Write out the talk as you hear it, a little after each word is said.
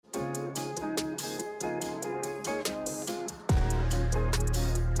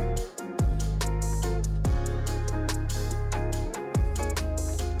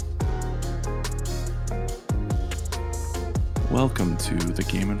Welcome to the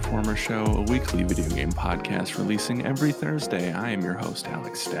Game Informer Show, a weekly video game podcast releasing every Thursday. I am your host,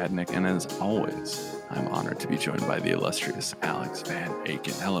 Alex Stadnick, and as always, I'm honored to be joined by the illustrious Alex Van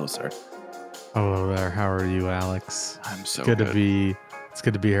Aken. Hello, sir. Hello there. How are you, Alex? I'm so good. good. It's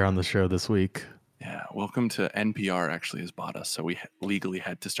good to be here on the show this week. Yeah, welcome to NPR actually has bought us, so we legally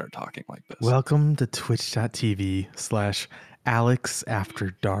had to start talking like this. Welcome to twitch.tv/Alex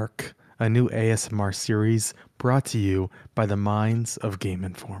After Dark, a new ASMR series brought to you by the minds of Game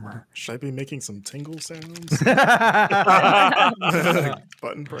Informer. Should I be making some tingle sounds?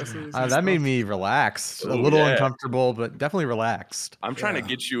 Button presses? That made me relaxed. A little uncomfortable, but definitely relaxed. I'm trying to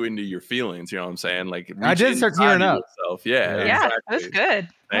get you into your feelings, you know what I'm saying? Like, I did start tearing up. Yourself. Yeah, exactly. That was good.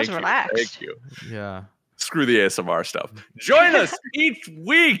 I was relaxed. Thank you. Yeah. Screw the ASMR stuff. Join us each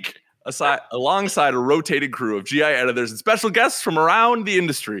week alongside a rotating crew of GI editors and special guests from around the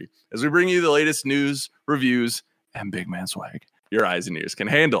industry as we bring you the latest news, reviews, and big man swag your eyes and ears can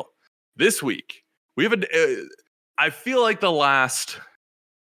handle. This week, we have I feel like the last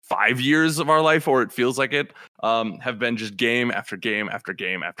 5 years of our life, or it feels like it, have been just game after game after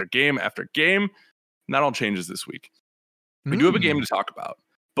game after game after game. And that all changes this week. We do have a game to talk about,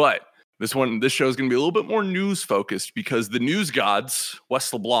 but this show is going to be a little bit more news focused because the news gods,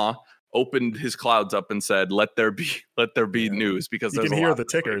 Wes LeBlanc, opened his clouds up and said, "Let there be news." Because you can hear the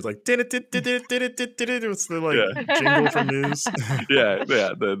ticker. It's like it's the jingle from news. yeah,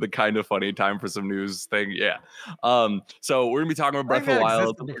 the kind of funny time for some news thing. Yeah. So we're gonna be talking about Breath of the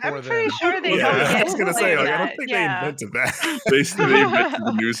Wild. I'm pretty sure they. Yeah, I was gonna say, I don't think they invented that. They invented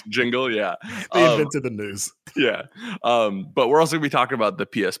the news jingle. Yeah, they invented the news. Yeah. But we're also gonna be talking about the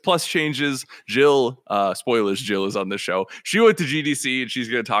PS Plus changes. Jill, spoilers, Jill is on this show. She went to GDC and she's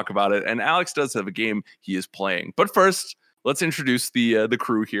gonna talk about it. And Alex does have a game he is playing. But first, let's introduce the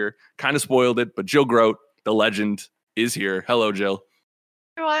crew here. Kind of spoiled it, but Jill Grote, the legend, is here. Hello, Jill.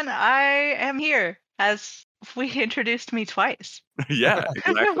 Everyone, I am here, as we introduced me twice. Yeah,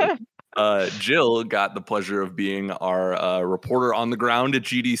 exactly. Jill got the pleasure of being our reporter on the ground at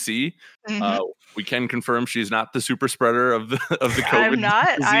GDC. Mm-hmm. We can confirm she's not the super spreader of the COVID. I'm not.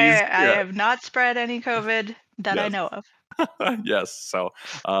 Disease. I have not spread any COVID that I know of. Yes. So,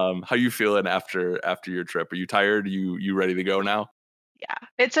 how you feeling after your trip? Are you tired? You ready to go now? Yeah,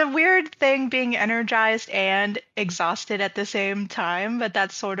 it's a weird thing being energized and exhausted at the same time, but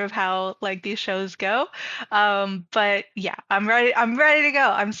that's sort of how like these shows go. But yeah, I'm ready. I'm ready to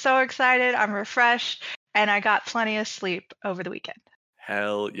go. I'm so excited. I'm refreshed, and I got plenty of sleep over the weekend.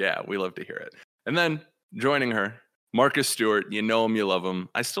 Hell yeah, we love to hear it. And then joining her, Marcus Stewart. You know him, you love him.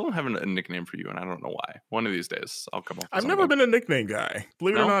 I still don't have a nickname for you, and I don't know why. One of these days, I'll come up with I've never been a nickname guy.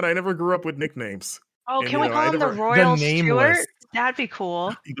 Believe it or not, I never grew up with nicknames. Oh, can we call him the Royal Stewart? That'd be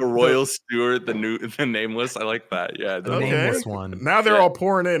cool. The Royal Stewart, the nameless. I like that. Yeah, the nameless one. Now they're all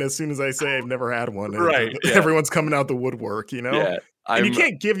pouring in as soon as I say I've never had one. Right. Yeah. Everyone's coming out the woodwork, you know? Yeah. And you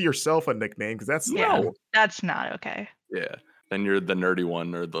can't give yourself a nickname because that's that's not okay. Yeah. Then you're the nerdy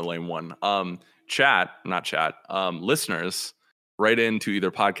one or the lame one. Listeners, write into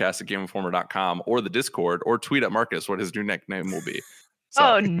either podcast@gameinformer.com or the Discord or tweet at Marcus what his new nickname will be. So.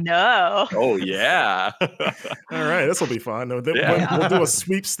 Oh no! Oh yeah! All right, this will be fun. We'll do a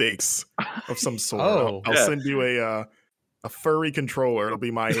sweepstakes of some sort. I'll send you a furry controller. It'll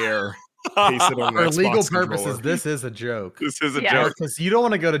be my hair. Pasted on For legal controller. purposes, this is a joke. This is a joke because you don't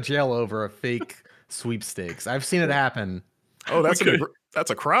want to go to jail over a fake sweepstakes. I've seen it happen. Oh, that's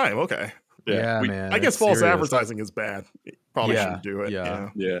a crime. Okay. Yeah, man. I guess false advertising is bad. Probably shouldn't do it. Yeah.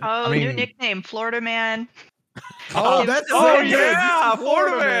 Oh, new nickname, Florida Man. Oh, that's yeah,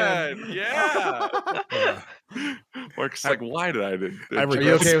 Florida Man. Yeah. Marcus, like, why did I do? Are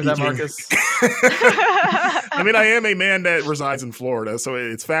you okay with that, Marcus? I mean, I am a man that resides in Florida, so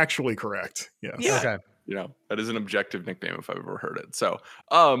it's factually correct. Yes. Yeah. Okay. You know, that is an objective nickname if I've ever heard it. So,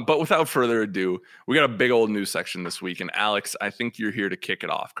 but without further ado, we got a big old news section this week, and Alex, I think you're here to kick it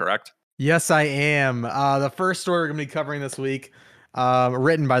off, correct? Yes, I am. The first story we're going to be covering this week,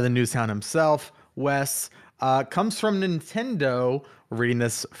 written by the Newshound himself, Wes, comes from Nintendo. We're reading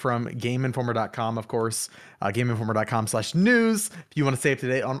this from GameInformer.com, of course, GameInformer.com/news. If you want to stay up to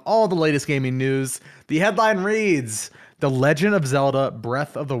date on all the latest gaming news, the headline reads: The Legend of Zelda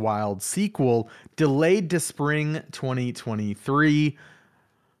Breath of the Wild sequel delayed to spring 2023.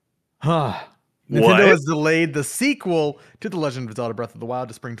 Nintendo has delayed the sequel to The Legend of Zelda Breath of the Wild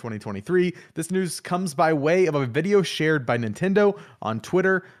to spring 2023. This news comes by way of a video shared by Nintendo on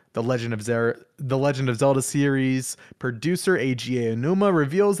Twitter. The Legend of Zelda series producer AGA Onuma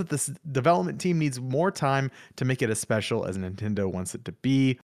reveals that the development team needs more time to make it as special as Nintendo wants it to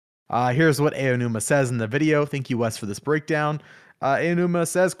be. Here's what Aonuma says in the video. Thank you, Wes, for this breakdown. Aonuma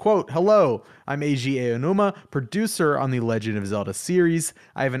says, quote, "Hello, I'm AG Aonuma, producer on the Legend of Zelda series.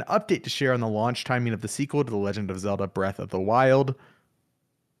 I have an update to share on the launch timing of the sequel to The Legend of Zelda Breath of the Wild."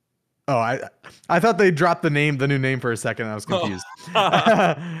 Oh, I thought they dropped the new name for a second. I was confused.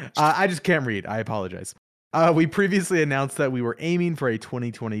 I just can't read. I apologize. We previously announced that we were aiming for a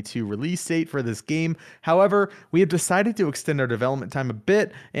 2022 release date for this game. However, we have decided to extend our development time a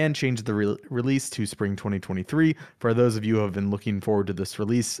bit and change the release to spring 2023. For those of you who have been looking forward to this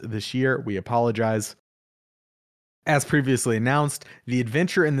release this year, we apologize. As previously announced, the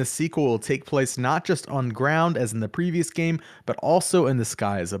adventure in the sequel will take place not just on ground as in the previous game, but also in the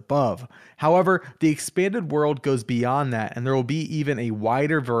skies above. However, the expanded world goes beyond that, and there will be even a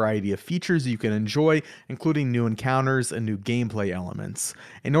wider variety of features you can enjoy, including new encounters and new gameplay elements.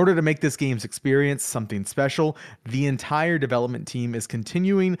 In order to make this game's experience something special, the entire development team is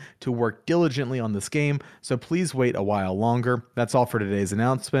continuing to work diligently on this game, so please wait a while longer. That's all for today's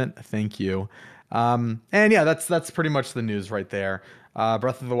announcement. Thank you. And yeah, that's pretty much the news right there.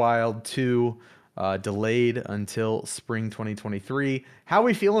 Breath of the Wild 2 delayed until spring 2023. How are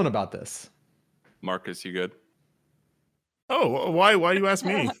we feeling about this? Marcus, you good? Oh, why you ask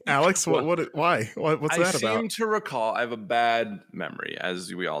me, Alex? Why? What's that about? I seem to recall, I have a bad memory,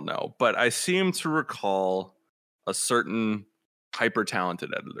 as we all know, but I seem to recall a certain hyper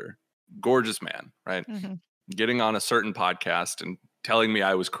talented editor, gorgeous man, right? Mm-hmm. Getting on a certain podcast and telling me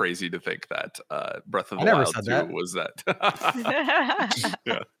I was crazy to think that Breath of the Wild 2 was that.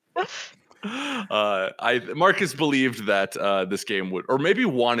 Yeah. Marcus believed that this game would, or maybe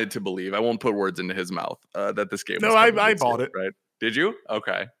wanted to believe, I won't put words into his mouth, that this game was I bought it. Right? Did you?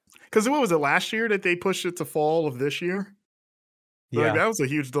 Okay. Because what was it, last year that they pushed it to fall of this year? Yeah. Like, that was a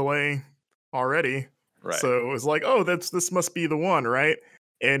huge delay already. Right. So it was like, oh, this must be the one, right?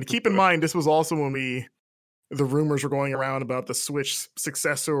 And keep in mind, this was also when the rumors were going around about the Switch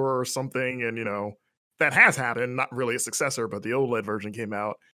successor or something, and that has happened. Not really a successor, but the OLED version came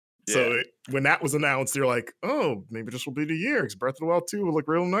out. Yeah. So when that was announced, they're like, "Oh, maybe this will be the year because Breath of the Wild 2 will look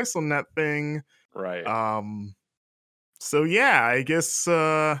real nice on that thing." Right. So yeah, I guess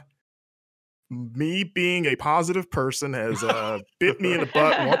me being a positive person has bit me in the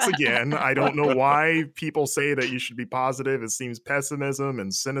butt once again. I don't know why people say that you should be positive. It seems pessimism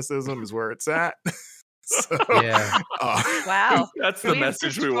and cynicism is where it's at. So, yeah. Wow. That's the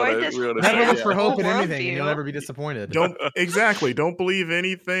message we want to never look for hope in anything, and you'll never be disappointed. Don't believe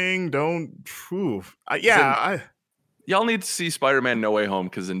anything. Y'all need to see Spider-Man No Way Home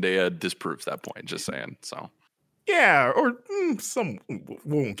because Zendaya disproves that point. Just saying. So. Yeah, or some we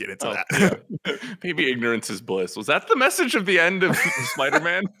won't get into that. Yeah. Maybe ignorance is bliss. Was that the message of the end of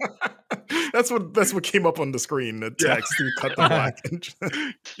Spider-Man? That's what came up on the screen. The text who cut the black.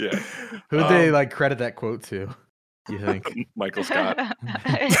 Yeah. Who'd they credit that quote to? You think Michael Scott?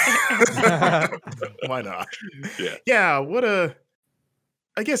 Why not? Yeah. Yeah.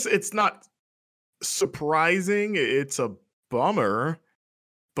 I guess it's not surprising. It's a bummer,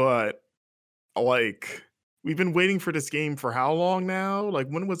 but we've been waiting for this game for how long now?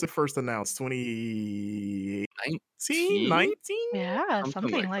 When was it first announced? 2019? 19? Yeah,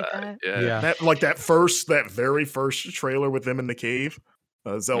 something like that. Yeah. That very first trailer with them in the cave,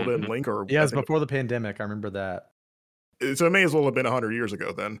 Zelda and Link. Or yeah, it was before the pandemic. I remember that. So it may as well have been 100 years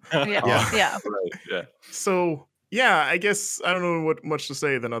ago then. Yeah. Right. Yeah. So yeah, I guess I don't know what much to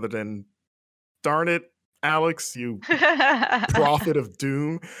say then other than, darn it, Alex, you prophet of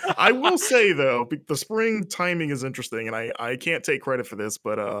doom. I will say though, the spring timing is interesting, and I can't take credit for this,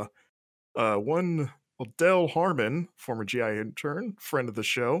 but one Dell Harmon, former GI intern, friend of the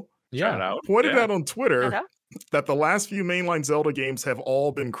show, pointed out on Twitter that the last few mainline Zelda games have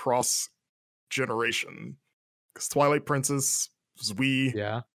all been cross generation. Because Twilight Princess was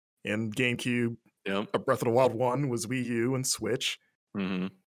Wii, and GameCube. Breath of the Wild 1 was Wii U and Switch. Mm-hmm.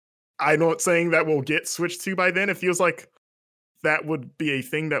 I'm not saying that we'll get Switch 2 by then. It feels like that would be a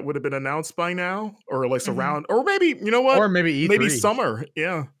thing that would have been announced by now, or around, or maybe, you know what? Or maybe E3. Maybe summer.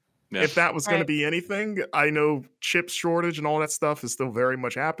 Yeah. If that was going to be anything, I know chip shortage and all that stuff is still very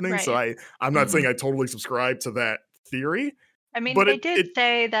much happening. Right. So I'm not saying I totally subscribe to that theory. I mean, but they did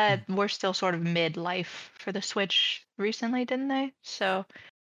say that we're still sort of mid-life for the Switch recently, didn't they? So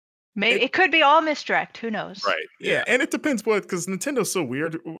maybe it could be all misdirect. Who knows? Right. Yeah. And it depends because Nintendo's so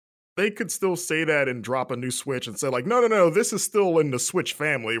weird. They could still say that and drop a new Switch and say no, this is still in the Switch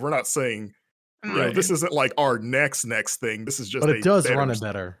family. We're not saying, this isn't like our next thing. This is just. But it does run it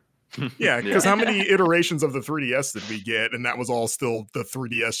better. Yeah, because how many iterations of the 3DS did we get, and that was all still the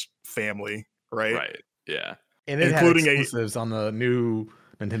 3DS family, right? Right. Yeah. And it including had exclusives on the new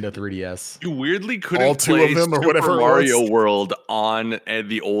Nintendo 3DS. You weirdly couldn't All two play of them or Super whatever it Mario was. World on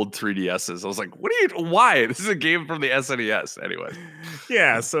the old 3DSs. I was like, why? This is a game from the SNES. Anyway.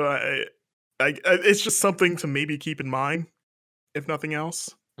 Yeah, so it's just something to maybe keep in mind, if nothing else.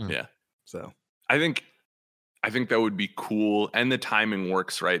 Yeah. So I think that would be cool. And the timing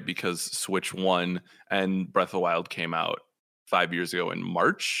works, right? Because Switch 1 and Breath of the Wild came out 5 years ago in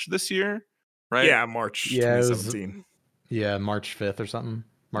March this year, right? yeah, March Yeah, it was- 2017. Yeah, March 5th or something.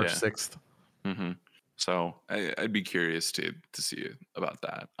 March Yeah. 6th. Mm-hmm. So I'd be curious to see about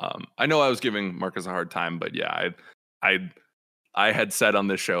that. I know I was giving Marcus a hard time, but yeah, I had said on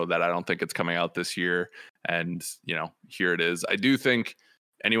this show that I don't think it's coming out this year, and here it is. I do think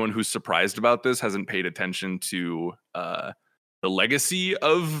anyone who's surprised about this hasn't paid attention to the legacy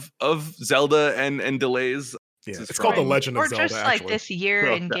of Zelda and delays. Yeah, This is it's called The from- Legend of Or Zelda, just like actually. this year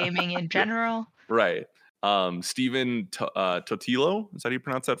in gaming in general. Right. Steven Totilo, is that how you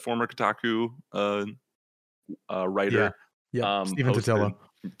pronounce that? Former Kotaku writer. Yeah. Steven posted- Totilo.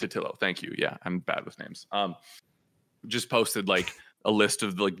 Totilo, thank you. Yeah, I'm bad with names. Just posted like a list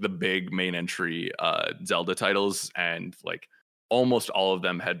of like the big main entry Zelda titles, and like almost all of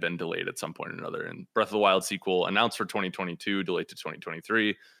them had been delayed at some point or another. And Breath of the Wild sequel announced for 2022, delayed to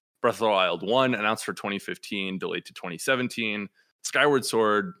 2023. Breath of the Wild 1 announced for 2015, delayed to 2017. Skyward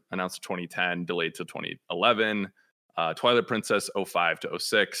Sword announced to 2010, delayed to 2011. Twilight Princess 05 to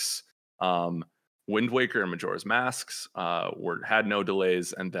 06. Wind Waker and Majora's Masks had no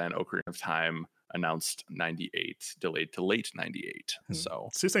delays, and then Ocarina of Time announced 98, delayed to late 98. So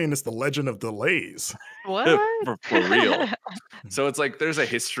you're saying it's The Legend of Delays. What? for real. So it's like there's a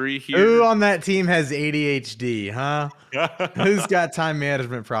history here. Who on that team has ADHD, huh? Who's got time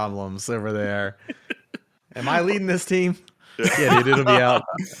management problems over there? Am I leading this team? Yeah, dude, it'll be out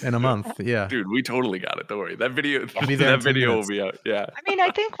in a month. Yeah. Dude, we totally got it. Don't worry. That video, I'll be there in 10 will minutes. be out. Yeah. I mean, I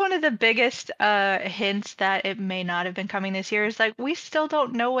think one of the biggest hints that it may not have been coming this year is like we still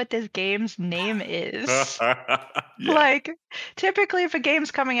don't know what this game's name is. Yeah. Like, typically, if a game's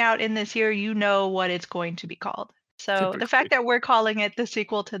coming out in this year, you know what it's going to be called. So the fact that we're calling it the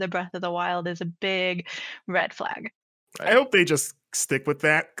sequel to the Breath of the Wild is a big red flag. I hope they just stick with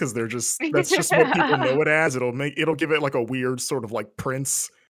that because that's just what people know it as. It'll give it like a weird sort of like Prince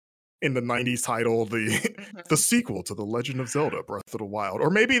in the 90s title, the sequel to The Legend of Zelda Breath of the Wild. Or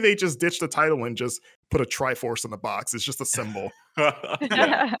maybe they just ditch the title and just put a Triforce in the box. It's just a symbol.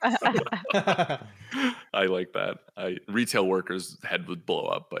 Yeah. I like that. Retail workers' head would blow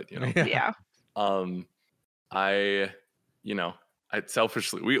up, but Yeah. I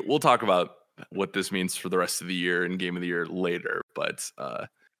selfishly we'll talk about what this means for the rest of the year and game of the year later, but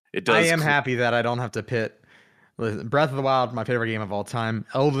it does. I am happy that I don't have to pit Breath of the Wild, my favorite game of all time.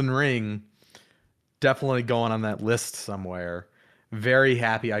 Elden Ring, definitely going on that list somewhere. Very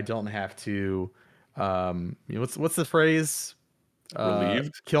happy I don't have to. What's the phrase?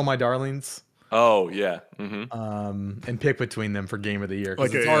 Relieved? Kill my darlings. Oh yeah. Mm-hmm. And pick between them for game of the year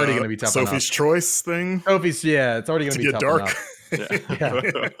because Like it's already going to be tough. Sophie's enough. Choice thing. Sophie's, yeah, it's already going to be get tough dark. enough.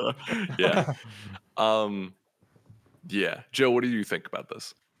 Yeah. Yeah. Joe, what do you think about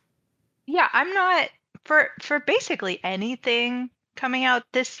this? Yeah, I'm not for basically anything coming out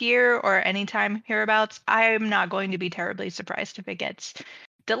this year or anytime hereabouts, I'm not going to be terribly surprised if it gets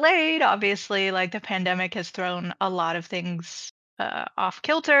delayed. Obviously, like the pandemic has thrown a lot of things off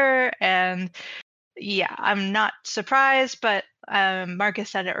kilter, and yeah, I'm not surprised, but Marcus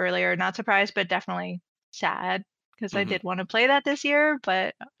said it earlier, not surprised, but definitely sad because I did want to play that this year,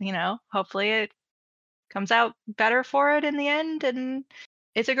 but hopefully it comes out better for it in the end, and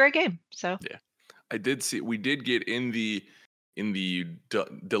it's a great game. So yeah, I did see we did get in the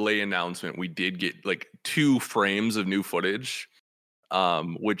delay announcement, we did get like 2 frames of new footage,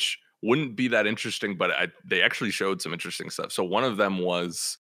 which wouldn't be that interesting, but they actually showed some interesting stuff. So one of them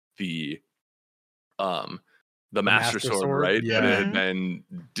was the Master Sword, right? Yeah. And it had been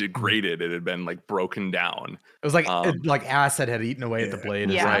degraded. It had been like broken down. It was like acid had eaten away at the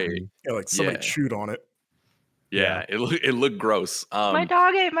blade. or Yeah. Right. something. Yeah, like somebody Yeah. chewed on it. Yeah, it looked gross. my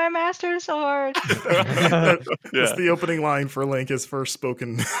dog ate my Master Sword. That's the opening line for Link, his first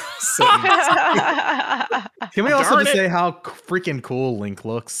spoken sentence. Can we also Darn just it. say how freaking cool Link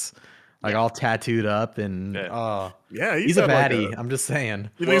looks? Like all tattooed up and Yeah, he's a got like baddie. I'm just saying.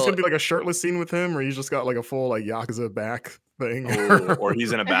 You think it's gonna be like a shirtless scene with him, or he's just got like a full like Yakuza back thing? or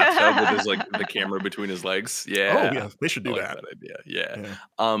he's in a bathtub with his like the camera between his legs. Yeah. Oh yeah, they should do I like that. idea.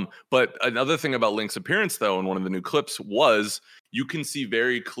 Yeah. But another thing about Link's appearance, though, in one of the new clips was you can see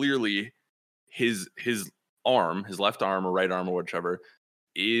very clearly his arm, his left arm or right arm or whichever,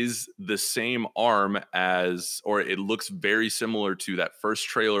 is the same arm as, or it looks very similar to that first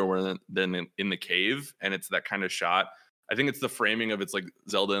trailer where then in the cave, and it's that kind of shot. I think it's the framing of it's like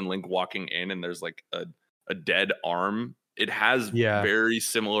Zelda and Link walking in, and there's like a dead arm. It has very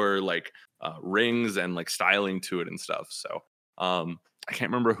similar like rings and like styling to it and stuff. So I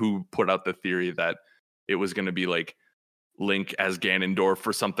can't remember who put out the theory that it was going to be like Link as Ganondorf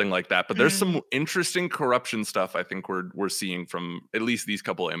or something like that, but there's some interesting corruption stuff I think we're seeing from at least these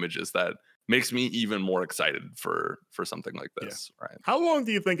couple of images that makes me even more excited for something like this. Right? How long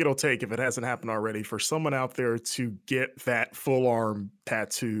do you think it'll take, if it hasn't happened already, for someone out there to get that full arm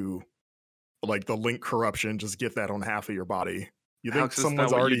tattoo, like the Link corruption, just get that on half of your body? You think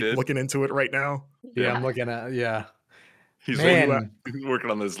someone's already looking into it right now? Yeah, I'm looking at He's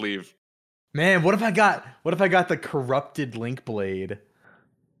working on the sleeve. Man, what if I got the corrupted Link blade?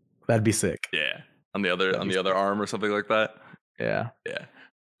 That'd be sick. Yeah. On the other arm or something like that. Yeah. Yeah.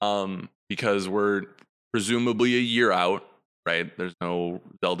 Because we're presumably a year out, right? There's no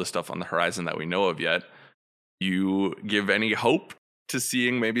Zelda stuff on the horizon that we know of yet. You give any hope to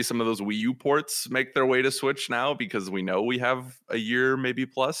seeing maybe some of those Wii U ports make their way to Switch now, because we know we have a year maybe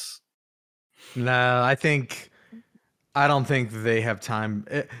plus? No, I don't think they have time,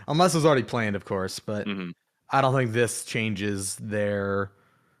 unless it was already planned, of course. But I don't think this changes their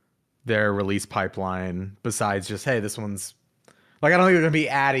release pipeline. Besides just, hey, this one's like, I don't think they're gonna be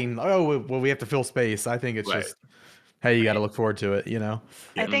adding. Oh, well, we have to fill space. I think it's just, hey, you got to look forward to it. You know.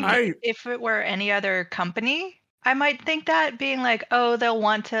 I think if it were any other company, I might think that, being like, oh, they'll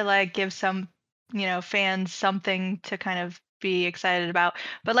want to like give some, fans something to kind of be excited about.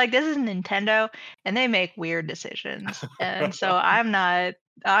 But like, this is Nintendo, and they make weird decisions, and so I'm not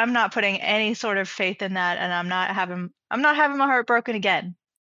putting any sort of faith in that, and I'm not having my heart broken again.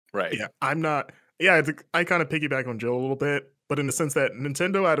 Right. Yeah, I'm not. Yeah, I kind of piggyback on Jill a little bit, but in the sense that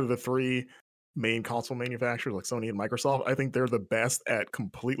Nintendo, out of the three main console manufacturers like Sony and Microsoft, I think they're the best at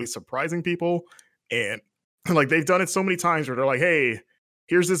completely surprising people. And like, they've done it so many times where they're like, hey,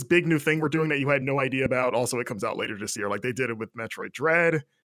 here's this big new thing we're doing that you had no idea about. Also, it comes out later this year. Like, they did it with Metroid Dread.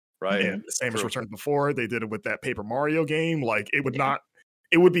 Right. And Samus Returns before. They did it with that Paper Mario game. Like, it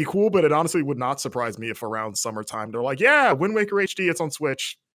would be cool, but it honestly would not surprise me if around summertime they're like, yeah, Wind Waker HD, it's on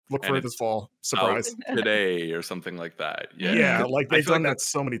Switch. Look for it this fall. Surprise. Today or something like that. Yeah, like they've done that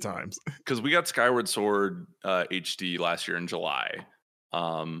so many times. Because we got Skyward Sword HD last year in July.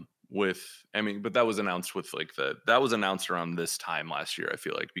 But that was announced that was announced around this time last year, I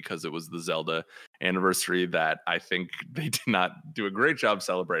feel like, because it was the Zelda anniversary that I think they did not do a great job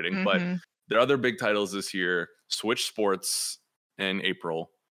celebrating. But there are other big titles this year. Switch Sports in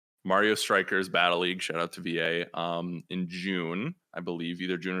April. Mario Strikers Battle League, shout out to VA, in June, I believe,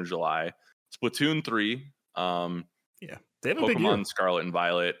 either June or July. Splatoon 3. They have a Pokemon big year. Scarlet and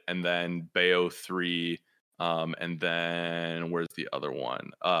Violet, and then Bayo 3. And then where's the other one?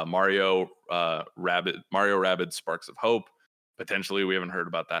 Mario Rabbids Sparks of Hope. Potentially, we haven't heard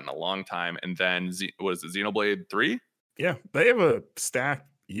about that in a long time. And then what is it, Xenoblade 3? Yeah, they have a stacked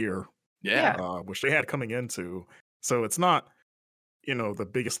year. Yeah. Which they had coming into. So it's not, the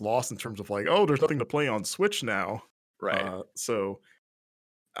biggest loss in terms of like, oh, there's nothing to play on Switch now. Right. So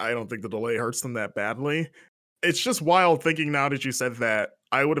I don't think the delay hurts them that badly. It's just wild thinking now that you said that.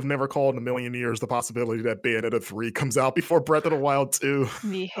 I would have never called in a million years the possibility that Bayonetta 3 comes out before Breath of the Wild 2.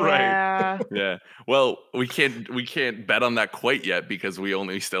 Yeah. Right. Yeah. Well, we can't bet on that quite yet, because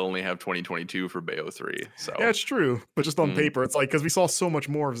we still only have 2022 for Bayo 3. So yeah, it's true. But just on paper, it's like, because we saw so much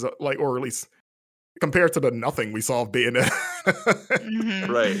more of, like, or at least compared to the nothing we saw of Bayonetta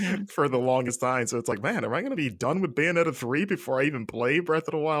right for the longest time. So it's like, man, am I going to be done with Bayonetta 3 before I even play Breath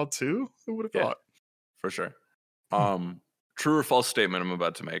of the Wild 2? Who would have thought? For sure. True or false statement I'm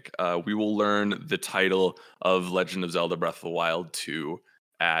about to make. We will learn the title of Legend of Zelda Breath of the Wild 2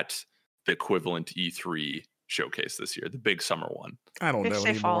 at the equivalent E3 showcase this year, the big summer one. I don't know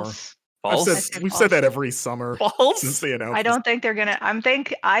anymore. False. False? We've said that every summer since they announced. I don't think they're gonna. I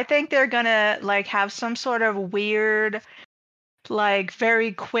think they're gonna like have some sort of weird, like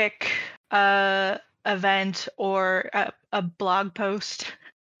very quick event or a blog post,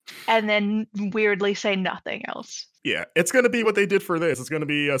 and then weirdly say nothing else. Yeah, it's going to be what they did for this. It's going to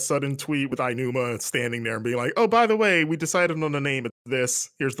be a sudden tweet with Ainuma standing there and being like, oh, by the way, we decided on the name of this.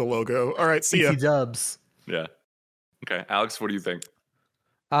 Here's the logo. All right, see ya. Dubs. Yeah. Okay, Alex, what do you think?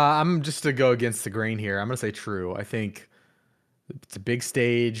 I'm just to go against the grain here. I'm gonna say true. I think it's a big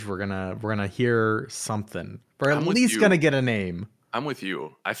stage. We're gonna hear something. We're at least gonna get a name. I'm with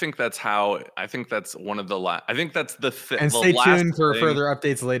you. I think that's one of the I think that's the And the stay last tuned for thing. further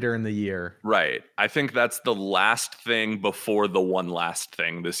updates later in the year. Right. I think that's the last thing before the one last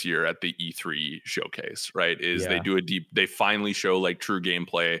thing this year at the E3 showcase, right? Is they do they finally show like true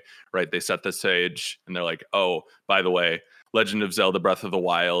gameplay, right? They set the stage and they're like, oh, by the way, Legend of Zelda Breath of the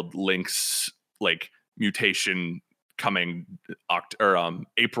Wild Link's like mutation coming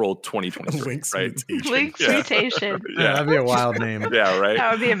April 2023, Link's right? mutation. Link's mutation. Yeah. That'd be a wild name. Yeah, right.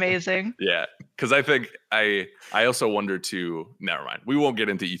 That would be amazing. Yeah, because I think I also wonder too. Never mind. We won't get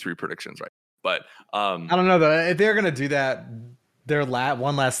into E3 predictions, right? But I don't know though. If they're gonna do that, their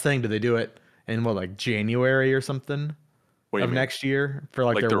one last thing, do they do it in like January or something of next year for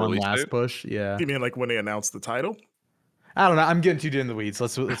like their one last push? Yeah. You mean like when they announced the title? I don't know. I'm getting too deep in the weeds.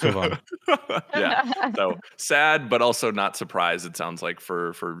 Let's move on. Yeah. So sad, but also not surprised. It sounds like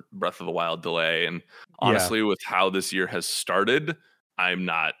for Breath of the Wild delay, and honestly, with how this year has started, I'm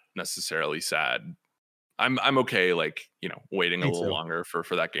not necessarily sad. I'm okay, like waiting a little longer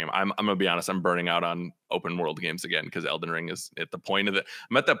for that game. I'm gonna be honest. I'm burning out on open world games again because Elden Ring is at the point of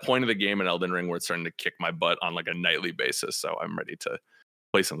I'm at that point of the game in Elden Ring where it's starting to kick my butt on like a nightly basis. So I'm ready to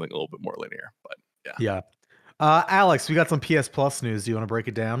play something a little bit more linear. But yeah. Yeah. Alex, we got some PS Plus news. Do you want to break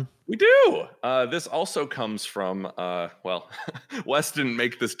it down? We do. This also comes from, Wes didn't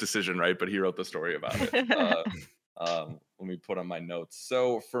make this decision, right? But he wrote the story about it. Let me put on my notes.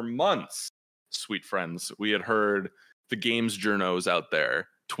 So for months, sweet friends, we had heard the games journos out there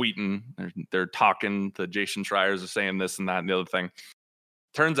tweeting. They're talking. The Jason Schreiers are saying this and that and the other thing.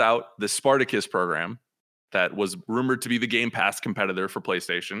 Turns out the Spartacus program that was rumored to be the Game Pass competitor for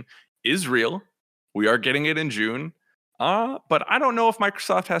PlayStation is real. We are getting it in June, but I don't know if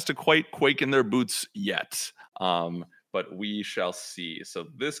Microsoft has to quite quake in their boots yet, but we shall see. So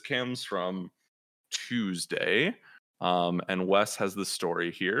this comes from Tuesday, and Wes has the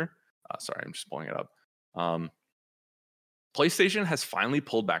story here. Sorry, I'm just pulling it up. PlayStation has finally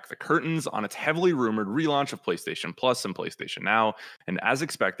pulled back the curtains on its heavily rumored relaunch of PlayStation Plus and PlayStation Now, and as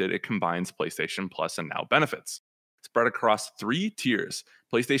expected, it combines PlayStation Plus and Now benefits. Spread across 3 tiers: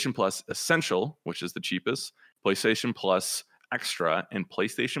 PlayStation Plus Essential, which is the cheapest, PlayStation Plus Extra, and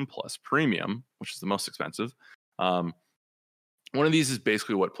PlayStation Plus Premium, which is the most expensive. One of these is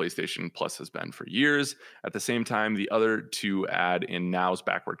basically what PlayStation Plus has been for years. At the same time, the other 2 add in Now's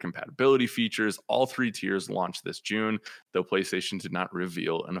backward compatibility features. All 3 tiers launched this June, though PlayStation did not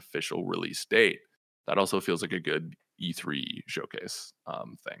reveal an official release date. That also feels like a good E3 showcase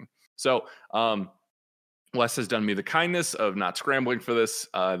thing. So, Wes has done me the kindness of not scrambling for this.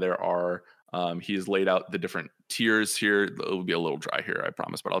 He has laid out the different tiers here. It'll be a little dry here, I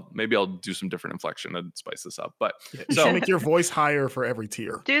promise, but maybe I'll do some different inflection and spice this up. But you should make your voice higher for every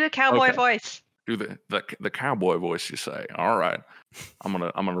tier. Do the cowboy voice. Do the cowboy voice, you say? All right, I'm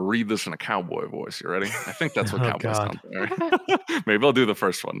gonna read this in a cowboy voice. You ready? I think that's what cowboys sound like. Maybe I'll do the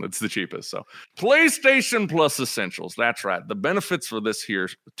first one. It's the cheapest. So PlayStation Plus Essentials. That's right. The benefits for this here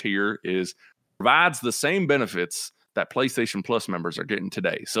tier is provides the same benefits that PlayStation Plus members are getting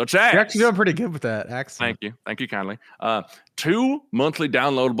today, such as... You're actually doing pretty good with that accent. Thank you kindly. 2 monthly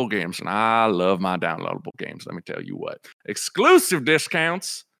downloadable games, and I love my downloadable games, let me tell you what. Exclusive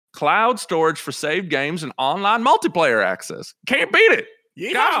discounts, cloud storage for saved games, and online multiplayer access. Can't beat it.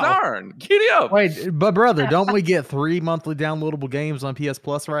 Yeah. Gosh darn. Giddy up. Wait, but brother, don't we get 3 monthly downloadable games on PS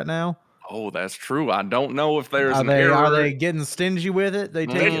Plus right now? Oh, that's true. I don't know if there's Are they getting stingy with it? They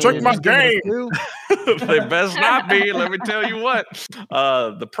took my game. They best not be. Let me tell you what.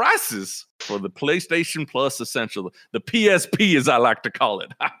 The prices for the PlayStation Plus Essential, the PSP as I like to call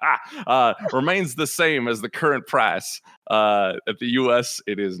it, remains the same as the current price. At the US,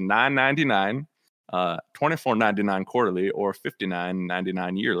 it is $9.99, $24.99 quarterly, or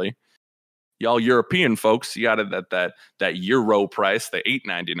 $59.99 yearly. Y'all European folks, you got it at that euro price, the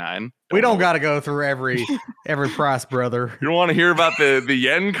 $8.99. We don't got to go through every price, brother. You don't want to hear about the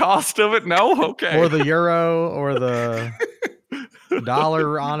yen cost of it? No? Okay. Or the euro or the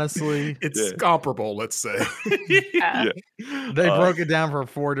dollar, honestly. It's comparable, let's say. They broke it down for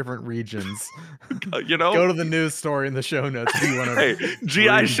 4 different regions. Go to the news story in the show notes if you want to. Hey,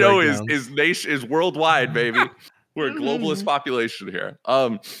 GI Show is worldwide, baby. We're a globalist population here.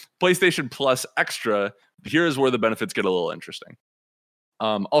 PlayStation Plus Extra, here's where the benefits get a little interesting.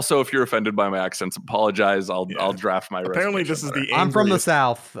 Also, if you're offended by my accents, apologize. I'll draft my Apparently, this is the angriest. I'm from the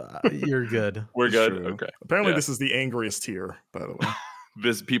South. You're good. We're good? True. Okay. Apparently, this is the angriest tier, by the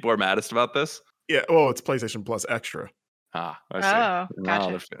way. People are maddest about this? Yeah, well, it's PlayStation Plus Extra. I see. Oh,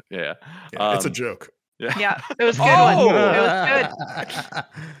 gotcha. Yeah. It's a joke. Yeah, it was a good one. Oh! It was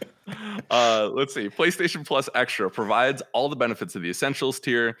good. Let's see. PlayStation Plus Extra provides all the benefits of the Essentials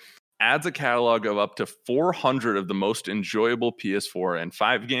tier, adds a catalog of up to 400 of the most enjoyable PS4 and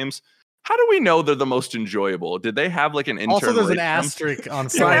 5 games. How do we know they're the most enjoyable? Did they have like an intern? Also, there's an rate them? asterisk on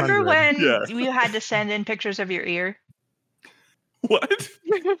Remember 500. when Yeah. you had to send in pictures of your ear? What?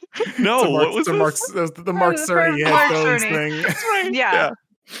 No, what was the this? the Mark Cerny Mark headphones Cerny. thing. That's right. Yeah.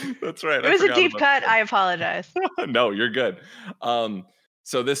 That's right. It was a deep cut. I apologize. No, you're good.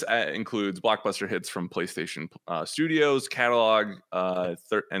 So this includes blockbuster hits from PlayStation Studios, catalog,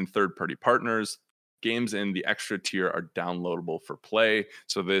 and third-party partners. Games in the extra tier are downloadable for play.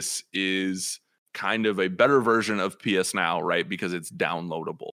 So this is kind of a better version of PS Now, right? Because it's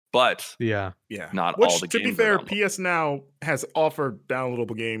downloadable. But Yeah. not Which, all the to games. be fair, are downloadable. PS Now has offered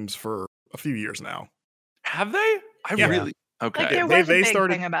downloadable games for a few years now. Have they? Yeah. Really? Okay. Like there They- was a they big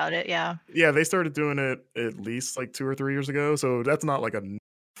started- thing about it. Yeah. Yeah, they started doing it at least like 2 or 3 years ago, so that's not like a new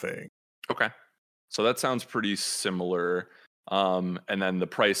thing. Okay. So that sounds pretty similar. And then the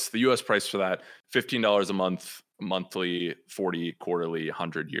US price for that, $15 a month, monthly, 40 quarterly,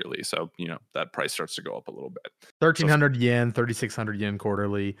 100 yearly. So, that price starts to go up a little bit. 1,300 yen, 3,600 yen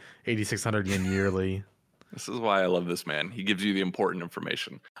quarterly, 8,600 yen yearly. This is why I love this man. He gives you the important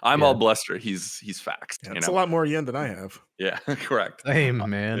information. I'm Yeah. all bluster. He's facts. Yeah, it's a lot more yen than I have. Yeah, correct. Same,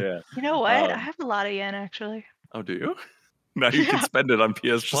 man. Yeah. You know what? I Um, have a lot of yen actually. Oh, do you? Now you can Yeah. spend it on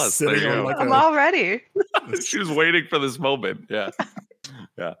PS Just Plus. There sitting you on go. like I'm a- all ready. She was waiting for this moment. Yeah.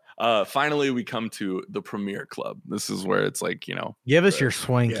 Yeah. Finally, we come to the Premier Club. This is where it's like, Give us your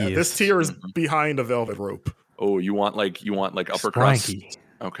swankies. Yeah, this tier is Mhm. behind a velvet rope. oh, you want like upper crust? Swanky.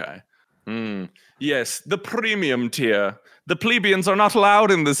 Okay. Yes, the premium tier. The plebeians are not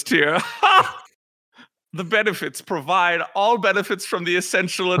allowed in this tier. The benefits provide all benefits from the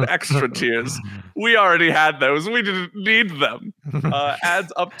essential and extra tiers. We already had those. We didn't need them.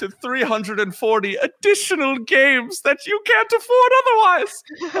 Adds up to 340 additional games that you can't afford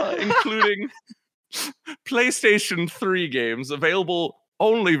otherwise, including PlayStation 3 games available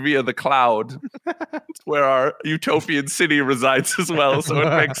only via the cloud, where our utopian city resides as well, so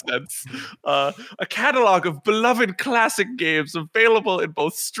it makes sense. A catalog of beloved classic games available in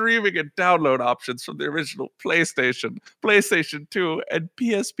both streaming and download options from the original PlayStation, PlayStation 2, and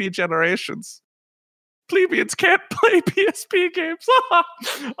PSP generations. Plebeians can't play PSP games.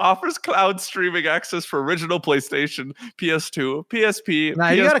 Offers cloud streaming access for original PlayStation, PS2, PSP, Nah,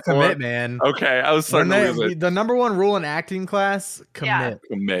 PS4. you gotta commit, man. Okay, I was When starting to lose it. the number one rule in acting class, Yeah.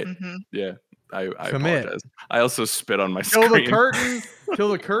 commit. Commit. Mhm. Yeah, I Commit. apologize. I also spit on my Till screen. till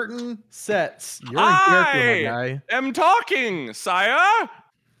the curtain sets. You're in character, my guy. am talking, sire.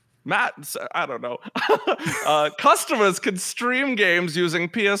 Matt, I don't know. Customers can stream games using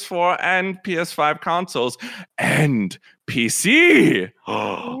PS4 and PS5 consoles and PC.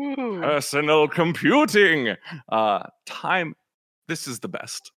 Ooh. Personal computing. Time. This is the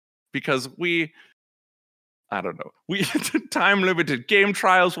best because I don't know. Time limited game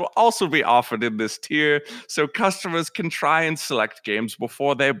trials will also be offered in this tier, so customers can try and select games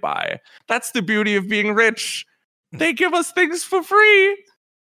before they buy. That's the beauty of being rich. They give us things for free.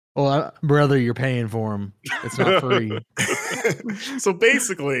 Well, brother, you're paying for them. It's not free. So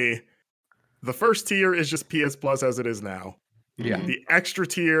basically, the first tier is just PS Plus as it is now. Yeah. The extra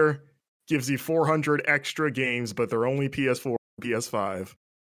tier gives you 400 extra games, but they're only PS4 and PS5,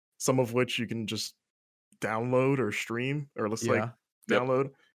 some of which you can just download or stream, or let's like Yep.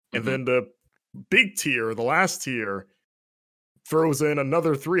 download. And Mhm. then the big tier, the last tier, throws in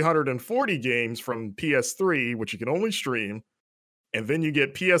another 340 games from PS3, which you can only stream. And then you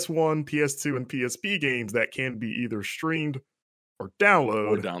get PS1, PS2, and PSP games that can be either streamed or Or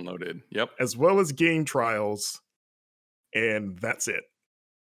downloaded, Yep. as well as game trials. And that's it.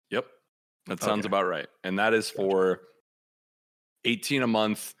 Yep. That sounds Okay. about right. And that is for 18 a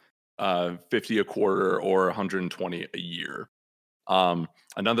month, 50 a quarter, or 120 a year.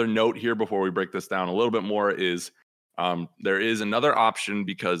 Another note here before we break this down a little bit more is there is another option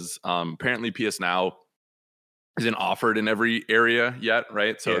because apparently PS Now isn't offered in every area yet,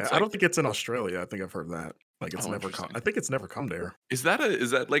 right? So Yeah, it's I like, don't think it's in Australia. I think I've heard that. Like it's Oh, never come. interesting. I think it's never come there. is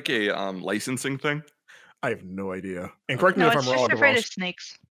that like a licensing thing? I have no idea. And correct me No, if it's I'm wrong. just afraid of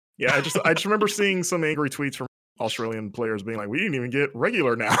snakes. Yeah, I just remember seeing some angry tweets from Australian players being like, "We didn't even get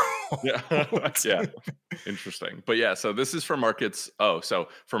regular now." Yeah. Yeah. Interesting. But yeah, so this is for markets. So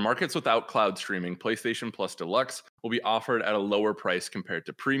for markets without cloud streaming, PlayStation Plus Deluxe will be offered at a lower price compared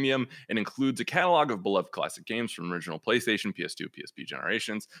to Premium and includes a catalog of beloved classic games from original PlayStation, PS2, PSP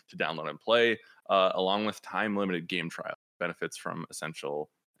generations to download and play, along with time-limited game trial benefits from Essential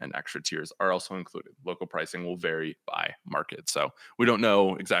and extra tiers are also included. Local pricing will vary by market. So we don't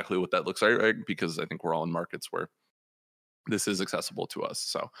know exactly what that looks like, right? Because I think we're all in markets where this is accessible to us.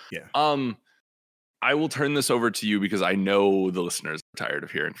 So Yeah. I will turn this over to you because I know the listeners are tired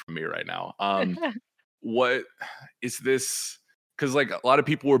of hearing from me right now. What is this? Because like a lot of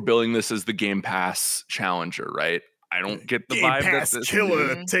people were billing this as the Game Pass challenger, right? I don't get the Game vibe Pass that this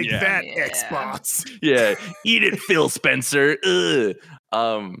killer. Mhm. Take Yeah. that, Yeah. Xbox. yeah, eat it, Phil Spencer. Ugh.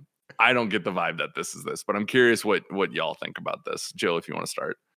 I don't get the vibe that this is this, but I'm curious what y'all think about this. Jill, if you want to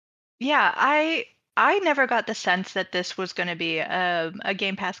start. Yeah, I never got the sense that this was going to be a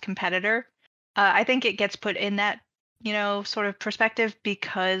Game Pass competitor. I think it gets put in that, sort of perspective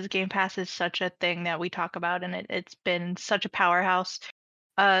because Game Pass is such a thing that we talk about, and it's been such a powerhouse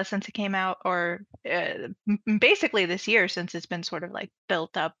since it came out, or basically this year since it's been sort of like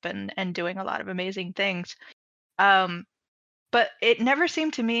built up and doing a lot of amazing things. Um, but it never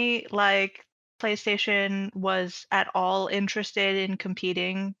seemed to me like PlayStation was at all interested in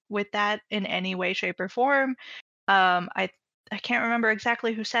competing with that in any way, shape, or form. I can't remember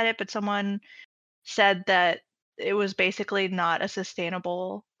exactly who said it, but someone said that it was basically not a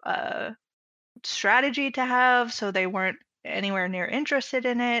sustainable strategy to have, so they weren't anywhere near interested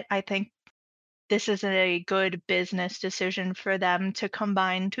in it. I think this is a good business decision for them to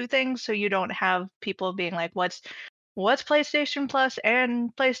combine two things, so you don't have people being like, what's PlayStation Plus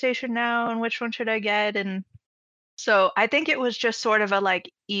and PlayStation Now, and which one should I get? And so I think it was just sort of a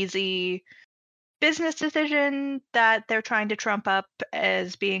like easy business decision that they're trying to trump up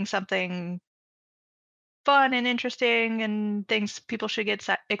as being something fun and interesting and things people should get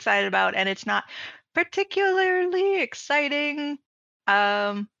excited about, and it's not particularly exciting.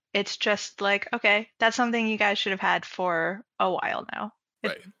 It's just like, okay, that's something you guys should have had for a while now.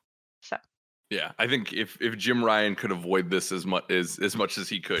 Right. So Yeah, I think if Jim Ryan could avoid this as much as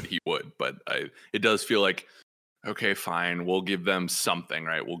he could, he would. But it does feel like, okay, fine, we'll give them something,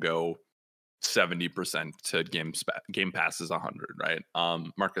 right? We'll go 70% to Game Pass is 100, right?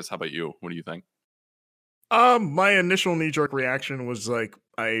 Marcus, how about you? What do you think? My initial knee-jerk reaction was like,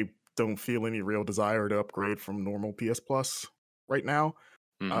 I don't feel any real desire to upgrade from normal PS Plus right now.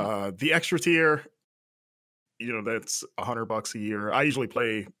 Mhm. The extra tier, that's $100 a year. I usually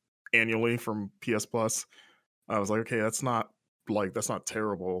play annually from PS Plus. I was like, okay, that's not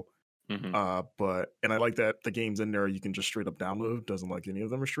terrible. Mhm. And I like that the games in there you can just straight up download. Doesn't like any of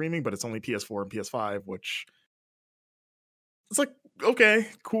them are streaming, but it's only PS4 and PS5, which it's like, okay,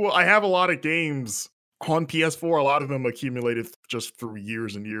 cool. I have a lot of games on PS4. A lot of them accumulated just through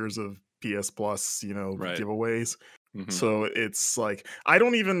years and years of PS Plus, Right. giveaways. Mhm. So it's like, I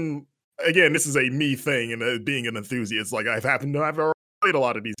don't even, again, this is a me thing and being an enthusiast. Like, I've happened to have already played a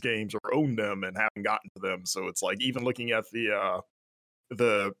lot of these games or owned them and haven't gotten to them. So it's like, even looking at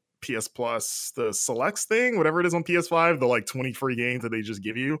the PS Plus, the selects thing, whatever it is on PS5, the like 20 free games that they just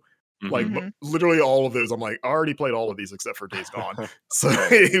give you. Like Mhm. literally all of those, I'm like, I already played all of these except for Days Gone. So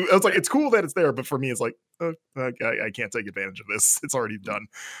Right. I was like, it's cool that it's there, but for me, it's like, I can't take advantage of this. It's already done.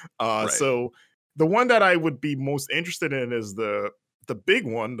 Right. So the one that I would be most interested in is the big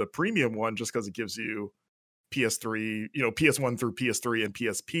one, the premium one, just because it gives you PS3, PS1 through PS3 and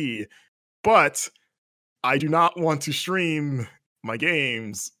PSP. But I do not want to stream my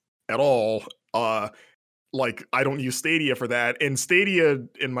games at all. Like, I don't use Stadia for that. And Stadia,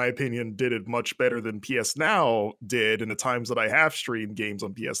 in my opinion, did it much better than PS Now did in the times that I have streamed games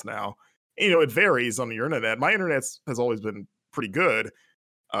on PS Now. It varies on your internet. My internet has always been pretty good.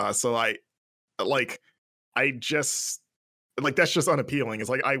 So I just, like, that's just unappealing. It's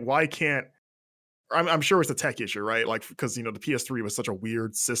like, why can't, I'm sure it's a tech issue, right? Like, because, the PS3 was such a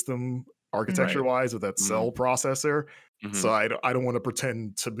weird system architecture wise with that cell processor. So Mhm. I don't want to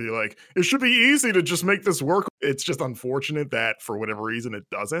pretend to be like, it should be easy to just make this work. It's just unfortunate that for whatever reason it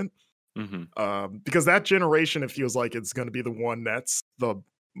doesn't. Mhm. Because that generation, it feels like it's going to be the one that's the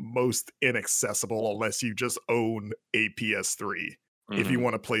most inaccessible unless you just own a PS3 if you Mhm.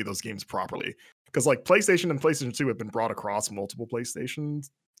 want to play those games properly. Because like PlayStation and PlayStation 2 have been brought across multiple PlayStation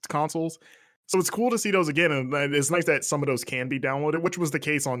consoles. So it's cool to see those again. And it's nice that some of those can be downloaded, which was the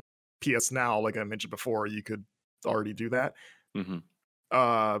case on PS Now. Like I mentioned before, you could already do that. Mhm.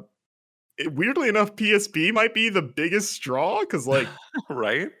 Uh, Weirdly enough, PSP might be the biggest draw because like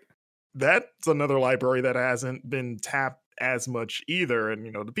Right? that's another library that hasn't been tapped as much either. And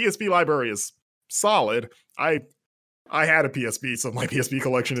the PSP library is solid. I had a PSP, so my PSP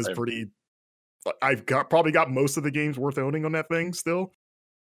collection is Same. pretty. I've probably got most of the games worth owning on that thing still.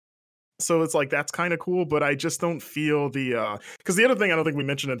 So it's like that's kind of cool, but I just don't feel the because the other thing I don't think we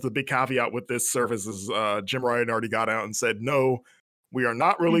mentioned, it's the big caveat with this service is Jim Ryan already got out and said no, We are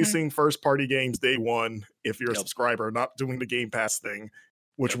not Mhm. releasing first party games day one if you're a Yep. subscriber, not doing the Game Pass thing,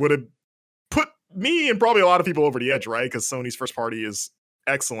 which Yep. would have put me and probably a lot of people over the edge, right? Because Sony's first party is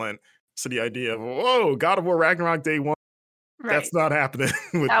excellent. So the idea of, whoa, God of War Ragnarok day one, Right. that's not happening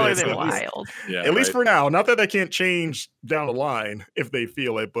with That would have this. been At least, wild. Yeah, at least right. for now. Not that can't change down the line if they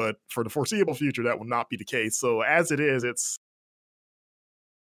feel it, but for the foreseeable future, that will not be the case. So as it is, it's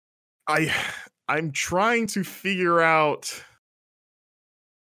I'm trying to figure out,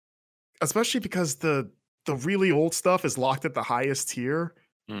 especially because the really old stuff is locked at the highest tier.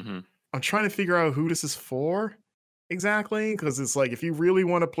 hmm I'm trying to figure out who this is for exactly, because it's like if you really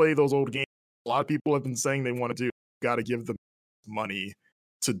want to play those old games, a lot of people have been saying they want to do. Got to give them money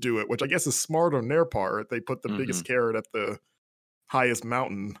to do it, which I guess is smart on their part. They put the biggest carrot at the highest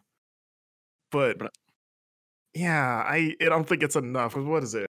mountain, but But- yeah, I don't think it's enough. 'Cause what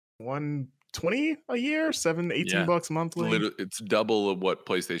is it? 120 a year, $18 Yeah. bucks monthly. It's double of what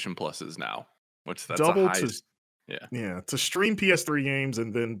PlayStation Plus is now, which that's Double the to highest. to stream PS3 games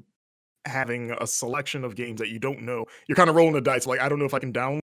and then having a selection of games that you don't know. You're kind of rolling the dice. Like, I don't know if I can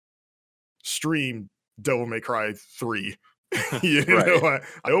stream Devil May Cry 3. You Right. know,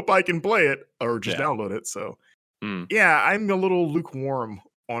 I hope I can play it or just Yeah. download it. So, Mm. yeah, I'm a little lukewarm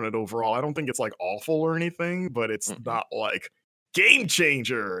on it overall. I don't think it's like awful or anything, but it's Mm-mm. not like game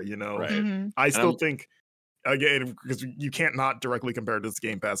changer, you know. Right. Mhm. I still I'm- think, again, because you can't not directly compare it to this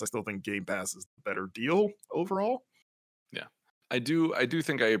Game Pass, I still think Game Pass is the better deal overall. I do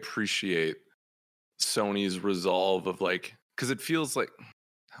think I appreciate Sony's resolve of like, because it feels like,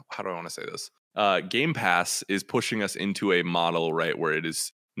 how do I want to say this? Game Pass is pushing us into a model, right, where it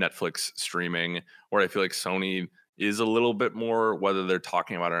is Netflix streaming, where I feel like Sony is a little bit more, whether they're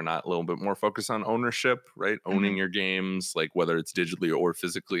talking about it or not, a little bit more focused on ownership, right? Owning your games, like whether it's digitally or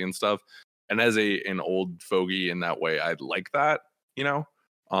physically and stuff. And as an old fogey in that way, I'd like that, you know.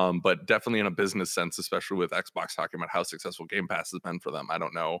 But definitely in a business sense, especially with Xbox talking about how successful Game Pass has been for them, I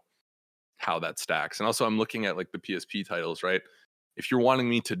don't know how that stacks. And also, I'm looking at like the PSP titles, right? If you're wanting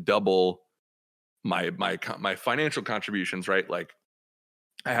me to double my financial contributions, right? Like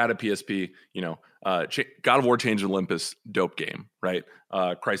I had a PSP, you know, God of War: Chains of Olympus, dope game, right?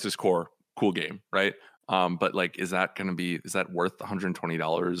 Crisis Core, cool game, right? But like, is that worth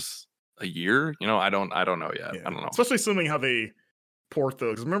 $120 a year? You know, I don't know yet. Yeah. I don't know. Especially assuming how they port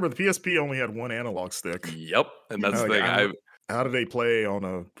those. Because remember, the PSP only had one analog stick. Yep, and that's the Like, thing. how do they play on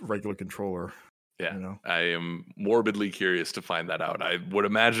a regular controller? Yeah, You know? I am morbidly curious to find that out. I would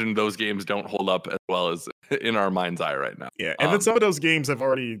imagine those games don't hold up as well as in our mind's eye right now. Yeah, and then some of those games have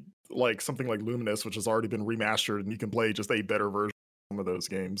already, like something like Luminous, which has already been remastered, and you can play just a better version of some of those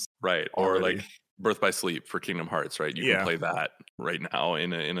games. Right, or already. like Birth by Sleep for Kingdom Hearts, right? You Yeah. can play that right now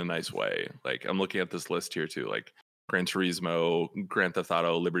in a nice way. Like I'm looking at this list here too, like Gran Turismo, Grand Theft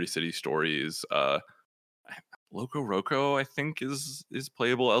Auto, Liberty City Stories, Loco Roco, I think is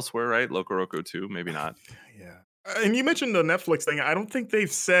playable elsewhere, right? Loco Roco 2, maybe not. Yeah. And you mentioned the Netflix thing. I don't think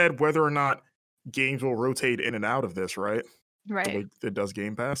they've said whether or not games will rotate in and out of this, right? The Right. way it does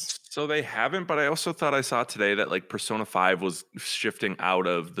Game Pass. So they haven't, but I also thought I saw today that like Persona 5 was shifting out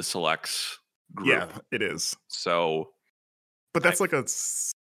of the selects group. Yeah, it is. So But that's like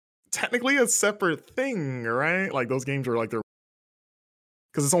technically a separate thing, right? Like those games are like they're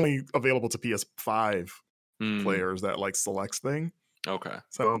because it's only available to PS5 players, that like selects thing. Okay.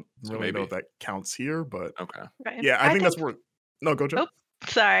 So I don't So really know maybe. if that counts here, but Okay. Right. yeah, I think that's where. No, go, Joe. Oh,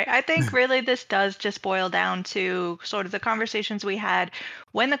 sorry. I think really this does just boil down to sort of the conversations we had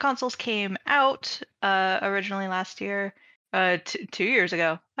when the consoles came out originally last year, 2 years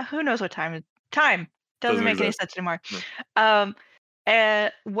ago. Who knows what time? Time doesn't Doesn't make any exist. sense anymore. No.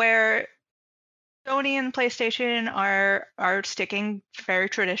 Where Sony and PlayStation are sticking very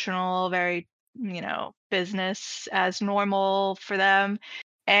traditional, very business as normal for them,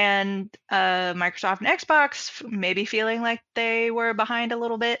 and Microsoft and Xbox maybe feeling like they were behind a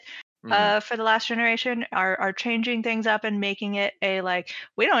little bit for the last generation are changing things up and making it a like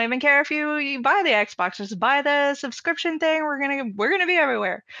we don't even care if you buy the Xbox, just buy the subscription thing. We're gonna be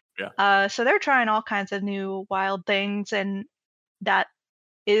everywhere. Yeah. So they're trying all kinds of new wild things, and that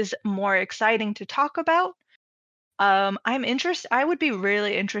is more exciting to talk about. I would be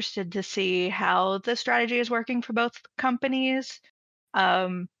really interested to see how the strategy is working for both companies.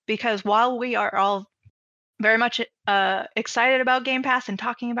 Because while we are all very much excited about Game Pass and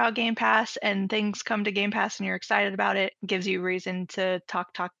talking about Game Pass, and things come to Game Pass and you're excited about it, gives you reason to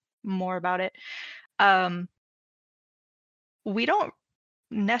talk more about it. We don't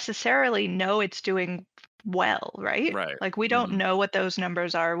necessarily know it's doing well, right? Right. Like we don't know what those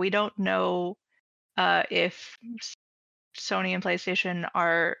numbers are. We don't know if Sony and PlayStation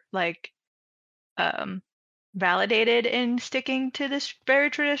are like validated in sticking to this very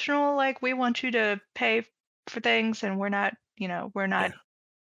traditional, like, we want you to pay for things, and we're not Yeah.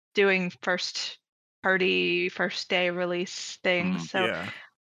 doing first party, first day release things. So Yeah.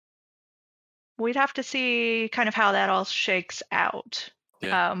 we'd have to see kind of how that all shakes out.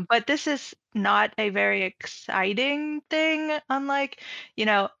 Yeah. But this is not a very exciting thing, unlike,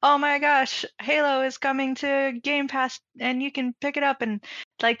 oh my gosh, Halo is coming to Game Pass and you can pick it up. And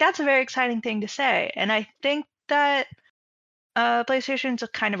like, that's a very exciting thing to say. And I think that PlayStation's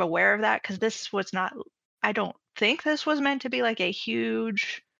kind of aware of that, because this was not, I don't think this was meant to be like a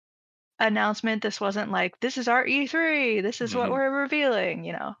huge announcement. This wasn't like, this is our E3, this is what Mhm. we're revealing,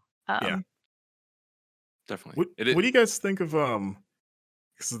 Yeah. Definitely. What do you guys think of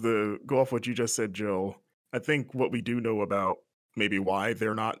because go off what you just said, Joe? I think what we do know about maybe why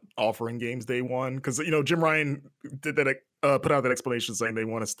they're not offering games day one, because Jim Ryan did that, put out that explanation saying they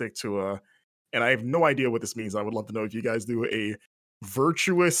want to stick to and I have no idea what this means. I would love to know if you guys do a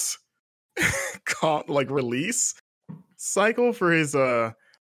virtuous like release cycle for his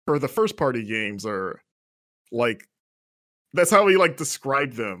for the first party games, or like that's how he like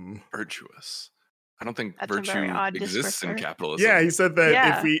described them. Virtuous. I don't think That's a very virtue odd exists in descriptor. capitalism. Yeah, he said that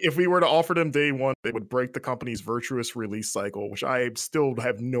Yeah. if we were to offer them day one, they would break the company's virtuous release cycle, which I still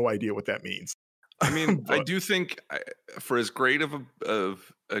have no idea what that means. I mean, I But- do think for as great of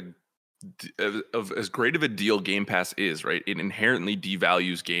as great of a deal Game Pass is, right? It inherently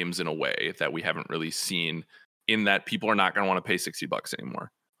devalues games in a way that we haven't really seen, in that people are not going to want to pay $60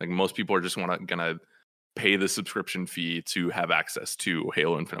 anymore. Like, most people are just going to pay the subscription fee to have access to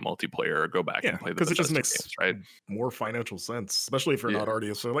Halo Infinite multiplayer, or go back Yeah, and play the because it just Bethesda makes games, right? more financial sense, especially if you're Yeah. not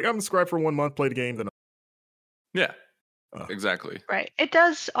already so like I'm subscribed for 1 month, play the game, then Yeah, Uh. exactly. Right. It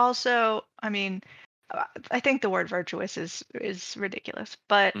does also, I mean, I think the word virtuous is ridiculous,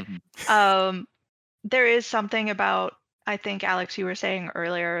 but Mhm. there is something about, I think, Alex, you were saying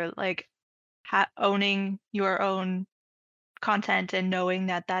earlier, like owning your own content and knowing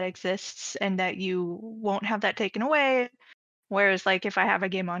that that exists and that you won't have that taken away. Whereas, like, if I have a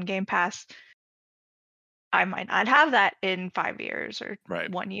game on Game Pass, I might not have that in 5 years or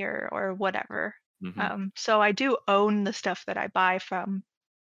Right. 1 year or whatever. Mhm. So I do own the stuff that I buy from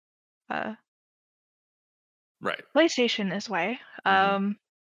Right. PlayStation this way. Mhm.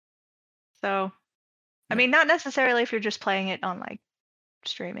 So I Yeah. mean, not necessarily if you're just playing it on like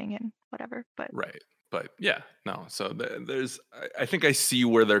streaming and whatever, but Right. But yeah, no. So there's, I think I see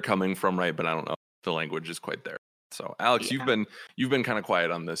where they're coming from, right? But I don't know if the language is quite there. So Alex, yeah. you've been kind of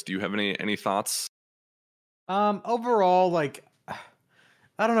quiet on this. Do you have any thoughts? Overall, like,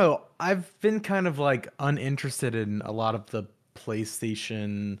 I don't know. I've been kind of like uninterested in a lot of the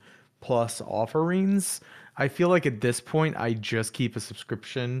PlayStation Plus offerings. I feel like at this point, I just keep a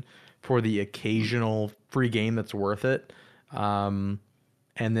subscription for the occasional free game that's worth it.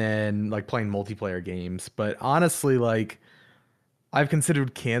 And then like playing multiplayer games. But honestly, like, I've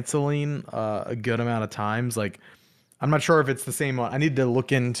considered canceling a good amount of times. Like, I'm not sure if it's the same one. I need to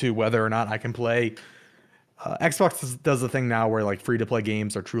look into whether or not I can play. Xbox does the thing now where like free to play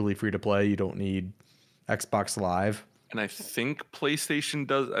games are truly free to play. You don't need Xbox Live. And I think PlayStation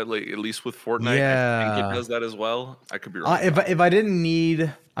does, like, at least with Fortnite. I think Yeah. it does that as well. I could be wrong. If I didn't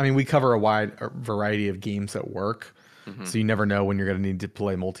need, I mean, we cover a wide variety of games at work, Mhm. so you never know when you're going to need to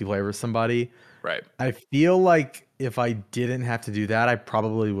play multiplayer with somebody. Right. I feel like if I didn't have to do that, I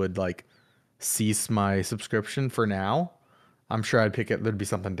probably would like cease my subscription for now. I'm sure I'd pick it. There'd be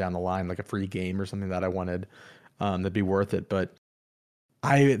something down the line, like a free game or something that I wanted, that'd be worth it. But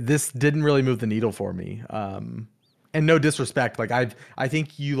this didn't really move the needle for me. And no disrespect, like I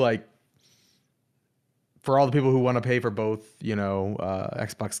think you like, for all the people who want to pay for both,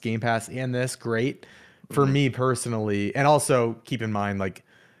 Xbox Game Pass and this, great. For Mhm. me personally, and also keep in mind, like,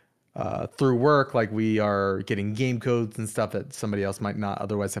 through work, like, we are getting game codes and stuff that somebody else might not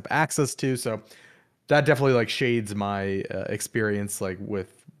otherwise have access to. So that definitely like shades my experience, like,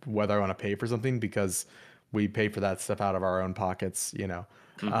 with whether I want to pay for something, because we pay for that stuff out of our own pockets,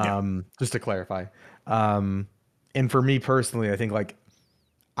 Mhm. just to clarify. And for me personally, I think like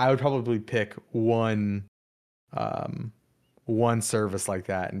I would probably pick one service like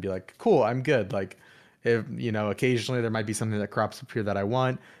that and be like, cool, I'm good. Like, if occasionally there might be something that crops up here that I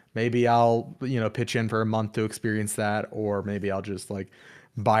want, maybe I'll pitch in for a month to experience that, or maybe I'll just like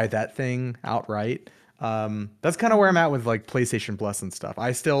buy that thing outright. That's kind of where I'm at with like PlayStation Plus and stuff.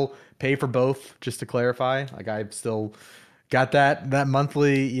 I still pay for both, just to clarify. Like, I've still got that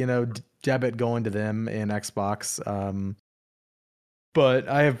monthly debit going to them in Xbox. But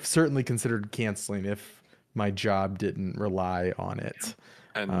I have certainly considered canceling if my job didn't rely on it.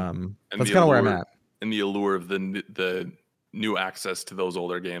 And That's kind of where I'm at. And the allure of the new access to those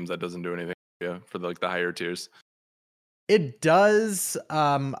older games, that doesn't do anything for like the higher tiers. It does.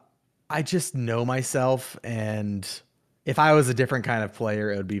 I just know myself, and if I was a different kind of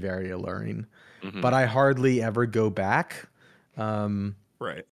player, it would be very alluring. Mhm. But I hardly ever go back.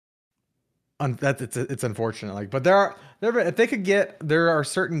 Right. It's unfortunate. Like, but there if they could get, there are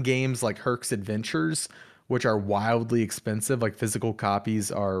certain games like Herc's Adventures, which are wildly expensive. Like physical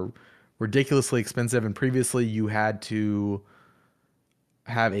copies are ridiculously expensive, and previously you had to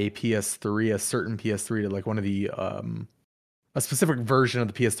have a PS3, a certain PS3 to like one of the a specific version of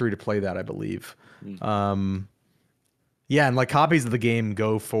the PS3 to play that, I believe. Yeah, and like copies of the game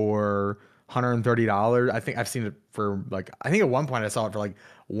go for $130. I think I've seen it for like, I think at one point I saw it for like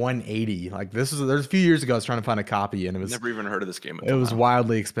 $180. Like there's a few years ago I was trying to find a copy and it was Never even heard of this game. It was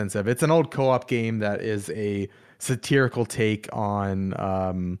wildly expensive. It's an old co-op game that is a satirical take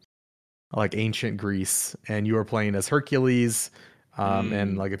on like ancient Greece, and you are playing as Hercules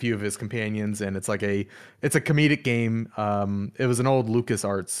and like a few of his companions, and it's a comedic game. It was an old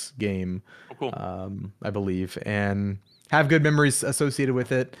LucasArts game, I believe, and have good memories associated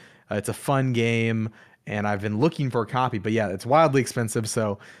with it. It's a fun game, and I've been looking for a copy, but yeah, it's wildly expensive.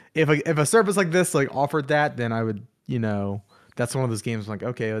 So if a service like this like offered that, then I would, that's one of those games I'm like,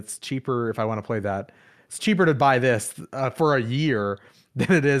 okay, it's cheaper if I want to play that. It's cheaper to buy this for a year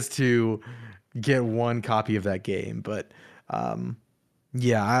than it is to get one copy of that game. But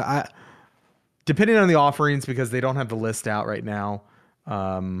yeah, I depending on the offerings, because they don't have the list out right now.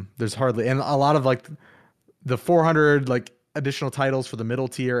 There's hardly, and a lot of like the 400 like additional titles for the middle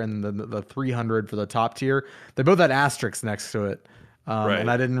tier and the 300 for the top tier. They both had asterisks next to it,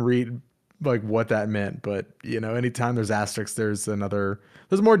 and I didn't read like what that meant. But anytime there's asterisks, there's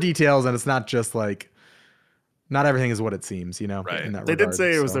more details, and it's not just like. Not everything is what it seems, Right. in that They regard, did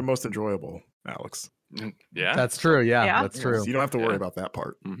say it was their most enjoyable, Alex. Yeah, that's true. Yeah, that's true. So you don't have to worry about that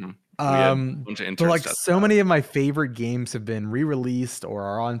part. Mm-hmm. But like so many of my favorite games have been re-released or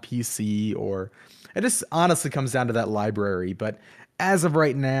are on PC, or it just honestly comes down to that library. But as of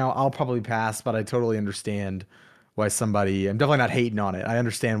right now, I'll probably pass, but I totally understand why I'm definitely not hating on it. I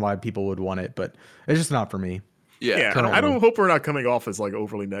understand why people would want it, but it's just not for me. Yeah, I don't hope we're not coming off as like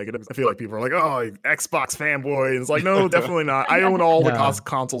overly negative. I feel like people are like, "Oh, Xbox fanboy," and it's like, no, definitely not. I own all the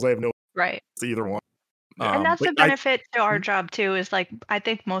consoles. I have no right to either one. And that's the benefit to our job too. Is like I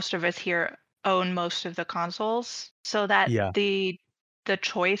think most of us here own most of the consoles, so that the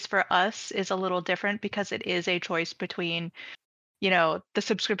choice for us is a little different because it is a choice between the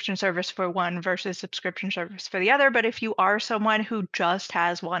subscription service for one versus subscription service for the other. But if you are someone who just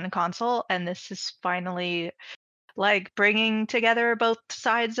has one console and this is finally like bringing together both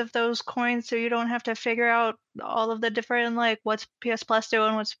sides of those coins so you don't have to figure out all of the different like what's PS Plus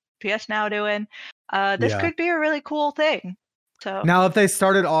doing, what's PS Now doing, this could be a really cool thing. So now if they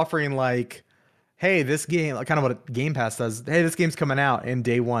started offering like, hey, this game, like kind of what Game Pass does, hey, this game's coming out and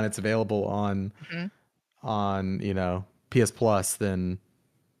day one it's available on PS Plus, then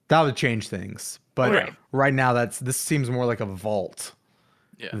that would change things. But right now this seems more like a vault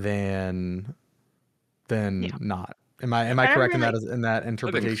than not. Am I correct in that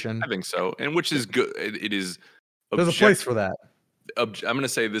interpretation? I think so, and which is good. It is. There's a place for that. I'm going to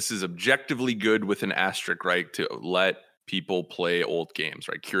say this is objectively good with an asterisk, right? To let people play old games,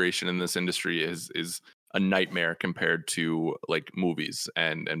 right? Curation in this industry is a nightmare compared to like movies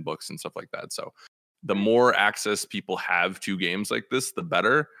and books and stuff like that. So the more access people have to games like this, the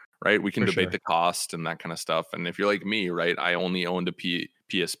better, right? We can debate the cost and that kind of stuff. And if you're like me, right, I only owned a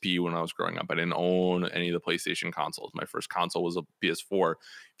PSP when I was growing up. I didn't own any of the PlayStation consoles. My first console was a PS4.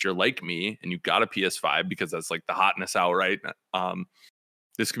 If you're like me and you got a PS5 because that's like the hotness out, right?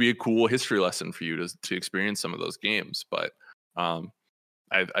 This could be a cool history lesson for you to experience some of those games. But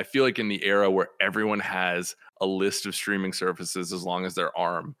I feel like in the era where everyone has a list of streaming services as long as their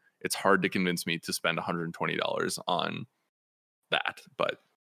arm, it's hard to convince me to spend $120 on that. But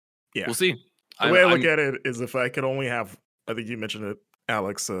we'll see. The way I look at it is if I could only have, I think you mentioned it,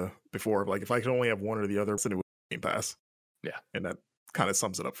 Alex, before, like if I could only have one or the other, then it would be Game Pass. Yeah. And that kind of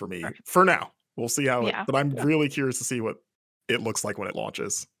sums it up for me for now. We'll see how but I'm really curious to see what it looks like when it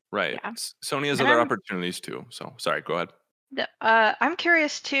launches. Right. Yeah. Sony has other opportunities too. So sorry, go ahead. I'm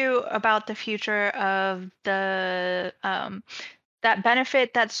curious too about the future of the that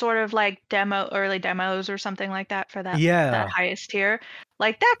benefit that's sort of like early demos or something like that for that highest tier.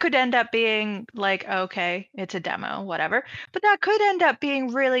 Like that could end up being like, okay, it's a demo, whatever. But that could end up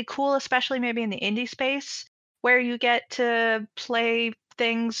being really cool, especially maybe in the indie space where you get to play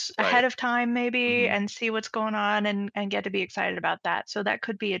things Right. ahead of time maybe Mhm. and see what's going on and get to be excited about that. So that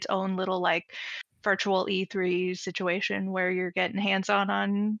could be its own little like virtual E3 situation where you're getting hands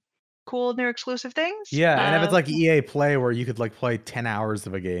on cool new exclusive things. Yeah, and if it's like EA Play where you could like play 10 hours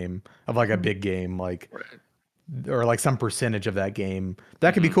of a game of like a Mhm. big game, like Right. or like some percentage of that game,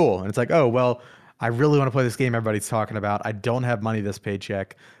 that could be Mhm. cool. And it's like, oh well, I really want to play this game everybody's talking about. I don't have money this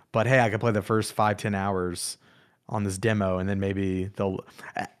paycheck, but hey, I can play the first 5-10 hours on this demo, and then maybe they'll.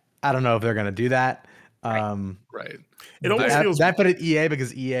 I don't know if they're gonna do that. Right. Right. It almost feels That fit at EA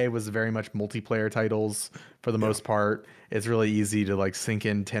because EA was very much multiplayer titles for the most part. It's really easy to like sink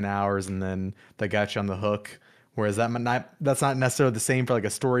in 10 hours and then they got you on the hook. Whereas that's not necessarily the same for like a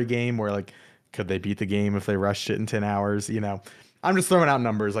story game where like could they beat the game if they rushed it in 10 hours? You know, I'm just throwing out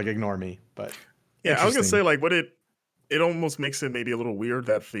numbers, like ignore me. But yeah, I was gonna interesting. say like what it almost makes it maybe a little weird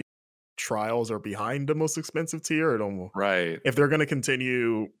that the trials are behind the most expensive tier. It almost Right. if they're gonna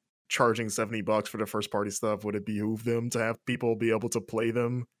continue charging $70 for the first party stuff, would it behoove them to have people be able to play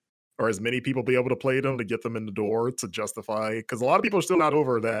them, or as many people be able to play them to get them in the door to justify? Because a lot of people are still not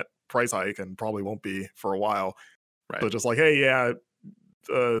over that price hike and probably won't be for a while. Right. So just like, hey, yeah,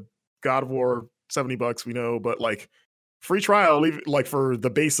 God of War $70, we know, but like free trial, like for the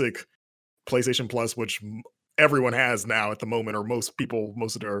basic PlayStation Plus, which everyone has now at the moment, or most people,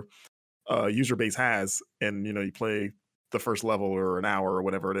 most of their user base has, and you know, you play the first level or an hour or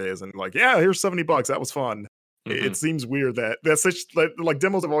whatever it is, and like, yeah, here's $70, that was fun. It Mhm. seems weird that that's such like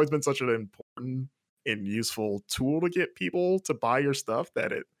demos have always been such an important and useful tool to get people to buy your stuff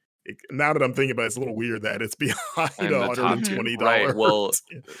that it now that I'm thinking about it, it's a little weird that it's behind And the top tier. $120. Right. Well,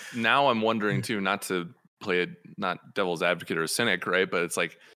 now I'm wondering too, not to play not devil's advocate or a cynic, right? But it's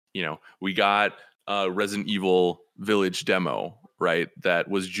like, you know, we got Resident Evil Village demo, right? That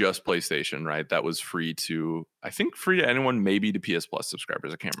was just PlayStation, right? That was free to, I think, free to anyone, maybe to PS Plus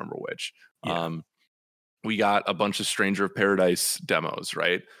subscribers. I can't remember which. Yeah. We got a bunch of Stranger of Paradise demos,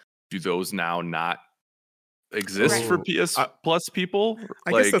 right? Do those now not exist for Right. PS Plus people?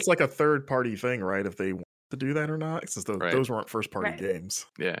 I guess that's like a third party thing, right? If they want to do that or not, since Right. those weren't first party Right. games.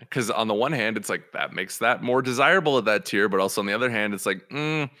 Yeah, because on the one hand, it's like that makes that more desirable at that tier, but also on the other hand, it's like,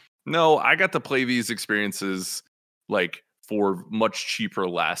 no, I got to play these experiences like for much cheaper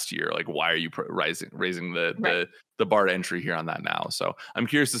last year. Like, why are you raising Right. the bar to entry here on that now? So I'm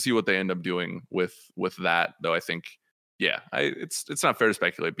curious to see what they end up doing with that. Though I think, yeah, it's not fair to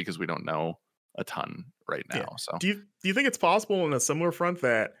speculate because we don't know a ton right now. Yeah. So Do you think it's possible in a similar front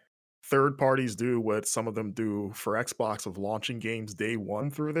that third parties do what some of them do for Xbox of launching games day one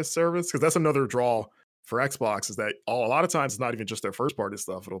through this service? Because that's another draw for Xbox is that a lot of times it's not even just their first party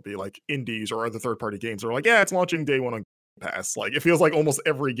stuff. It'll be like indies or other third party games. They're like, yeah, it's launching day one on Game Pass. Like it feels like almost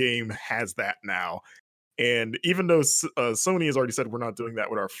every game has that now. And even though Sony has already said we're not doing that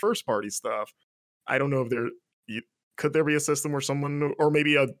with our first party stuff, I don't know if could there be a system where someone or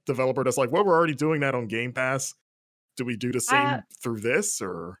maybe a developer that's like, well, we're already doing that on Game Pass. Do we do the same through this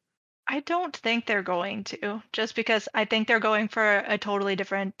or? I don't think they're going to, just because I think they're going for a totally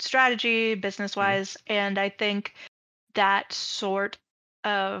different strategy business wise. And I think that sort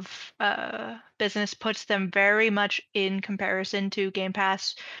of business puts them very much in comparison to Game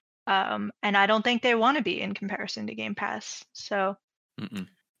Pass. And I don't think they want to be in comparison to Game Pass. So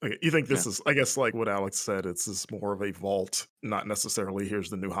Okay, you think this is, I guess, like what Alex said, it's just more of a vault, not necessarily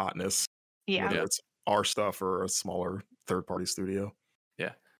here's the new hotness, yeah. whether it's our stuff or a smaller third party studio.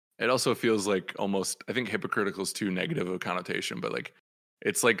 yeah, it also feels like almost, I think hypocritical is too negative of a connotation, but like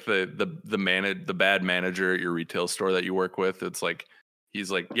it's like the bad manager at your retail store that you work with. It's like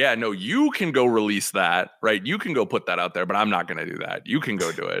he's like, yeah, no, you can go release that, right? You can go put that out there, but I'm not going to do that. You can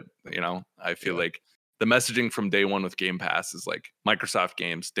go do it. You know, I feel like the messaging from day one with Game Pass is like Microsoft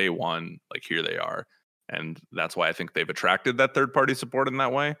games day one, like here they are. And that's why I think they've attracted that third party support in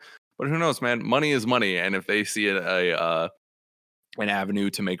that way. But who knows, man? Money is money. And if they see an avenue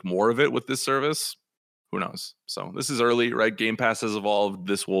to make more of it with this service, who knows? So this is early, right? Game Pass has evolved.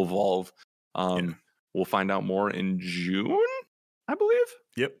 This will evolve. We'll find out more in June, I believe.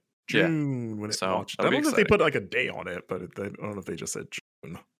 Yep. June when it launched. I don't know if they put like a day on it, but I don't know if they just said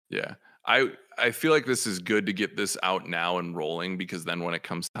June. Yeah. I feel like this is good to get this out now and rolling, because then when it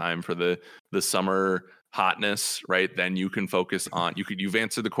comes time for the summer hotness, right, then you can focus on, you've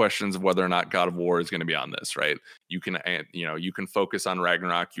answered the questions of whether or not God of War is going to be on this, right? You can focus on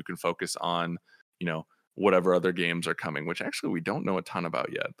Ragnarok, you can focus on, whatever other games are coming, which actually we don't know a ton about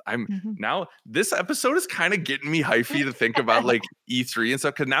yet. Now this episode is kind of getting me hypey to think about like E3 and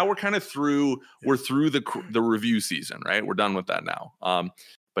stuff, because now we're kind of through the review season, right? We're done with that now.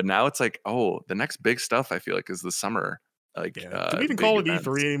 But now it's like, oh, the next big stuff I feel like is the summer like Do we even big call it events.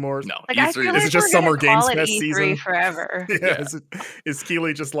 E3 anymore? No, Like, I E3 feel Is like it just we're gonna Summer Games call it Fest E3 season? forever. Yeah. Is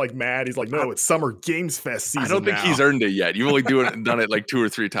Keeley just like mad? He's like, no, it's Summer Games Fest season. I don't think now. he's earned it yet. You've only done it like 2 or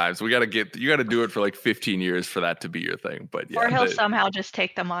 3 times. You got to do it for like 15 years for that to be your thing. But yeah, Or he'll somehow just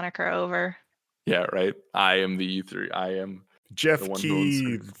take the moniker over. yeah, right. I am the E3. I am Jeff the one Key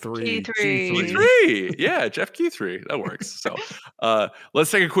who owns 3. E3. Yeah, Jeff Key 3. That works. So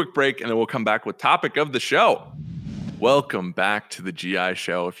let's take a quick break and then we'll come back with topic of the show. Welcome back to the GI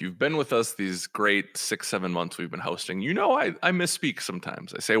show. If you've been with us these great 6-7 months we've been hosting, you know I misspeak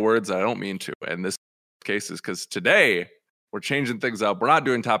sometimes. I say words I don't mean to. And this case is because today we're changing things up. We're not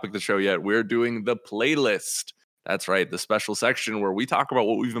doing topic of the show yet. We're doing the playlist. That's right, the special section where we talk about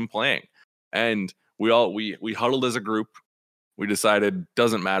what we've been playing. And we huddled as a group. We decided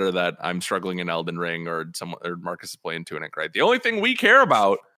doesn't matter that I'm struggling in Elden Ring or Marcus is playing Tunic, right? The only thing we care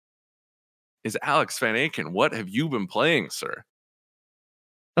about is Alex Van Aken. What have you been playing, sir?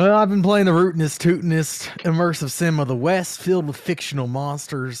 Well, I've been playing the rootinest, tootinest, immersive sim of the West, filled with fictional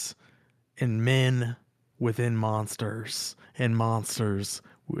monsters and men within monsters and monsters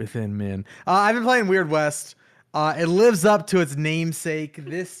within men. I've been playing Weird West. It lives up to its namesake.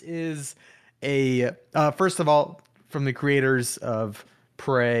 This is first of all, from the creators of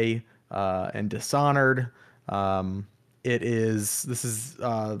Prey and Dishonored. This is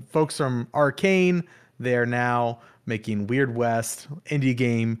folks from Arcane. They're now making Weird West, indie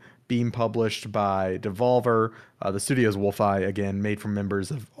game being published by Devolver. The studio's Wolfeye, again, made from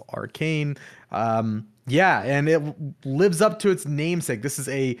members of Arcane. And it lives up to its namesake. This is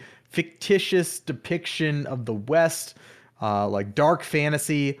a fictitious depiction of the West, like dark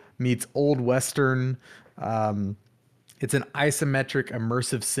fantasy meets old Western. It's an isometric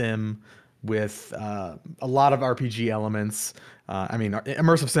immersive sim with a lot of RPG elements.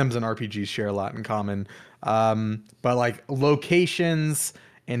 Immersive sims and RPGs share a lot in common. But like locations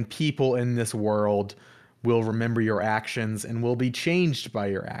and people in this world will remember your actions and will be changed by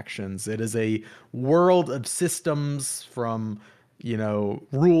your actions. It is a world of systems from,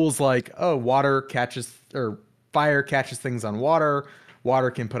 rules like, fire catches things on water. Water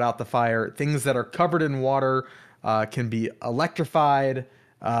can put out the fire. Things that are covered in water can be electrified.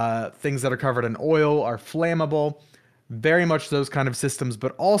 Things that are covered in oil are flammable. Very much those kind of systems,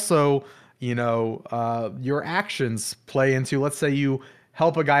 but also, your actions play into, let's say you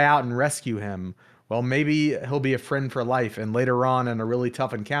help a guy out and rescue him. Well, maybe he'll be a friend for life, and later on in a really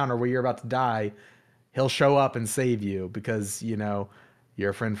tough encounter where you're about to die, he'll show up and save you because, you're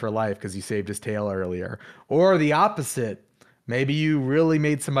a friend for life because you saved his tail earlier. Or the opposite. Maybe you really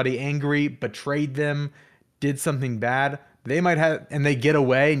made somebody angry, betrayed them, did something bad. They might have, and they get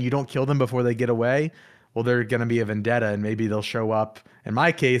away and you don't kill them before they get away. Well, they're going to be a vendetta and maybe they'll show up, in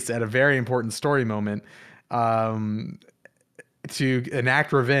my case, at a very important story moment, to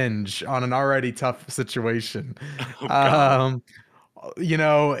enact revenge on an already tough situation.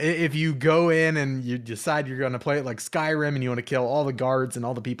 If you go in and you decide you're going to play it like Skyrim and you want to kill all the guards and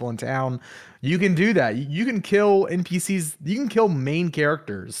all the people in town, you can do that. You can kill NPCs. You can kill main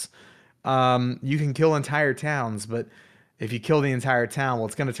characters. You can kill entire towns, but if you kill the entire town, well,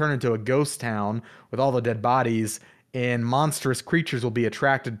 it's going to turn into a ghost town with all the dead bodies, and monstrous creatures will be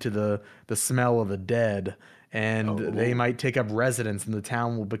attracted to the smell of the dead, and they might take up residence, and the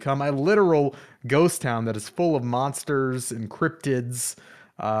town will become a literal ghost town that is full of monsters and cryptids.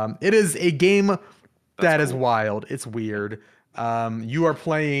 It is a game that is wild. It's weird. You are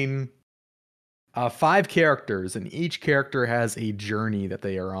playing 5 characters, and each character has a journey that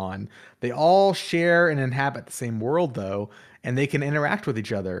they are on. They all share and inhabit the same world, though, and they can interact with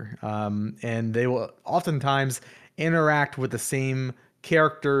each other. And they will oftentimes interact with the same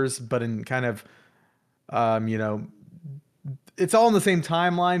characters, but in kind of, it's all in the same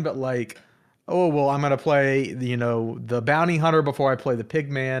timeline, but like, I'm going to play, the bounty hunter before I play the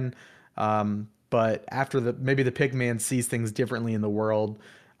pigman. But after maybe the pigman sees things differently in the world,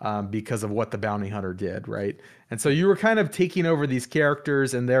 because of what the bounty hunter did, right? And so you were kind of taking over these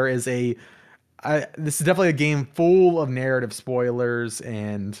characters, and there is this is definitely a game full of narrative spoilers,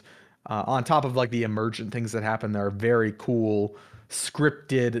 and on top of like the emergent things that happen, there are very cool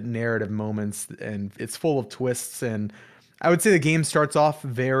scripted narrative moments, and it's full of twists. And I would say the game starts off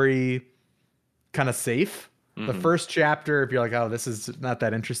very kind of safe. Mm-hmm. The first chapter, if you're like, oh, this is not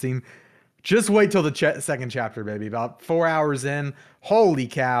that interesting, just wait till the second chapter, baby. About 4 hours in, holy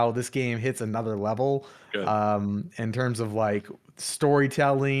cow, this game hits another level. In terms of like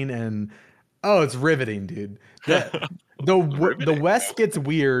storytelling, and it's riveting, dude. The West gets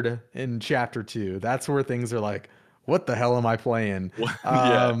weird in chapter 2. That's where things are like, what the hell am I playing?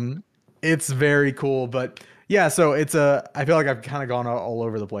 It's very cool, but yeah, so I feel like I've kind of gone all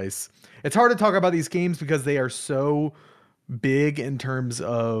over the place. It's hard to talk about these games because they are so big in terms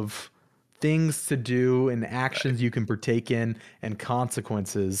of things to do and actions you can partake in and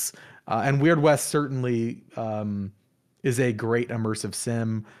consequences. And Weird West certainly is a great immersive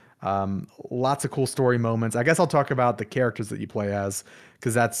sim. Lots of cool story moments. I guess I'll talk about the characters that you play as,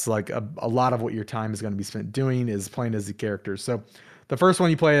 because that's like a lot of what your time is going to be spent doing is playing as the characters. So the first one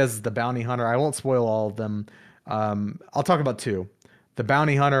you play as the bounty hunter. I won't spoil all of them. I'll talk about two: the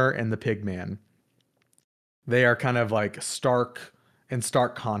bounty hunter and the pigman. They are kind of like stark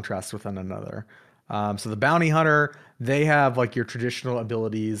contrast with one another. So the bounty hunter, they have like your traditional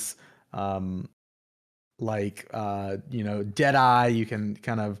abilities, like dead eye. You can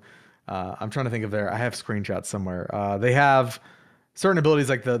kind of I'm trying to think of I have screenshots somewhere. They have certain abilities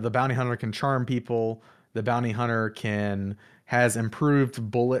like the bounty hunter can charm people. The bounty hunter has improved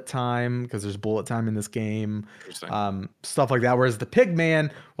bullet time because there's bullet time in this game. Stuff like that. Whereas the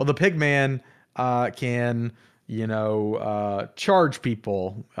pigman, the pigman can charge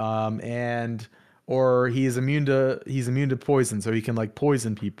people, and or he's immune to poison, so he can like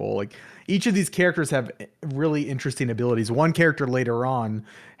poison people. Like each of these characters have really interesting abilities. One character later on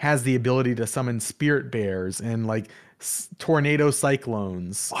has the ability to summon spirit bears and like tornado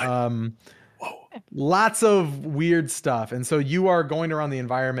cyclones. Lots of weird stuff. And so you are going around the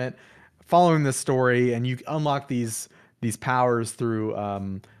environment following this story, and you unlock these powers through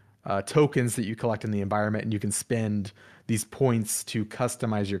tokens that you collect in the environment, and you can spend these points to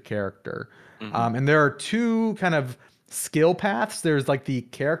customize your character. And there are two kind of skill paths. There's like the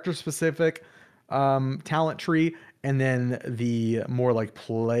character specific talent tree, and then the more like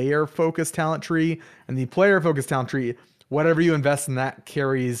player focused talent tree. And the player focused talent tree, whatever you invest in that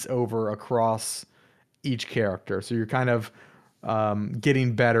carries over across each character. So you're kind of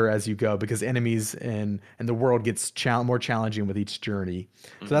getting better as you go, because enemies and the world gets more challenging with each journey.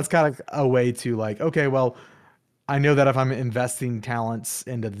 So that's kind of a way to like, okay, well, I know that if I'm investing talents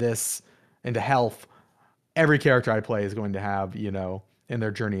into health, every character I play is going to have, in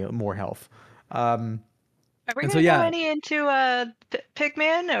their journey, more health. Are we going to go any into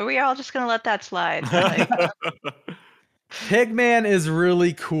Pigman? Or are we all just going to let that slide? Like... Pigman is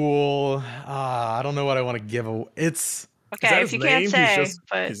really cool. I don't know what I want to give away. It's okay if you can't say,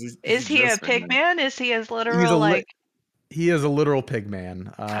 but is he a pigman? Is he as literal he is a literal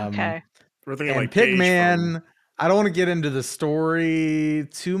pigman. Okay. We're thinking and like Pigman, I don't want to get into the story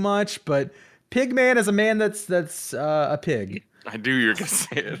too much, but Pigman is a man that's a pig. I knew you were gonna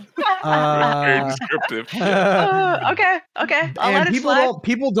say it. Very descriptive. Okay. I'll let it slide.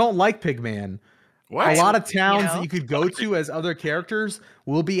 People don't like Pigman. What? A lot of towns that you could go to as other characters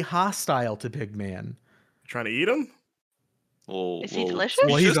will be hostile to Pigman. Trying to eat him? Is he delicious?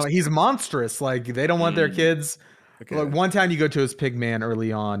 Well, he's monstrous. Like they don't want their kids. Okay. Like one town you go to as Pigman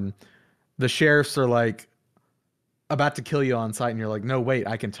early on, the sheriffs are like about to kill you on sight, and you're like, no, wait,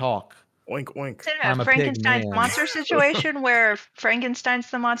 I can talk. Oink oink. Is it a Frankenstein's monster situation where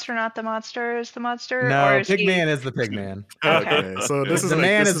Frankenstein's the monster, not the monster is the monster? No, Pigman is the Pigman. Okay, so this is the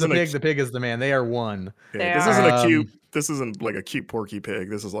man is the pig. The pig is the man. They are one. Yeah, this isn't a cute. This isn't like a cute porky pig.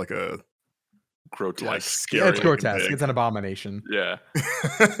 This is like a grotesque. It's grotesque. It's an abomination. Yeah.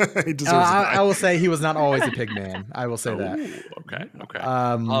 He deserves I will say he was not always a pigman. I will say that. Okay.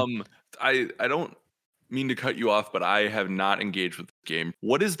 I don't mean to cut you off, but I have not engaged with the game.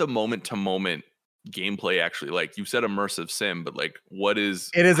 What is the moment to moment gameplay actually like? You said immersive sim, but like what is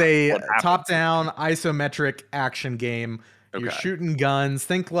it? Is a top down isometric action game. Okay. You're shooting guns.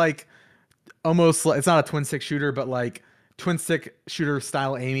 Think like almost it's not a twin stick shooter, but like twin stick shooter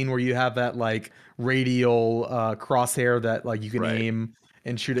style aiming, where you have that like radial crosshair that like you can aim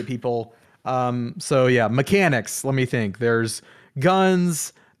and shoot at people. So yeah, mechanics, let me think. There's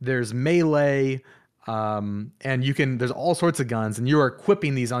guns, there's melee, and there's all sorts of guns, and you are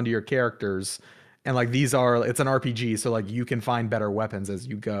equipping these onto your characters, and like it's an RPG, so like you can find better weapons as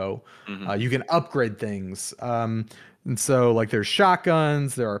you go. You can upgrade things, and so like there's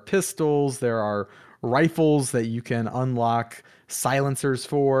shotguns, there are pistols, there are rifles that you can unlock silencers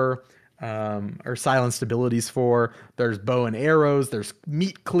for, or silenced abilities for. There's bow and arrows, there's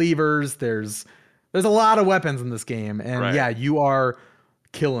meat cleavers, there's a lot of weapons in this game, and yeah, you are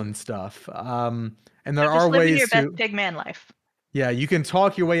killing stuff. And there are ways your best pigman life. Yeah, you can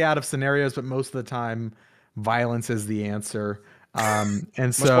talk your way out of scenarios, but most of the time, violence is the answer.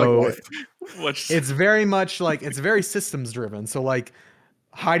 And so it's very much like it's very systems driven. So like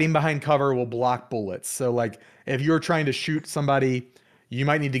hiding behind cover will block bullets. So like if you're trying to shoot somebody, you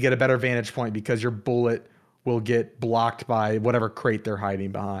might need to get a better vantage point because your bullet will get blocked by whatever crate they're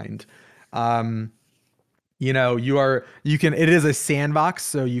hiding behind. It is a sandbox,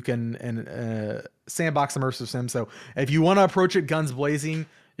 so you can, sandbox immersive sim. So if you want to approach it guns blazing,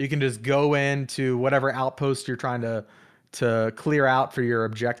 you can just go into whatever outpost you're trying to clear out for your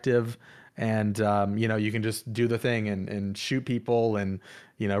objective. And, you can just do the thing and shoot people and,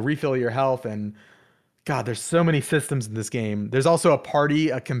 refill your health. And God, there's so many systems in this game. There's also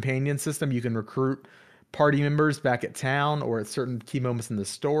a companion system. You can recruit party members back at town or at certain key moments in the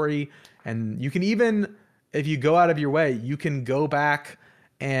story. And you can even, if you go out of your way, you can go back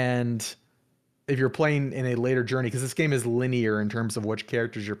and if you're playing in a later journey, because this game is linear in terms of which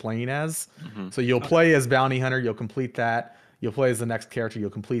characters you're playing as. Mm-hmm. So you'll play as Bounty Hunter, you'll complete that. You'll play as the next character, you'll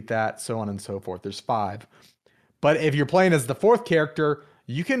complete that, so on and so forth. There's 5. But if you're playing as the 4th character,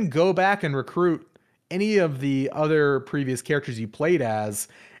 you can go back and recruit any of the other previous characters you played as,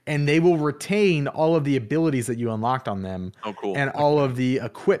 and they will retain all of the abilities that you unlocked on them. Oh, cool. And all of the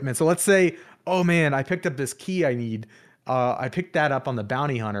equipment. So let's say, oh man, I picked up this key I need. I picked that up on the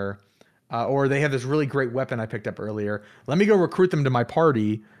Bounty Hunter. Or they have this really great weapon I picked up earlier. Let me go recruit them to my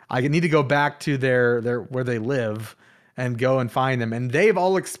party. I need to go back to their where they live and go and find them. And they've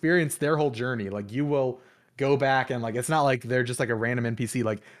all experienced their whole journey. Like you will go back and like, it's not like they're just like a random NPC.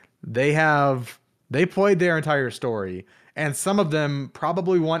 Like they played their entire story, and some of them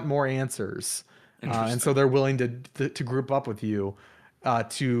probably want more answers. And so they're willing to group up with you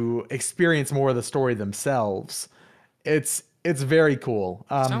to experience more of the story themselves. It's very cool.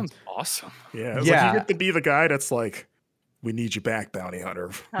 Sounds awesome. Yeah. Like you get to be the guy that's like, we need you back, Bounty Hunter.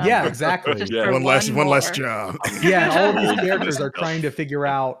 Yeah, exactly. Yeah. One less job. Yeah. And all of these characters are trying to figure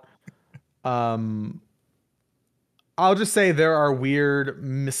out, I'll just say there are weird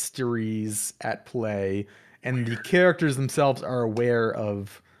mysteries at play, and the characters themselves are aware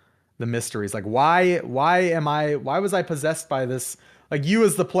of the mysteries. Like why was I possessed by this? Like you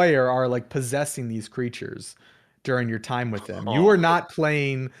as the player are like possessing these creatures during your time with them. You are not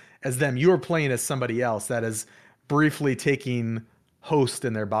playing as them. You are playing as somebody else that is briefly taking host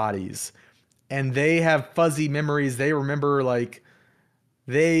in their bodies. And they have fuzzy memories. They remember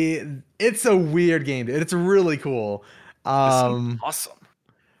it's a weird game. It's really cool. Awesome.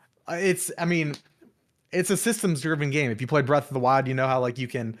 It's a systems driven game. If you play Breath of the Wild, you know how you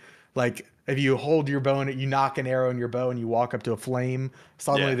can if you hold your bow and you knock an arrow in your bow and you walk up to a flame,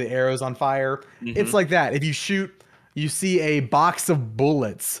 suddenly the arrow's on fire. Mm-hmm. It's like that. If you shoot, you see a box of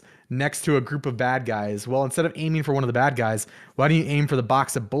bullets next to a group of bad guys. Well, instead of aiming for one of the bad guys, why don't you aim for the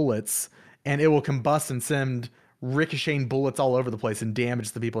box of bullets, and it will combust and send ricocheting bullets all over the place and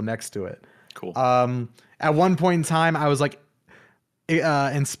damage the people next to it. Cool. At one point in time, I was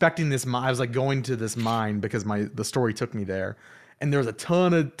inspecting this mine. I was going to this mine because the story took me there. And there was a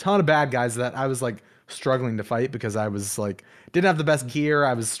ton of bad guys that I was struggling to fight because I was didn't have the best gear.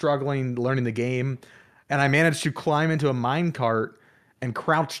 I was struggling learning the game, and I managed to climb into a mine cart and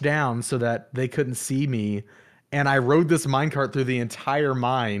crouch down so that they couldn't see me. And I rode this mine cart through the entire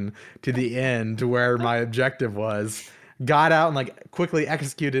mine to the end to where my objective was. Got out and quickly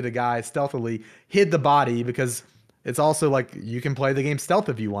executed a guy stealthily, hid the body because it's also you can play the game stealth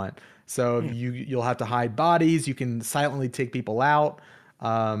if you want. So you'll have to hide bodies. You can silently take people out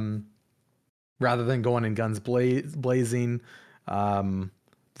rather than going in guns blazing.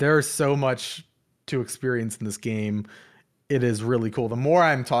 There's so much to experience in this game. It is really cool. The more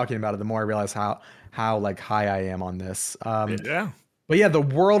I'm talking about it, the more I realize how high I am on this. Yeah. But yeah, the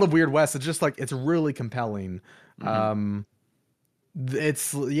world of Weird West, it's just it's really compelling. Mm-hmm.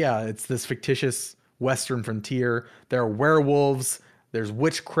 It's this fictitious Western frontier. There are werewolves. There's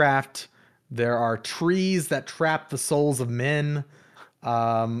witchcraft. There are trees that trap the souls of men.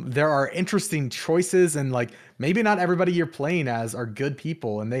 There are interesting choices, and maybe not everybody you're playing as are good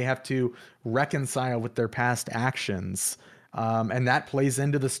people, and they have to reconcile with their past actions. And that plays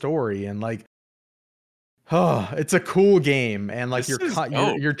into the story. And it's a cool game, and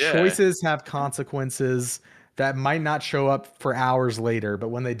your choices have consequences that might not show up for hours later, but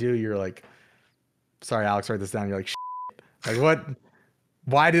when they do, you're sorry, Alex, write this down. You're shit. What?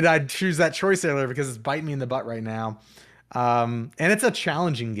 Why did I choose that choice earlier? Because it's biting me in the butt right now. And it's a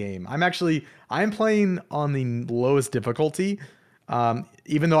challenging game. I'm playing on the lowest difficulty.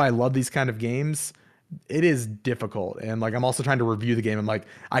 Even though I love these kind of games, it is difficult. And I'm also trying to review the game. I'm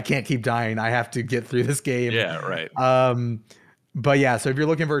I can't keep dying. I have to get through this game. Yeah, right. But yeah, so if you're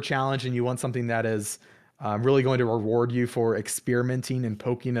looking for a challenge and you want something that is really going to reward you for experimenting and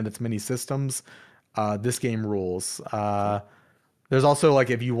poking at its many systems, this game rules. There's also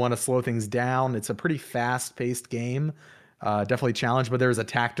if you want to slow things down, it's a pretty fast-paced game. Definitely challenge, but there's a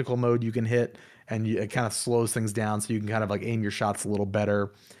tactical mode you can hit, and it kind of slows things down so you can kind of aim your shots a little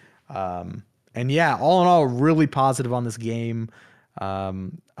better. And yeah, all in all, really positive on this game.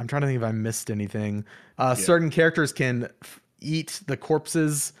 I'm trying to think if I missed anything. Certain characters can eat the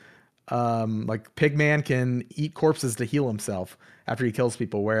corpses. Like Pigman can eat corpses to heal himself after he kills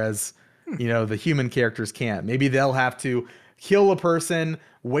people, whereas the human characters can't. Maybe they'll have to kill a person,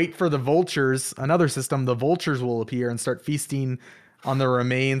 wait for the vultures. Another system, the vultures will appear and start feasting on the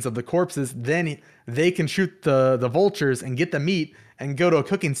remains of the corpses. Then they can shoot the vultures and get the meat and go to a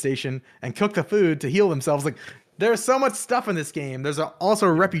cooking station and cook the food to heal themselves. Like, there's so much stuff in this game. There's also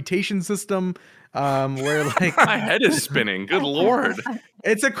a reputation system where like my head is spinning. Good Lord.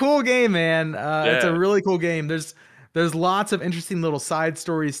 It's a cool game, man. It's a really cool game. There's lots of interesting little side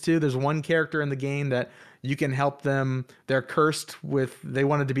stories too. There's one character in the game that you can help them. They're cursed with, they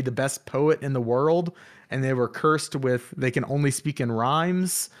wanted to be the best poet in the world, and they were cursed with, they can only speak in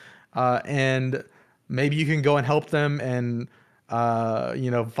rhymes. And maybe you can go and help them and,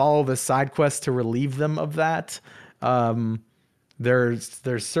 follow the side quest to relieve them of that.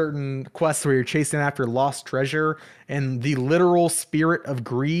 There's certain quests where you're chasing after lost treasure, and the literal spirit of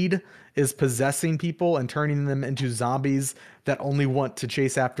greed is possessing people and turning them into zombies that only want to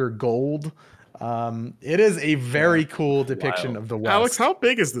chase after gold. It is a very cool depiction of the West. Alex, how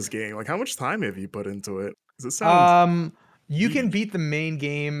big is this game? Like, how much time have you put into it? Does it sound? You can beat the main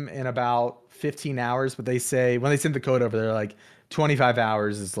game in about 15 hours, but they say when they send the code over, they're like 25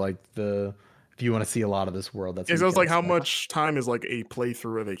 hours is like if you want to see a lot of this world. That's so it's like how much time is like a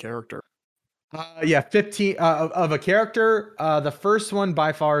playthrough of a character? 15 of a character. The first one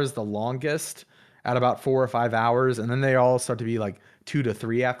by far is the longest at about 4 or 5 hours, and then they all start to be like 2 to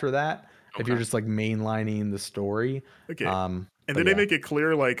 3 after that. If you're just like mainlining the story. Okay. And then they make it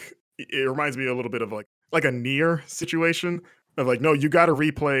clear, like it reminds me a little bit of like a Nier situation of like, no, you got to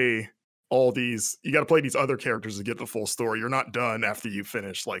replay all these. You got to play these other characters to get the full story. You're not done after you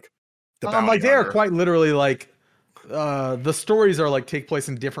finish like the bounty like they are hunter. quite literally like the stories are like take place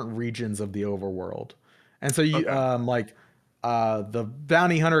in different regions of the overworld, and so you the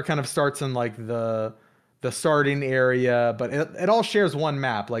bounty hunter kind of starts in like the starting area, but it all shares one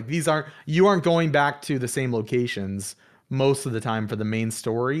map. Like you aren't going back to the same locations most of the time for the main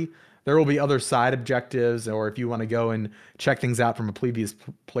story. There will be other side objectives, or if you want to go and check things out from a previous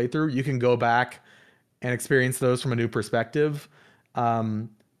playthrough, you can go back and experience those from a new perspective.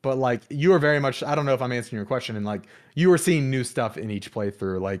 But like you are very much, I don't know if I'm answering your question, and like you are seeing new stuff in each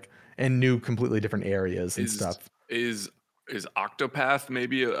playthrough, like in new completely different areas and stuff. Is Octopath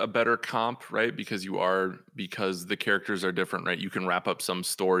maybe a better comp, right? Because the characters are different, right? You can wrap up some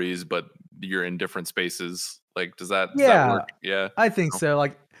stories, but you're in different spaces. Like, does that work? Yeah, I think so.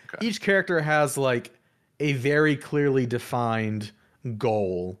 Like each character has like a very clearly defined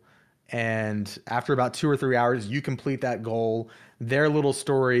goal. And after about 2 or 3 hours, you complete that goal. Their little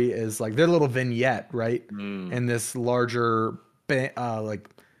story is like their little vignette, right? And this larger like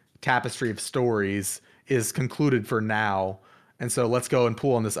tapestry of stories is concluded for now, and so let's go and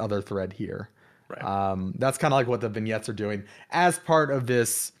pull on this other thread here. Right. That's kind of like what the vignettes are doing as part of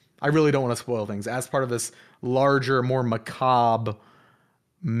this. I really don't want to spoil things. As part of this larger, more macabre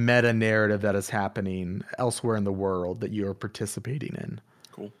meta narrative that is happening elsewhere in the world that you are participating in.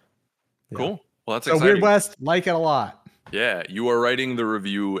 Cool. Well, that's so exciting. Weird West, like it a lot. Yeah, you are writing the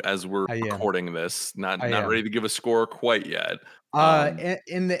review as we're recording this. Not ready to give a score quite yet.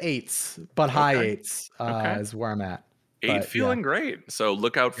 In the 8s, but high 8s is where I'm at. 8 feeling great. So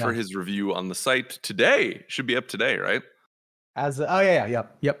look out for his review on the site today. Should be up today, right?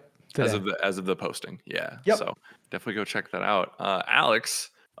 Yep. Today. As of the posting, Yep. So definitely go check that out. Alex,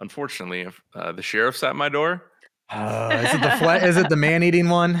 unfortunately, the sheriff's at my door. Is it the man-eating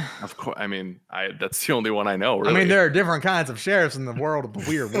one? Of course. I mean, that's the only one I know. Really. I mean, there are different kinds of sheriffs in the world of the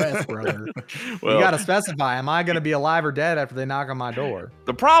Weird West, brother. Well, you got to specify. Am I going to be alive or dead after they knock on my door?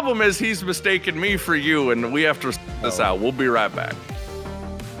 The problem is he's mistaken me for you, and we have to this out. We'll be right back.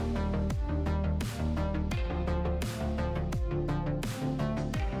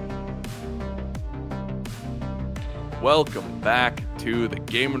 Welcome back to the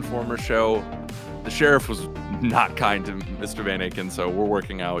Game Informer Show. The sheriff was not kind to Mr. Van Aken, so we're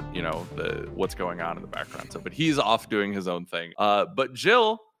working out, what's going on in the background. But he's off doing his own thing. But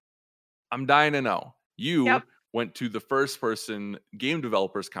Jill, I'm dying to know. You went to the first-person game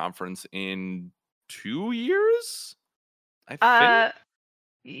developers conference in 2 years, I think.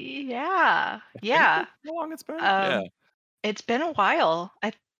 Yeah. How long it's been? It's been a while.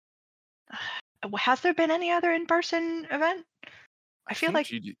 Has there been any other in-person event? I feel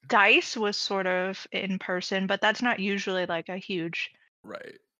like DICE was sort of in person, but that's not usually like a huge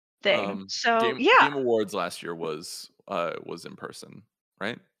thing. Game Awards last year was in person,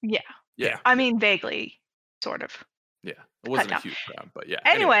 right? Yeah. Yeah. I mean, vaguely, sort of. Yeah. It wasn't a down. huge crowd, but yeah.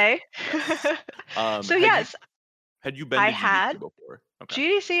 Anyway. Had So yes, had you been I to GDC had. before?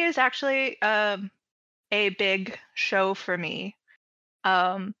 Okay. GDC is actually a big show for me.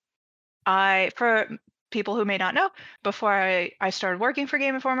 For people who may not know, before I started working for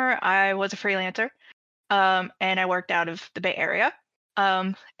Game Informer, I was a freelancer, and I worked out of the Bay Area.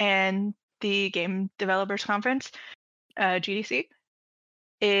 And the Game Developers Conference, GDC,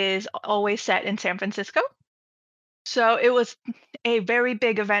 is always set in San Francisco. So it was a very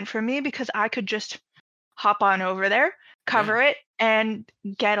big event for me because I could just hop on over there, cover it, and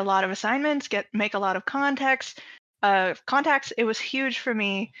get a lot of assignments, make a lot of contacts. It was huge for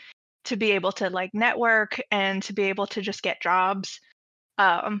me to be able to like network and to be able to just get jobs.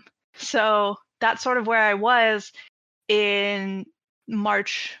 So that's sort of where I was in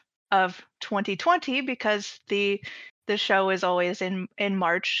March of 2020 because the show is always in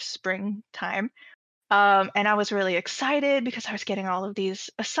March, springtime. And I was really excited because I was getting all of these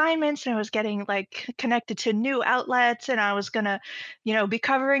assignments and I was getting like connected to new outlets and I was gonna, be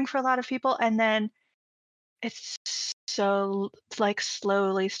covering for a lot of people. And then it's so like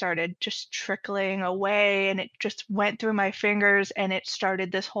slowly started just trickling away and it just went through my fingers and it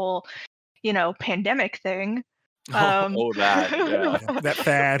started this whole, pandemic thing. That, yeah. That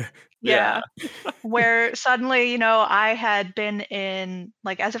fad. Yeah. Where suddenly, I had been in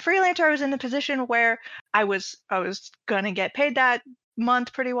like as a freelancer, I was in a position where I was gonna get paid that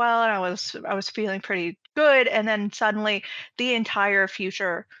month pretty well and I was feeling pretty good. And then suddenly the entire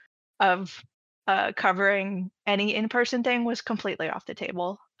future of covering any in-person thing was completely off the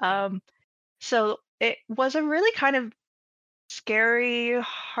table. So it was a really kind of scary,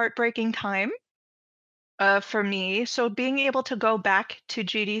 heartbreaking time for me. So being able to go back to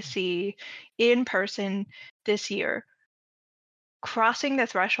GDC in person this year, crossing the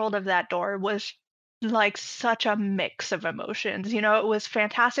threshold of that door was like such a mix of emotions. It was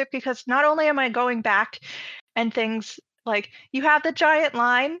fantastic because not only am I going back and things like you have the giant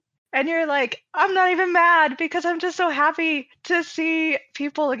line and you're like, I'm not even mad because I'm just so happy to see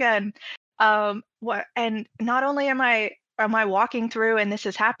people again. And not only am I walking through and this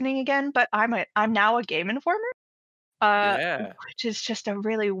is happening again, but I'm now a Game Informer, which is just a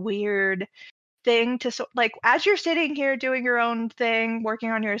really weird thing to like as you're sitting here doing your own thing,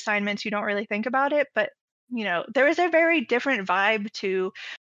 working on your assignments, you don't really think about it, but there is a very different vibe to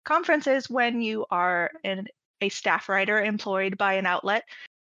conferences when you are a staff writer employed by an outlet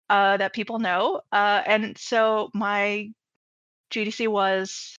that people know. And so my GDC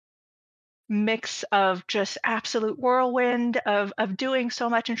was mix of just absolute whirlwind of doing so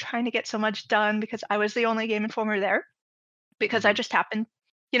much and trying to get so much done because I was the only Game Informer there because I just happened,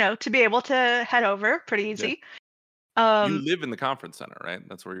 to be able to head over pretty easy. You live in the conference center, right?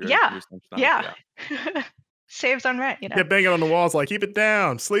 That's where you're yeah. Saves on rent, Yeah, banging on the walls like, keep it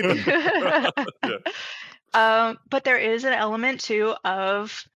down, sleeping. But there is an element too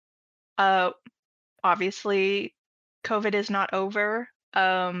of obviously COVID is not over.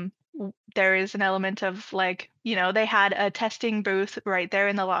 There is an element of like, they had a testing booth right there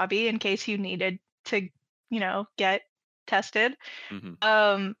in the lobby in case you needed to, get tested.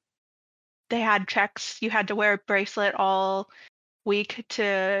 They had checks. You had to wear a bracelet all week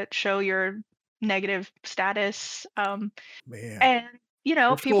to show your negative status. Man. And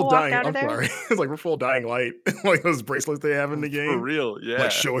people walked out of there. I'm sorry. It's like we're full dying light, like those bracelets they have in the game. For real, yeah.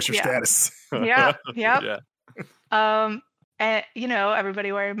 Like show us your status. Yep. And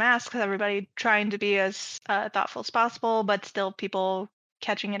everybody wearing masks, everybody trying to be as thoughtful as possible, but still people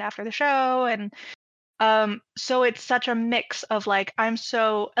catching it after the show. And so it's such a mix of like I'm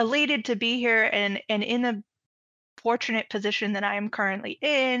so elated to be here and in the fortunate position that I am currently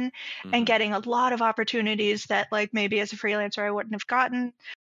in and getting a lot of opportunities that like maybe as a freelancer I wouldn't have gotten.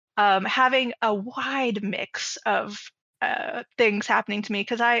 Having a wide mix of things happening to me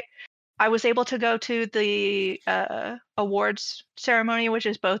because I was able to go to the awards ceremony, which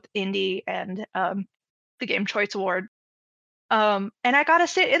is both indie and the Game Choice Award. And I got to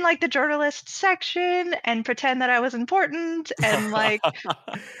sit in like the journalist section and pretend that I was important and like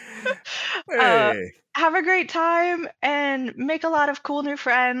have a great time and make a lot of cool new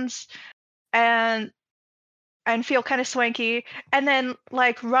friends and feel kind of swanky. And then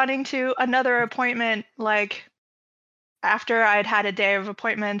like running to another appointment like after I'd had a day of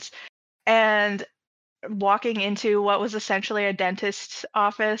appointments and walking into what was essentially a dentist's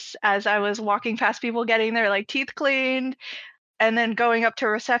office as I was walking past people getting their like teeth cleaned and then going up to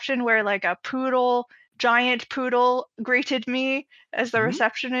reception where like a giant poodle greeted me as the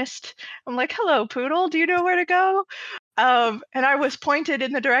receptionist. I'm like, hello, poodle, do you know where to go? And I was pointed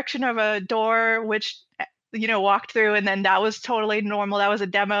in the direction of a door, which walked through, and then that was totally normal. That was a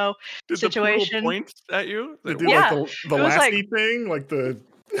demo Did situation. the poodle point at you? They Like, do Yeah, like the it was like- lassie thing, like the.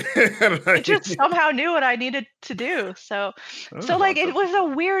 it just somehow knew what I needed to do. So like it was a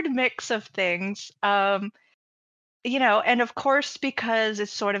weird mix of things. And of course, because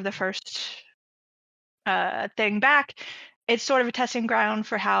it's sort of the first thing back, it's sort of a testing ground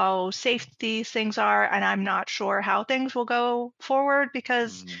for how safe these things are, and I'm not sure how things will go forward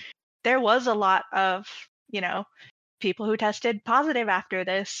because there was a lot of people who tested positive after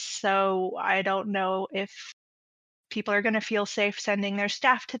this, so I don't know if people are going to feel safe sending their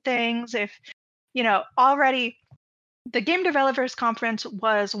staff to things. If already the Game Developers Conference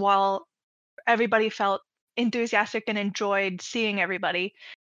was, while everybody felt enthusiastic and enjoyed seeing everybody,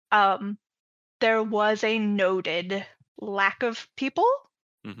 there was a noted lack of people.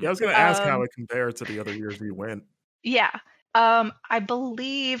 Yeah, I was going to ask how it compared to the other years we went. Yeah. I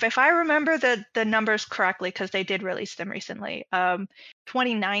believe, if I remember the numbers correctly, because they did release them recently,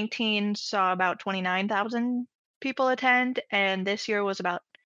 2019 saw about 29,000 people attend, and this year was about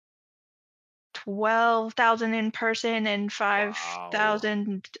 12,000 in person and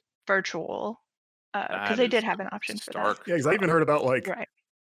 5,000 virtual. Because they did have an option for that. Yeah, because I even heard about Right.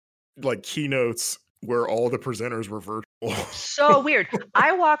 like keynotes where all the presenters were virtual. So weird.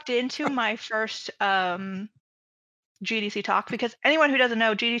 I walked into my first GDC talk, because anyone who doesn't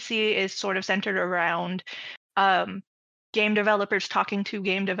know, GDC is sort of centered around game developers talking to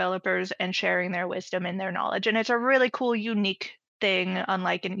game developers and sharing their wisdom and their knowledge. And it's a really cool, unique thing,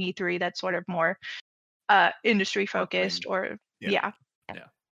 unlike an E3 that's sort of more industry focused or yeah.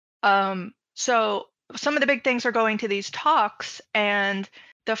 So some of the big things are going to these talks, and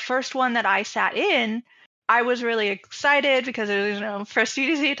the first one that I sat in, I was really excited because it was first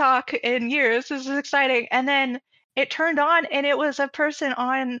GDC talk in years. This is exciting. And then it turned on and it was a person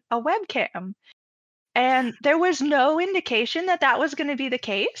on a webcam. And there was no indication that that was going to be the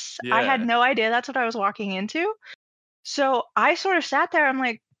case. Yeah. I had no idea that's what I was walking into. So I sort of sat there. I'm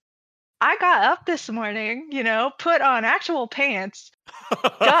like, I got up this morning, put on actual pants,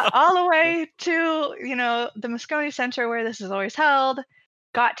 got all the way to, the Moscone Center where this is always held,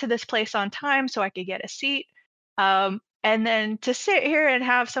 got to this place on time so I could get a seat. And then to sit here and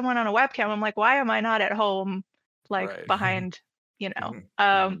have someone on a webcam, I'm like, why am I not at home, behind,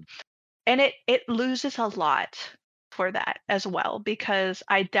 and it loses a lot for that as well, because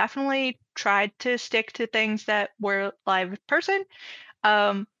I definitely tried to stick to things that were live in person.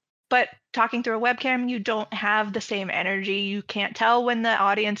 But talking through a webcam, you don't have the same energy. You can't tell when the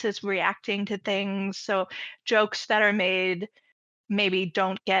audience is reacting to things. So jokes that are made maybe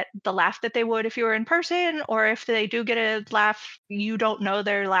don't get the laugh that they would if you were in person, or if they do get a laugh, you don't know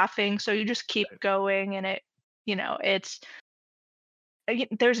they're laughing. So you just keep going, and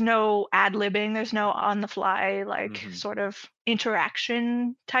there's no ad-libbing, there's no on the fly sort of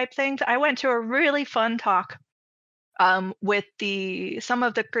interaction type things. I went to a really fun talk with some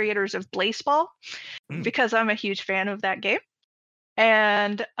of the creators of Blaseball, because I'm a huge fan of that game.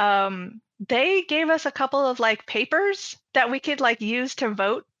 And they gave us a couple of papers that we could use to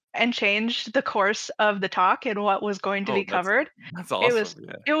vote and change the course of the talk and what was going to be covered. That's awesome.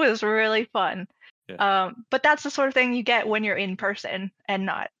 It was really fun. Yeah. But that's the sort of thing you get when you're in person and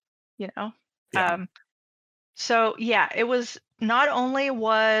not, so yeah, it was, not only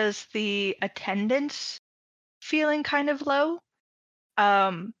was the attendance feeling kind of low,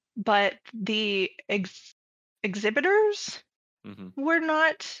 but the exhibitors were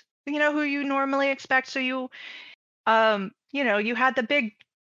not, who you normally expect. So you had the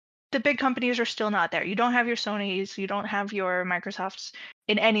big companies are still not there. You don't have your Sonys, you don't have your Microsofts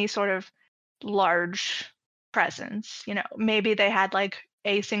in any sort of large presence. Maybe they had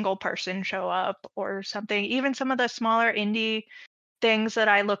a single person show up or something. Even some of the smaller indie things that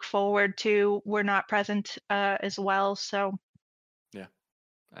I look forward to were not present as well. So yeah,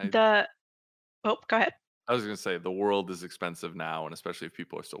 go ahead. I was gonna say the world is expensive now, and especially if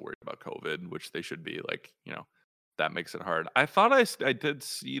people are still worried about COVID, which they should be. That makes it hard. I thought I did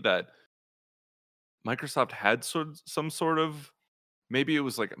see that Microsoft had some sort of, maybe it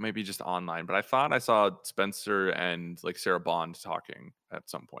was maybe just online, but I thought I saw Spencer and Sarah Bond talking at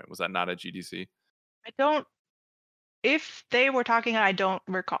some point. Was that not at GDC? If they were talking, I don't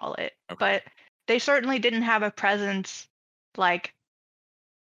recall it. Okay. But they certainly didn't have a presence like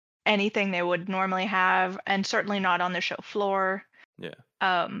anything they would normally have, and certainly not on the show floor. Yeah.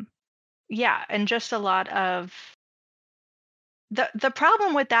 Yeah, and just a lot of the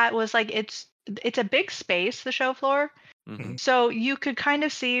problem with that was it's a big space, the show floor. So you could kind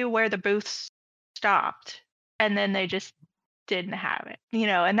of see where the booths stopped, and then they just didn't have it,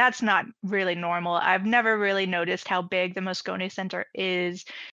 and that's not really normal. I've never really noticed how big the Moscone Center is,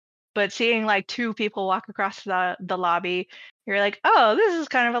 but seeing like two people walk across the lobby, you're like, oh, this is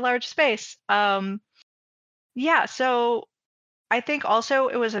kind of a large space. Yeah, so I think also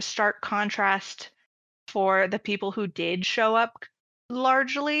it was a stark contrast for the people who did show up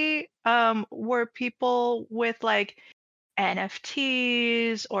largely, were people with like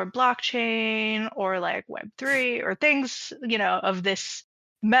NFTs or blockchain or like Web3 or things, of this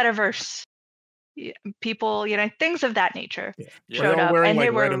metaverse people, things of that nature Yeah. Were they showed all up, wearing and they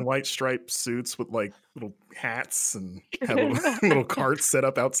like red were and white striped suits with like little hats and had little little carts set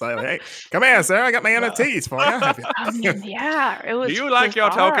up outside? Like, hey, come here, sir. I got my NFTs for you. I mean, yeah, it was Do you like your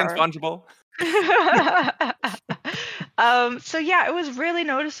tokens bizarre. fungible? So yeah, it was really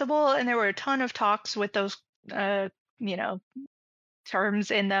noticeable, and there were a ton of talks with those you know terms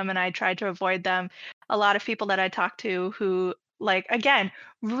in them, and I tried to avoid them. A lot of people that I talked to who, like, again,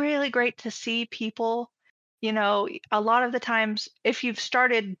 really great to see people. A lot of the times, if you've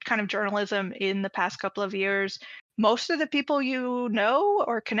started kind of journalism in the past couple of years, most of the people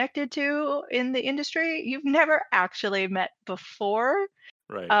or connected to in the industry, you've never actually met before.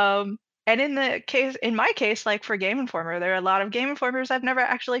 Right. And in my case, like for Game Informer, there are a lot of Game Informers I've never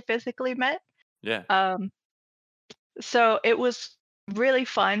actually physically met. Yeah. So it was really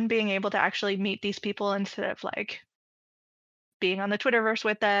fun being able to actually meet these people instead of like being on the Twitterverse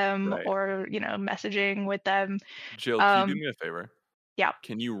with them Right. or, messaging with them. Jill, can you do Um, me a favor? yeah.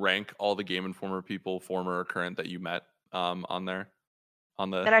 Can you rank all the Game Informer people, former or current, that you met on there? On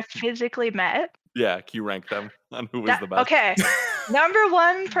the That I physically met. Yeah, can you rank them on who was the best? Okay. Number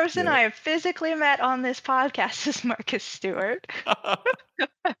one person Yeah. I have physically met on this podcast is Marcus Stewart.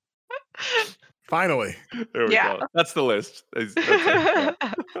 Finally. There we Yeah. go. That's the list. That's it.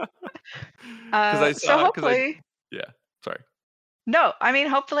 So hopefully, yeah. Sorry. no, I mean,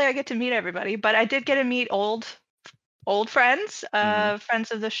 hopefully I get to meet everybody, but I did get to meet old friends,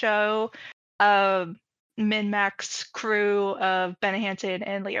 friends of the show. Min-Max crew of Ben Hansen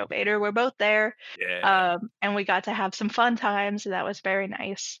and Leo Vader were both there. Yeah. And we got to have some fun times, and that was very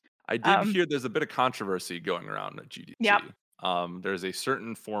nice. I did hear there's a bit of controversy going around at GDC. Yep. There's a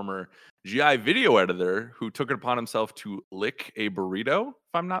certain former GI video editor who took it upon himself to lick a burrito,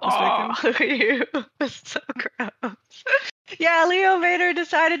 if I'm not mistaken. Oh, you. So gross. Yeah, Leo Vader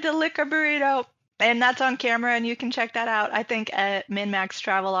decided to lick a burrito, and that's on camera, and you can check that out, I think, at Min-Max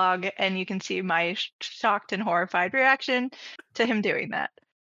Travelog, and you can see my shocked and horrified reaction to him doing that.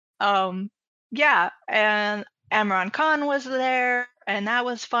 Yeah, and Amron Khan was there, and that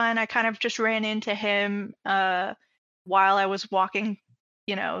was fun. I kind of just ran into him while I was walking,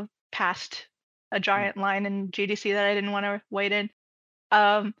 past a giant line in GDC that I didn't want to wait in.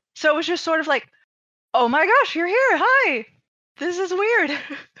 So it was just sort of like, oh my gosh, you're here. Hi. This is weird.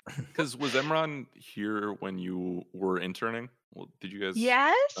 Because was Emron here when you were interning? Well, did you guys?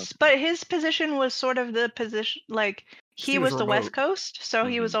 Yes, but his position was sort of the position, like he was the West remote. Coast, so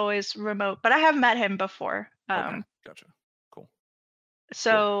he was always remote. But I have met him before. Okay, gotcha. Cool.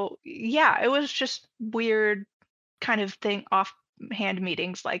 So yeah, it was just weird kind of thing, offhand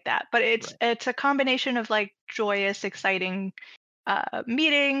meetings like that. But it's a combination of like joyous, exciting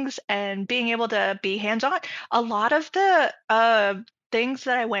meetings and being able to be hands-on. A lot of the things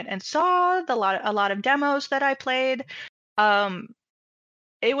that I went and saw, a lot of demos that I played,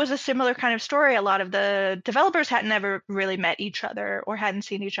 it was a similar kind of story. A lot of the developers hadn't ever really met each other or hadn't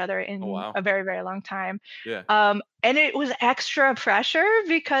seen each other in a very, very long time. Yeah. And it was extra pressure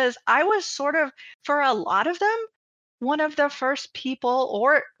because I was sort of, for a lot of them, one of the first people,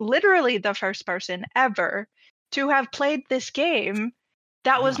 or literally the first person ever, to have played this game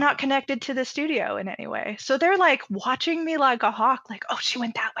that was not connected to the studio in any way. So they're like watching me like a hawk, like, oh, she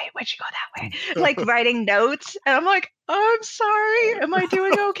went that way. Why'd she go that way? Like writing notes. And I'm like, oh, I'm sorry. Am I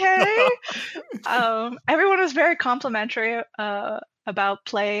doing okay? Everyone was very complimentary about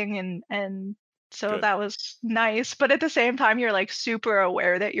playing, and so Good. that was nice. But at the same time, you're like super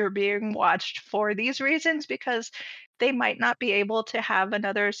aware that you're being watched for these reasons because they might not be able to have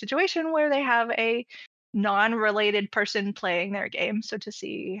another situation where they have a non-related person playing their game. So to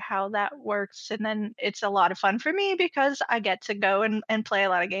see how that works, and then it's a lot of fun for me because I get to go and play a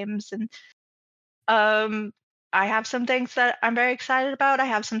lot of games, and I have some things that I'm very excited about. I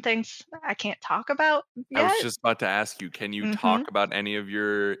have some things I can't talk about yet. I was just about to ask you, can you talk about any of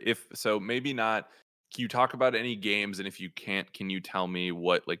your, if so, maybe not, can you talk about any games? And if you can't, can you tell me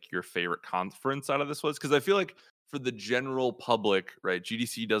what like your favorite conference out of this was? Because I feel like for the general public, right,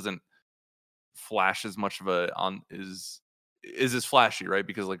 GDC doesn't flash as much of a is as flashy, right?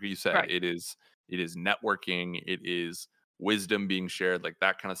 Because like you said, Right. it is it is networking, it is wisdom being shared, like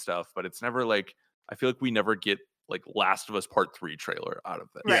that kind of stuff. But it's never like, I feel like we never get like Last of Us Part 3 trailer out of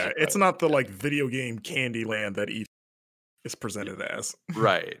this. Yeah, Right. it's not the like video game Candyland that E is presented as.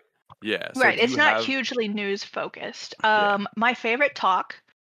 Right. Yeah. So Right. do It's you not have- hugely news focused. Yeah. My favorite talk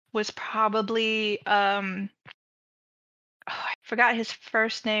was probably I forgot his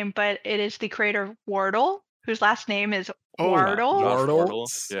first name, but it is the creator of Wordle, whose last name is Wardle. Josh Wardle. Wardle,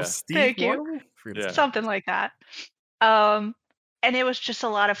 yeah. Steve Thank you. Wardle? Forget his Yeah. name. Something like that. And it was just a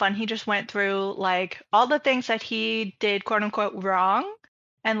lot of fun. He just went through like all the things that he did, quote unquote, wrong,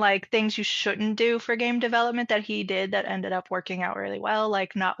 and like things you shouldn't do for game development that he did that ended up working out really well,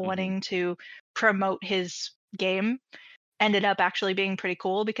 like not Mhm. wanting to promote his game ended up actually being pretty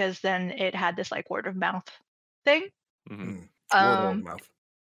cool because then it had this like word of mouth thing. Mhm. Wardle of mouth.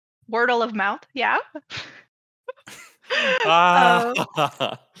 Wordle of mouth, yeah.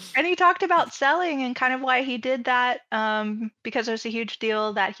 Ah. And he talked about selling and kind of why he did that, because there's a huge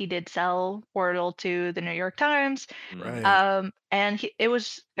deal that he did sell Wordle to the New York Times. Right. And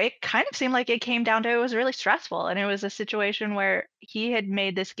it kind of seemed like it came down to it was really stressful. And it was a situation where he had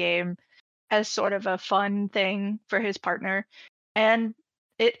made this game as sort of a fun thing for his partner. And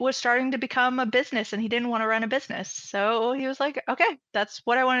it was starting to become a business and he didn't want to run a business. So he was like, okay, that's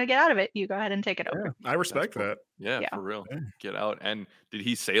what I wanted to get out of it. You go ahead and take it Yeah, over. I respect cool. that. Yeah, Yeah. for real. Yeah. Get out. And did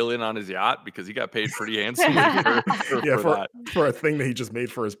he sail in on his yacht? Because he got paid pretty handsomely for Yeah, that. for a thing that he just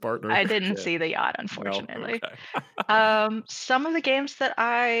made for his partner. I didn't Yeah. see the yacht, No? unfortunately. Okay. Some of the games that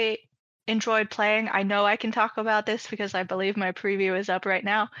I enjoyed playing, I know I can talk about this because I believe my preview is up right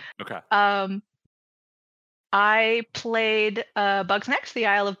now. Okay. I played Bugs Next, the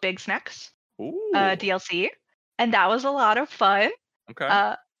Isle of Big Snacks Ooh. DLC, and that was a lot of fun.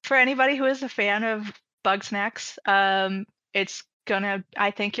 Okay. For anybody who is a fan of Bug Snacks, I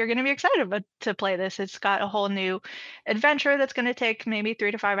think you're gonna be excited to play this. It's got a whole new adventure that's gonna take maybe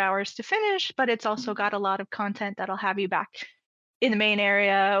 3 to 5 hours to finish, but it's also got a lot of content that'll have you back in the main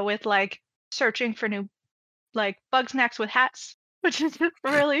area with like searching for new like Bug Snacks with hats, which is a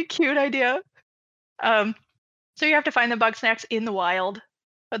really cute idea. So you have to find the Bug Snacks in the wild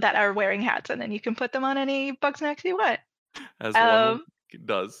that are wearing hats, and then you can put them on any Bug Snacks you want. As one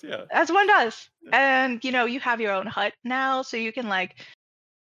does, yeah. As one does. And you have your own hut now, so you can like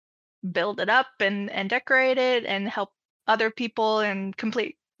build it up and decorate it and help other people and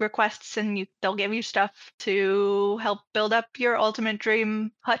complete requests, and they'll give you stuff to help build up your ultimate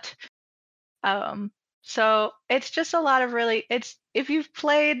dream hut. So it's just a lot of if you've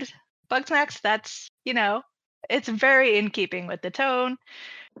played Bugsnax, that's it's very in keeping with the tone.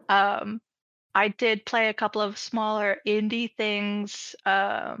 I did play a couple of smaller indie things,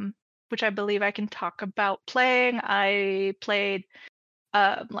 which I believe I can talk about playing. I played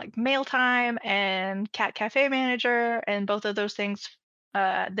like Mail Time and Cat Cafe Manager, and both of those things,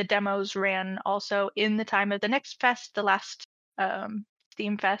 the demos ran also in the time of the next fest, the last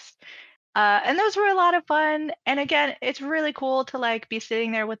Steam Fest. And those were a lot of fun. And again, it's really cool to like be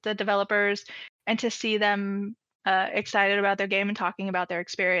sitting there with the developers and to see them excited about their game and talking about their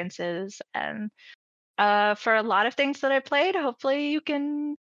experiences. And for a lot of things that I played, hopefully you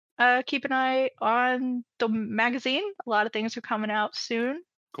can keep an eye on the magazine. A lot of things are coming out soon.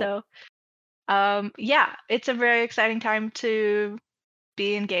 Cool. So yeah, it's a very exciting time to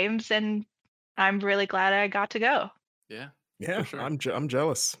be in games, and I'm really glad I got to go. Yeah. Yeah, sure. I'm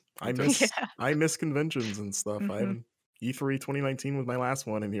jealous. I miss conventions and stuff. I haven't E3 2019 was my last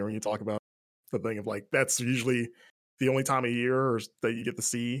one, and hearing you talk about the thing of like that's usually the only time of year that you get to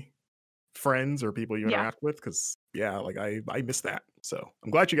see friends or people you interact with, because like I miss that. So I'm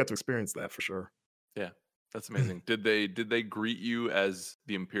glad you got to experience that for sure. Yeah, that's amazing. Did they greet you as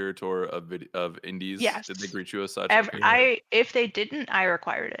the Imperator of indies? Yes. Did they greet you as such? If they didn't, I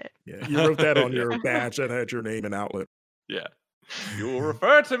required it. Yeah, you wrote that on your badge that had your name and outlet. Yeah, you will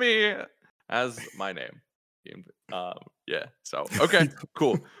refer to me as my name. Yeah. So okay,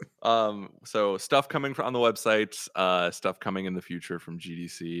 cool. So stuff coming on the website, stuff coming in the future from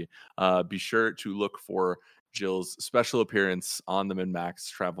GDC. Be sure to look for Jill's special appearance on the Min-Max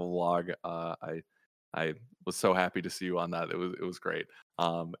travel vlog. I was so happy to see you on that. It was great.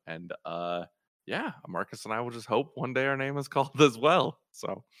 And yeah, Marcus and I will just hope one day our name is called as well.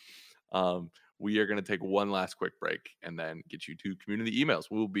 So we are going to take one last quick break and then get you to community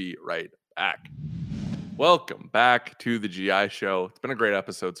emails. We'll be right back. Welcome back to the GI Show. It's been a great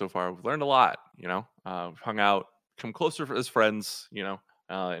episode so far. We've learned a lot, we've hung out, come closer as friends,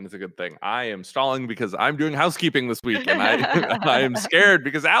 and it's a good thing. I am stalling because I'm doing housekeeping this week, and I am scared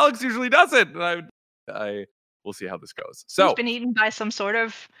because Alex usually does it. And I we'll see how this goes. So he's been eaten by some sort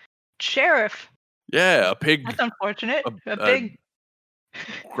of sheriff. Yeah, a pig, That's unfortunate. A a big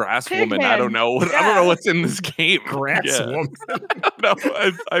grass pig woman. I don't man. know. I don't Yeah. know what's in this game. Grass Yeah. woman. No,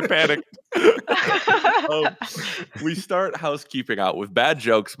 I panicked. We start housekeeping out with bad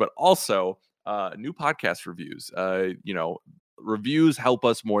jokes, but also new podcast reviews. Reviews help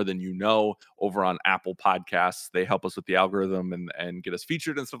us more than you know over on Apple Podcasts. They help us with the algorithm and get us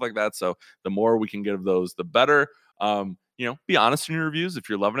featured and stuff like that. So the more we can get of those, the better. Be honest in your reviews. If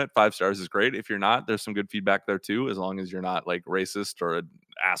you're loving it, 5 stars is great. If you're not, there's some good feedback there too, as long as you're not like racist or an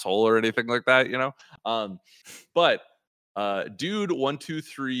asshole or anything like that, But dude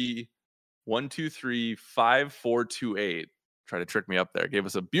 1235428 try to trick me up there, gave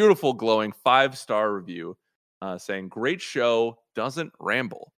us a beautiful glowing 5-star review saying great show, doesn't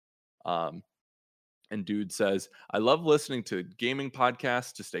ramble. And dude says, I love listening to gaming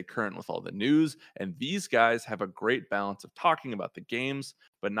podcasts to stay current with all the news, and these guys have a great balance of talking about the games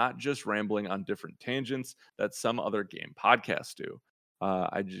but not just rambling on different tangents that some other game podcasts do.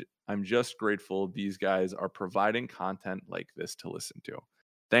 I'm just grateful these guys are providing content like this to listen to.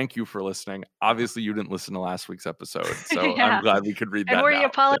 Thank you for listening. Obviously, you didn't listen to last week's episode, so Yeah. I'm glad we could read that And we now.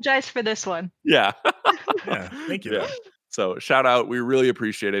 apologize for this one. Yeah. Yeah, thank you. Yeah. So shout out. We really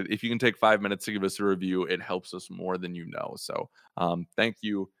appreciate it. If you can take 5 minutes to give us a review, it helps us more than you know. So thank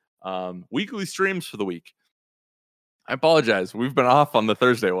you. Weekly streams for the week. I apologize. We've been off on the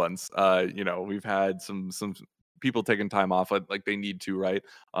Thursday ones. We've had some people taking time off like they need to, right?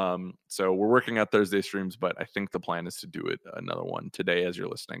 So we're working at Thursday streams, but I think the plan is to do it another one today as you're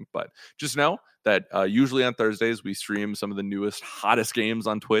listening. But just know that usually on Thursdays we stream some of the newest, hottest games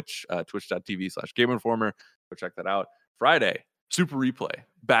on Twitch, twitch.tv/Game Informer. Go check that out. Friday, Super Replay,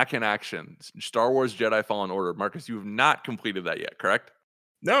 back in action. Star Wars Jedi Fallen Order. Marcus, you have not completed that yet, correct?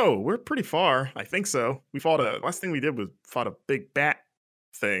 No, we're pretty far. I think so. Last thing we did was fought a big bat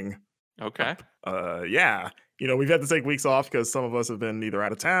thing. Okay. Yeah. We've had to take weeks off because some of us have been either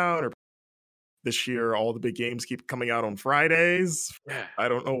out of town or this year all the big games keep coming out on Fridays. Yeah. I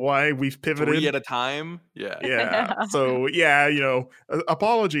don't know why we've pivoted. 3 at a time. Yeah. Yeah. So,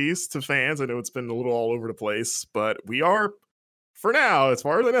 apologies to fans. I know it's been a little all over the place, but we are, for now, as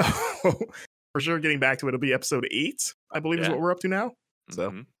far as I know, for sure getting back to it. It'll be episode 8, I believe is what we're up to now.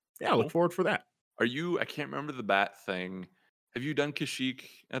 So, I look forward for that. I can't remember the bat thing. Have you done Kashyyyk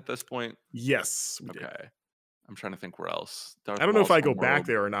at this point? Yes. Okay. I'm trying to think where else. I don't know if I go back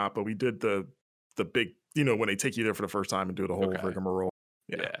there or not, but we did the big, when they take you there for the first time and do the whole rigmarole.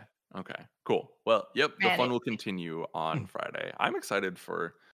 Yeah. Okay. Cool. Well, yep. The fun will continue on Friday. I'm excited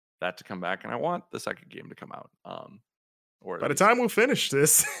for that to come back, and I want the second game to come out. By the time we'll finish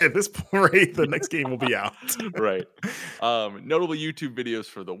this, at this point, the next game will be out. Right. Notable YouTube videos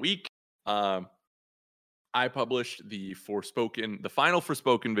for the week. I published the final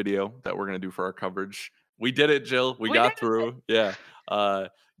Forspoken video that we're going to do for our coverage. We did it, Jill. We got through. Yeah.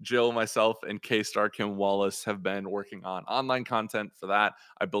 Jill, myself, and K-Star Kim Wallace have been working on online content for that.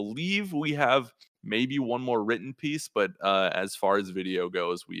 I believe we have maybe one more written piece, but as far as video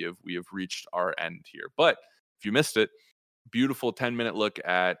goes, we have reached our end here. But if you missed it, beautiful 10-minute look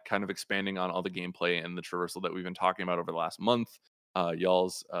at kind of expanding on all the gameplay and the traversal that we've been talking about over the last month.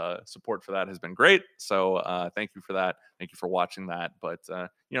 Y'all's support for that has been great. So thank you for that. Thank you for watching that. But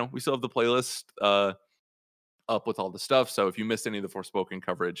we still have the playlist up with all the stuff. So if you missed any of the Forspoken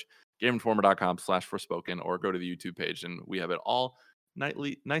coverage, GameInformer.com/Forspoken, or go to the YouTube page, and we have it all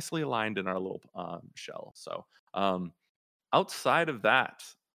nicely aligned in our little shell. So outside of that,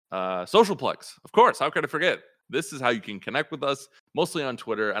 social plugs, of course. How could I forget? This is how you can connect with us, mostly on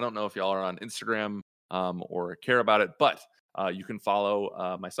Twitter. I don't know if y'all are on Instagram or care about it, but you can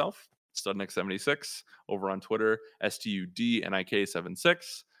follow myself, Studnik76, over on Twitter,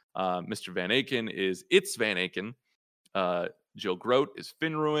 STUDNIK76. Mr. Van Aken is It's Van Aken. Jill Grote is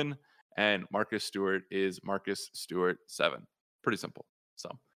Finruin, and Marcus Stewart is Marcus Stewart 7. Pretty simple.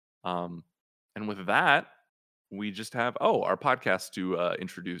 So, and with that, we just have our podcast to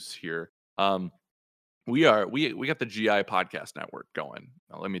introduce here. We got the GI Podcast Network going.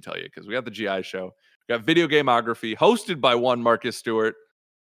 Now, let me tell you, because we got the GI show. We got Video Gameography, hosted by one Marcus Stewart.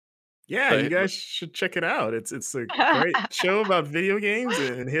 Yeah, you guys should check it out. It's a great show about video games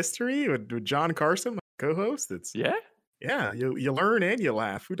and history with John Carson, my co-host. Yeah, you learn and you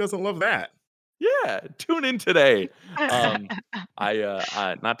laugh. Who doesn't love that? Yeah, tune in today. I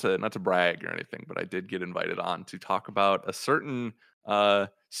not to brag or anything, but I did get invited on to talk about a certain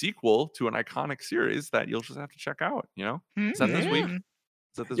sequel to an iconic series that you'll just have to check out. Is that this week?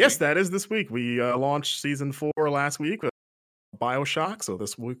 Yes, that is this week. We launched season 4 last week with BioShock, so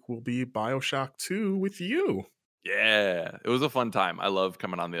this week will be BioShock 2 with you. Yeah, it was a fun time. I love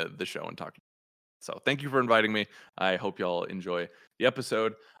coming on the show and talking. So thank you for inviting me. I hope y'all enjoy the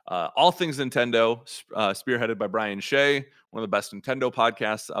episode. All Things Nintendo, spearheaded by Brian Shea, one of the best Nintendo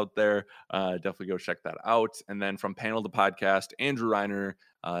podcasts out there. Definitely go check that out. And then from Panel to Podcast, Andrew Reiner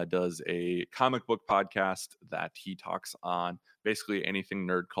does a comic book podcast that he talks on basically anything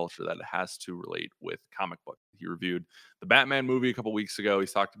nerd culture that has to relate with comic book. He reviewed the Batman movie a couple weeks ago.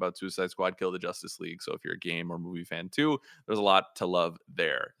 He's talked about Suicide Squad Kill the Justice League. So if you're a game or movie fan too, there's a lot to love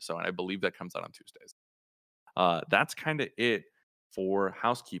there. So, and I believe that comes out on Tuesdays. That's kind of it for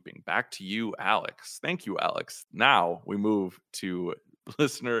housekeeping. Back to you, Alex. Thank you, Alex. Now we move to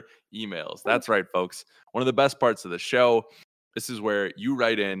listener emails. That's right, folks. One of the best parts of the show. This is where you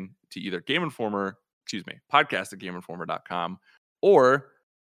write in to either podcast@GameInformer.com, or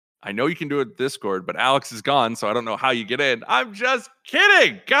I know you can do it Discord, but Alex is gone, so I don't know how you get in. I'm just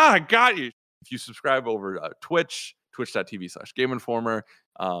kidding. God, I got you. If you subscribe over Twitch, twitch.tv/GameInformer,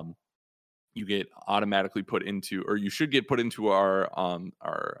 you get automatically put into, or you should get put into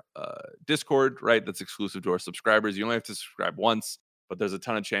our Discord, right? That's exclusive to our subscribers. You only have to subscribe once, but there's a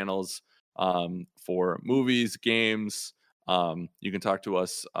ton of channels for movies, games. You can talk to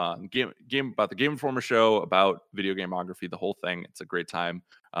us game about the Game Informer show, about video gameography, the whole thing. It's a great time.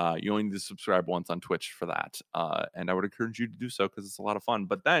 You only need to subscribe once on Twitch for that. And I would encourage you to do so because it's a lot of fun.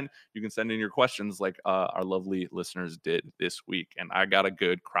 But then you can send in your questions like our lovely listeners did this week. And I got a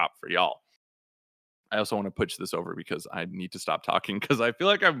good crop for y'all. I also want to push this over because I need to stop talking because I feel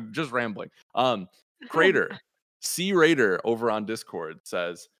like I'm just rambling. Crater, C Raider over on Discord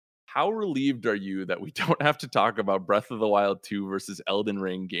says, how relieved are you that we don't have to talk about Breath of the Wild 2 versus Elden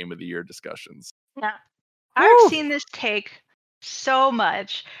Ring Game of the Year discussions? Yeah. I've seen this take so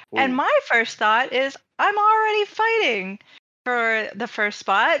much. And Ooh. my first thought is I'm already fighting for the first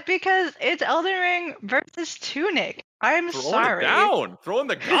spot because it's Elden Ring versus Tunic. I'm sorry. Throwing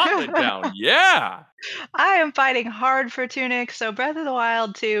the gauntlet down. Yeah. I am fighting hard for Tunic, so Breath of the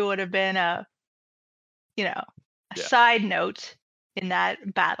Wild 2 would have been a side note in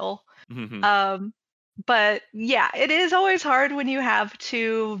that battle. Mm-hmm. But yeah, it is always hard when you have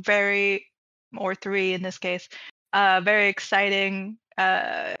two or three in this case, very exciting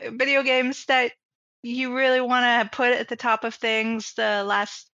video games that you really want to put at the top of things. The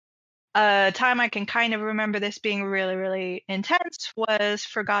last time I can kind of remember this being really, really intense was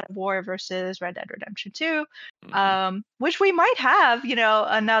for God of War versus Red Dead Redemption 2, which we might have,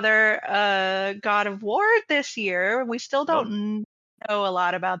 another God of War this year. We still don't know a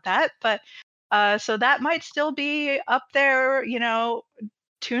lot about that, but so that might still be up there.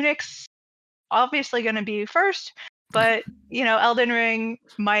 Tunic's obviously going to be first, but Elden Ring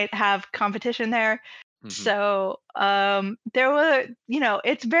might have competition there. So there were,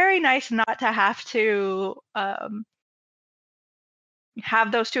 it's very nice not to have to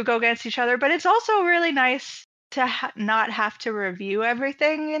have those two go against each other, but it's also really nice to not have to review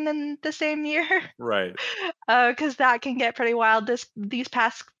everything in the same year. Right. Because that can get pretty wild. These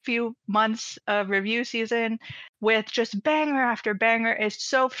past few months of review season with just banger after banger is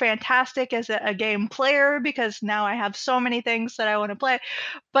so fantastic as a game player because now I have so many things that I want to play.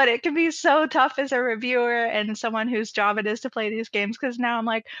 But it can be so tough as a reviewer and someone whose job it is to play these games because now I'm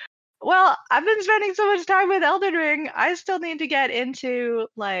like, well, I've been spending so much time with Elden Ring. I still need to get into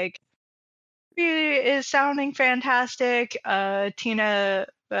is sounding fantastic. Tiny Tina's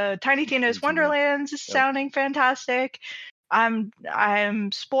Wonderlands is sounding fantastic. I'm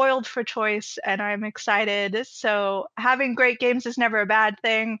spoiled for choice and I'm excited. So having great games is never a bad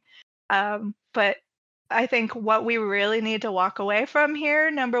thing. But I think what we really need to walk away from here,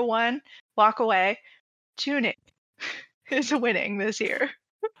 number one, walk away. Tunic is winning this year.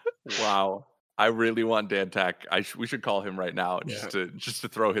 Wow. I really want Dan Tack. We should call him right now just to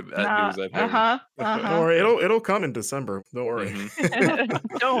throw him that news at him. Don't worry, it'll come in December. Don't worry.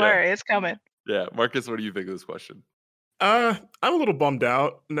 Don't worry, it's coming. Yeah, Marcus, what do you think of this question? I'm a little bummed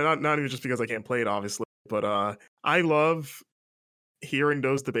out. Not even just because I can't play it, obviously, but I love hearing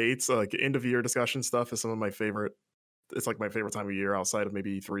those debates. Like end of year discussion stuff is some of my favorite. It's like my favorite time of year outside of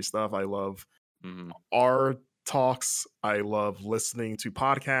maybe E3 stuff. I love our talks. I love listening to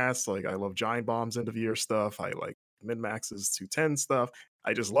podcasts. Like I love Giant Bomb's end of year stuff. I like MinMax's 210 stuff.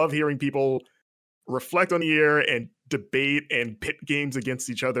 I just love hearing people reflect on the year and debate and pit games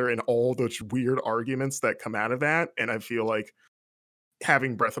against each other and all those weird arguments that come out of that. And I feel like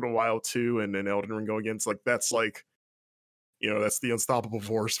having Breath of the Wild 2 and Elden Ring go against, that's like, that's the unstoppable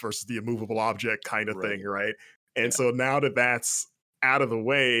force versus the immovable object kind of thing, right? And so now that that's out of the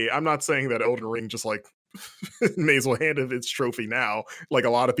way, I'm not saying that Elden Ring just may as well hand it its trophy now, like a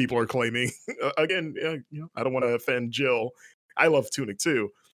lot of people are claiming. Again, I don't want to offend Jill. I love Tunic too.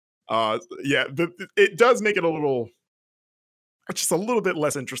 Yeah, it does make it just a little bit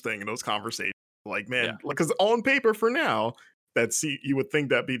less interesting in those conversations. Like, man, because on paper for now, you would think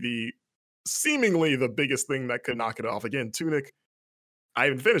that'd be the seemingly the biggest thing that could knock it off. Again, Tunic, I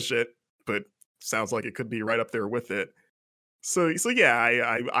haven't finished it, but sounds like it could be right up there with it. So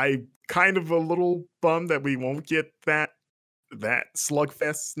yeah, I kind of a little bummed that we won't get that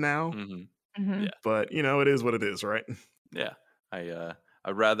slugfest now. Mhm. Yeah. But it is what it is, right? Yeah.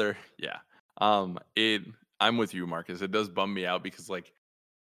 I'd rather, I'm with you, Marcus. It does bum me out because like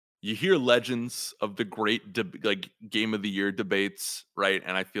you hear legends of the great like game of the year debates, right?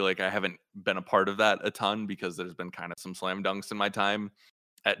 And I feel like I haven't been a part of that a ton because there's been kind of some slam dunks in my time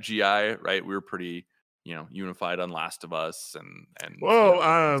at GI, right? We were pretty, unified on Last of Us and Well,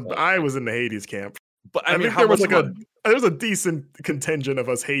 I was in the Hades camp. But I think there was there was a decent contingent of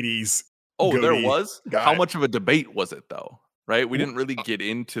us Hades. Oh, there goatee was? guy. How much of a debate was it though? Right? We didn't really get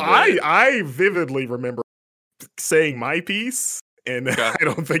into the I vividly remember saying my piece, and I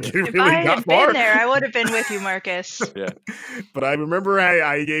don't think it If really I got had far. been there, I would have been with you, Marcus. Yeah. But I remember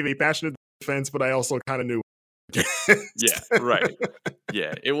I gave a passionate defense, but I also kind of knew. Yeah, right.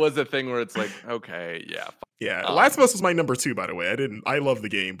 Yeah, it was a thing where it's like, okay, yeah. Yeah, Last of Us was my number 2, by the way. I love the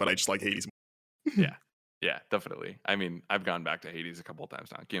game, but I just like Hades more. Yeah, definitely. I mean, I've gone back to Hades a couple of times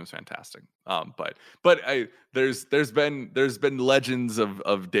now. Game's fantastic. There's been legends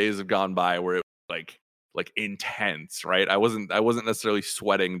of days have gone by where it was like intense, right? I wasn't necessarily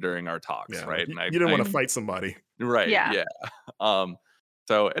sweating during our talks, right? You And didn't want to fight somebody, right? Yeah.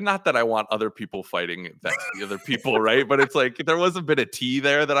 So, and not that I want other people fighting the other people, right? But it's like there was a bit of tea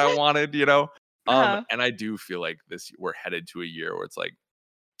there that I wanted, And I do feel like we're headed to a year where it's like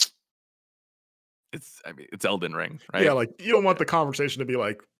it's Elden Ring, right? Yeah, like you don't want the conversation to be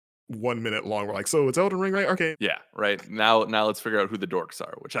like 1 minute long. We're like, so it's Elden Ring, right? Okay. Yeah, right. Now let's figure out who the dorks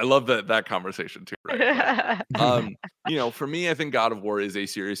are, which I love that conversation too, right? But, for me, I think God of War is a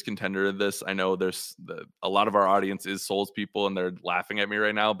serious contender in this. I know there's a lot of our audience is Souls people and they're laughing at me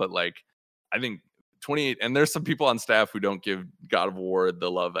right now, but like I think 28 and there's some people on staff who don't give God of War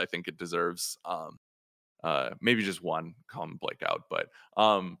the love I think it deserves. Maybe just one, call him Blake out, but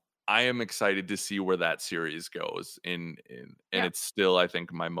I am excited to see where that series goes and it's still, I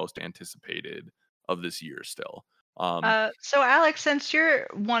think, my most anticipated of this year still. So Alex, since you're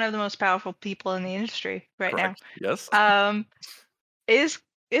one of the most powerful people in the industry right correct. now, Yes.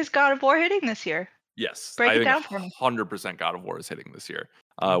 Is God of War hitting this year? Yes. Break I it think down for me. 100% God of War is hitting this year.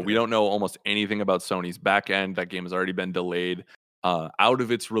 We don't know almost anything about Sony's back end. That game has already been delayed. Out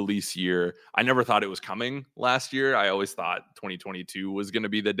of its release year. I never thought it was coming last year. I always thought 2022 was going to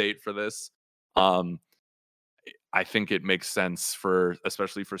be the date for this. I think it makes sense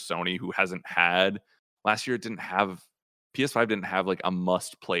especially for Sony, who hasn't had last year. PS5 didn't have like a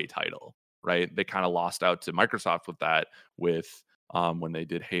must play title, right? They kind of lost out to Microsoft with that when they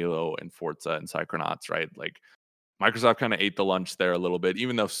did Halo and Forza and Psychonauts, right? Like Microsoft kind of ate the lunch there a little bit,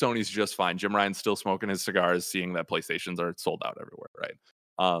 even though Sony's just fine. Jim Ryan's still smoking his cigars, seeing that PlayStations are sold out everywhere, right?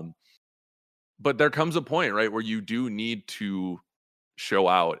 But there comes a point, right, where you do need to show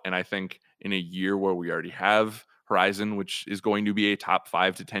out. And I think in a year where we already have Horizon, which is going to be a top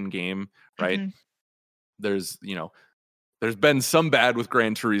 5 to 10 game, right? There's been some bad with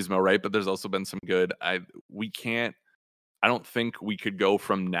Gran Turismo, right? But there's also been some good. I don't think we could go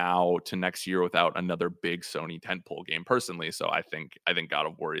from now to next year without another big Sony tentpole game personally. So I think God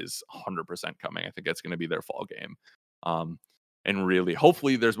of War is 100% coming. I think it's going to be their fall game. And really,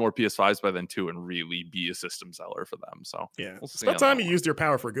 hopefully there's more PS5s by then too, and really be a system seller for them. So yeah, we'll it's about time you used your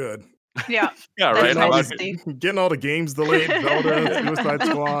power for good. Yeah. Yeah, right. Getting all the games delayed, Zelda, Suicide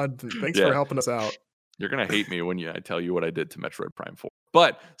Squad. Thanks for helping us out. You're gonna hate me when I tell you what I did to Metroid Prime 4.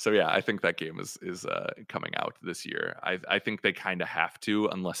 But so yeah, I think that game is coming out this year. I think they kind of have to,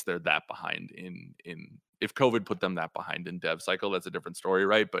 unless they're that behind in if COVID put them that behind in dev cycle. That's a different story,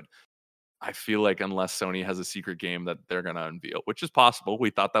 right? But I feel like unless Sony has a secret game that they're gonna unveil, which is possible.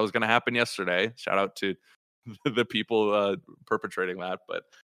 We thought that was gonna happen yesterday. Shout out to the people perpetrating that. But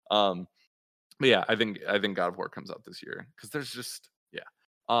yeah, I think God of War comes out this year because there's just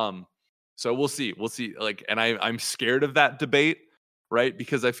so we'll see. Like, and I'm scared of that debate, right?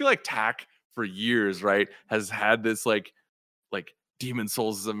 Because I feel like TAC for years, right, has had this like Demon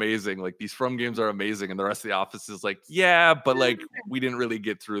Souls is amazing, like these From games are amazing, and the rest of the office is like, yeah, but like we didn't really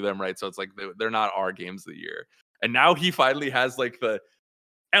get through them, right? So it's like they're not our games of the year. And now he finally has like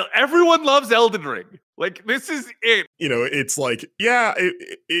everyone loves Elden Ring. Like this is it. It's like, yeah,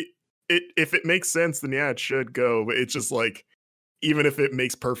 it if it makes sense, then yeah, it should go. But it's just like, even if it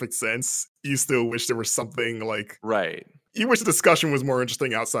makes perfect sense, you still wish there was something like right You wish the discussion was more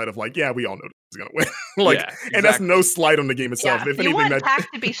interesting outside of like, yeah, we all know who's gonna win. Like, Yeah, and that's exactly. no slight on the game itself. Yeah, If you anything, want that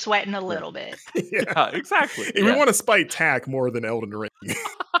Tack to be sweating a little bit. yeah. Yeah, exactly. We Yeah. want to spite Tack more than Elden Ring.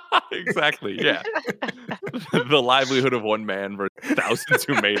 Exactly. Yeah. The livelihood of one man versus thousands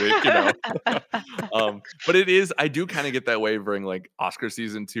who made it, but it is, I do kind of get that wavering like Oscar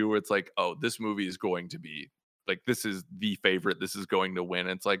season 2 where it's like, oh, this movie is going to be like, this is the favorite, this is going to win.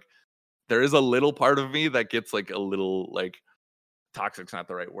 It's like there is a little part of me that gets like a little like toxic's not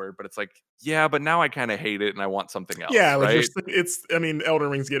the right word, but it's like, yeah, but now I kind of hate it and I want something else. Yeah, like right? I mean, Elden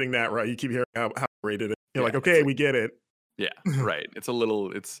Ring's getting that right. You keep hearing how rated it. You're like, Yeah, okay, it's we get it. Yeah, right. It's a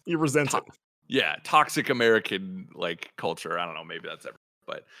little, it's You resent it. yeah, toxic American like culture. I don't know, maybe that's everything,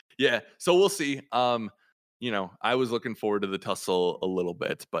 but yeah. So we'll see. I was looking forward to the tussle a little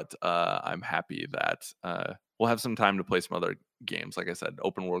bit, but I'm happy that we'll have some time to play some other games. Like I said,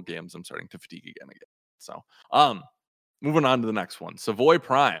 open world games. I'm starting to fatigue again. So moving on to the next one. Savoy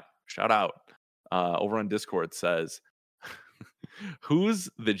Prime, shout out over on Discord says, who's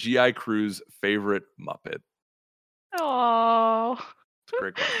the GI Crew's favorite Muppet? Oh. It's a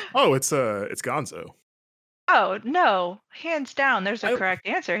great question. Oh, it's Gonzo. Oh no, hands down. There's a I- correct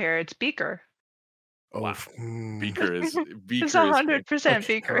answer here. It's Beaker. Oh, Wow. Beaker is It's 100%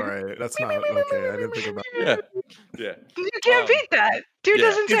 Beaker. All right, that's not okay. I didn't think about. Yeah, yeah. You can't beat that. Dude yeah.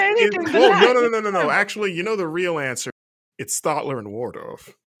 doesn't say anything. but Whoa, that. no. Actually, you know the real answer. It's Stotler and Wardorf.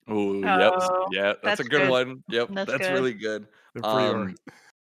 Oh, yep, Oh, yeah. That's a that's good good. one. Yep, That's that's good. really good. They're pretty hard.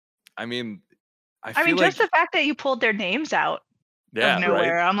 I mean, I feel mean, like just the fact that you pulled their names out yeah, of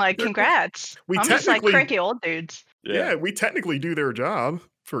nowhere, right. I'm like, congrats. We I'm just like technically- cranky old dudes. Yeah, we technically do their job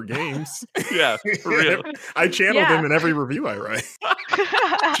for games. Yeah, for real. I channel Yeah. them in every review I write.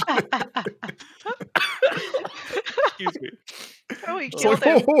 Excuse me. Oh, we It's killed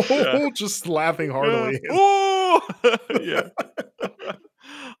like, him. Yeah. just laughing heartily. Oh, yeah.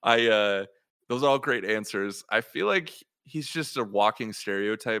 Those are all great answers. I feel like he's just a walking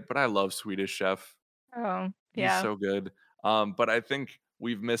stereotype, but I love Swedish Chef. Oh, He's yeah. so good. But I think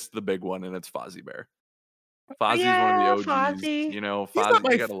we've missed the big one, and it's Fozzie Bear. Fozzie's Yeah, one of the OGs. Fozzie. He's Fozzie, not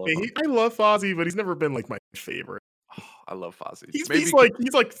my you gotta love him. I love Fozzie, but he's never been like my favorite. Oh, I love Fozzie. He's Maybe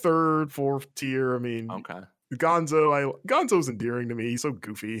like third, fourth tier. I mean, okay. Gonzo's endearing to me. He's so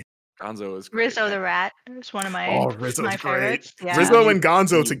goofy. Gonzo is great. Rizzo the Rat is one of my Oh, Rizzo's my great. favorites. Yeah. Rizzo and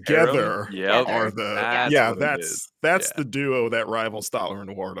Gonzo When you pair 'em, together yep, are that's what it is. that's Yeah. the duo that rivals Stotler and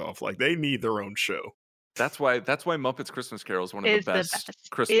Wardorf. Like they need their own show. That's why Muppets Christmas Carol is one of Is the the best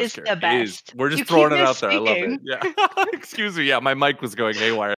best. Christmas Is carols. the It is. best. We're just You throwing keep it out there. I love it. misspeaking. Yeah. Excuse me. Yeah, my mic was going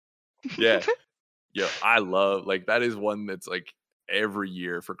haywire. Yeah. Yeah, I love that is one that's like every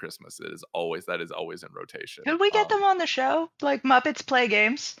year for Christmas. That is always in rotation. Could we get them on the show? Like Muppets Play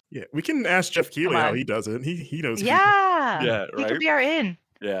Games? Yeah, we can ask Jeff Keighley Come how on. he does it. He knows. Yeah. Yeah, He right? could be our in.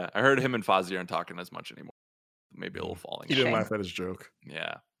 Yeah, I heard him and Fozzie aren't talking as much anymore. Maybe a little falling. He didn't Shame. laugh at his joke.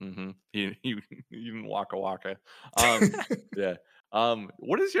 Yeah. He didn't waka waka. Yeah.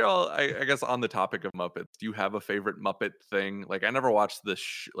 What is your I guess on the topic of Muppets, do you have a favorite Muppet thing? Like I never watched the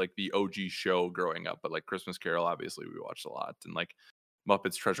the OG show growing up, but like Christmas Carol obviously we watched a lot, and like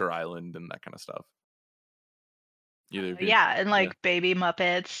Muppets Treasure Island and that kind of stuff. Either of you? Yeah, and like Baby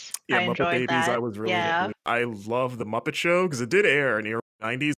Muppets. Yeah, I Muppet enjoyed Babies. that. I was really. yeah. I love the Muppet Show because it did air in the early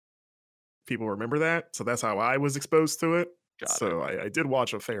 '90s. People remember that, so that's how I was exposed to it. Got I did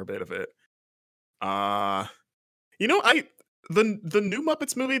watch a fair bit of it. The new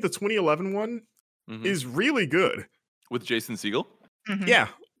Muppets movie, the 2011 one, Mhm. is really good. With Jason Segel? Mhm. Yeah,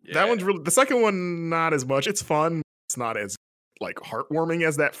 that one's really. The second one, not as much. It's fun. It's not as like heartwarming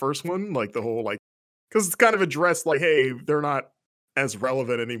as that first one. Like the whole because it's kind of addressed like, hey, they're not as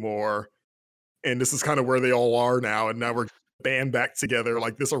relevant anymore, and this is kind of where they all are now, and now we're band back together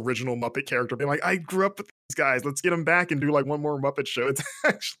like this original Muppet character being like, I grew up with these guys, let's get them back and do like one more Muppet show. It's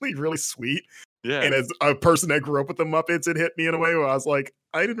actually really sweet. Yeah. And as a person that grew up with the Muppets, it hit me in a way where I was like,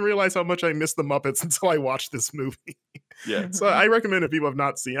 I didn't realize how much I missed the Muppets until I watched this movie. Yeah. So I recommend if people have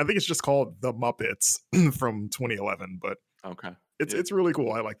not seen, I think it's just called The Muppets from 2011, but Okay. it's really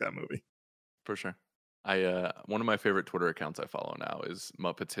cool. I like that movie. For sure. I one of my favorite Twitter accounts I follow now is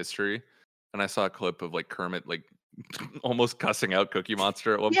Muppets History. And I saw a clip of like Kermit like almost cussing out Cookie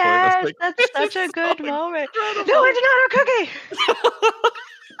Monster at one point. I Yes, was like, that's "This such a is good so moment. incredible." No, it's not a cookie.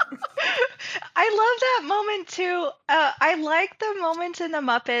 I love that moment too. I like the moments in the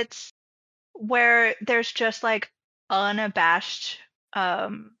Muppets where there's just like unabashed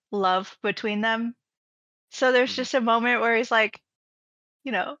love between them. So there's Mhm. just a moment where he's like,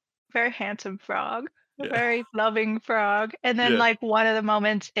 very handsome frog, a Yeah. very loving frog. And then Yeah. like one of the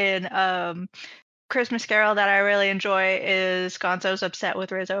moments in Christmas Carol that I really enjoy is Gonzo's upset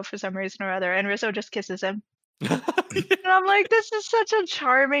with Rizzo for some reason or other, and Rizzo just kisses him. And I'm like, this is such a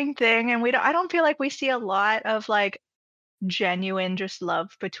charming thing, and I don't feel like we see a lot of like genuine just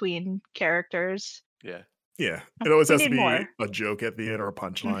love between characters. Yeah. Yeah, it always We has to need be more. a joke at the end or a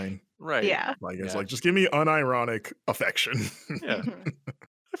punchline. Right. Yeah. Like it's Yeah. like, just give me unironic affection. Yeah.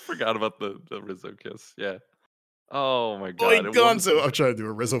 I forgot about the Rizzo kiss. Yeah. Oh my Boy, god. Gonzo. I'm trying to do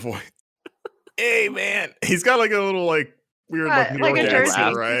a Rizzo voice. Hey man, he's got like a little like weird like New Like York a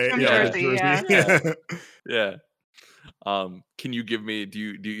accent, Jersey. right? He's from Yeah, Jersey, yeah. Yeah. Can you give me? Do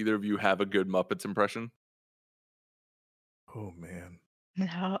either of you have a good Muppets impression? Oh man,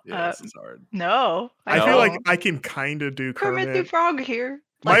 No. Yeah, this is hard. No. I feel like don't. I can kind of do Kermit the Kermit. Frog here.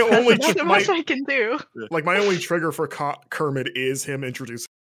 My Like, only that's the most I can do. Like my only trigger for Kermit is him introducing.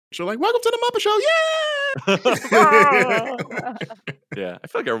 So like, welcome to the Muppet Show, yeah. Yeah, I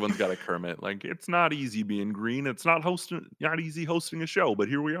feel like everyone's got a Kermit. Like, it's not easy being green. It's not easy hosting a show, but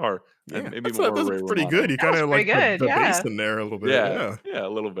here we are. Yeah, And maybe that's, more that's Ray pretty Romano. good. You That was kind of like pretty good, the yeah. bass in there a little bit. Yeah, Yeah, a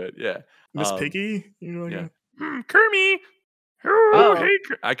little bit. Yeah. Miss Piggy, you know, Yeah. yeah. Kermie. Oh.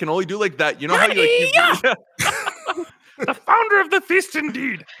 Hey, I can only do like that. You know how you like the founder of the feast,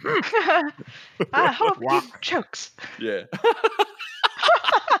 indeed. I hope he chokes. Yeah.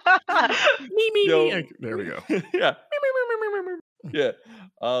 Me. Yo. There we go. Yeah.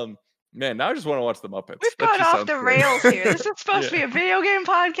 Yeah. Man, now I just want to watch the Muppets. We've That gone just off sounds the great. rails here. This is supposed to be a video game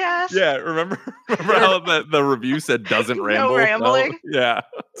podcast. Yeah, remember how the review said doesn't No ramble? rambling. Yeah.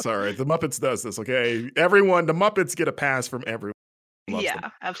 Sorry, the Muppets does this. Okay, everyone, the Muppets get a pass from everyone. Loves Yeah,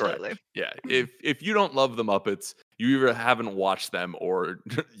 them. absolutely. Yeah. If you don't love the Muppets, you either haven't watched them or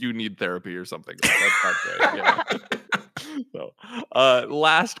you need therapy or something. That's not great. Yeah. So,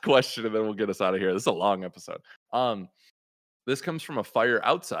 last question, and then we'll get us out of here. This is a long episode. This comes from a Fire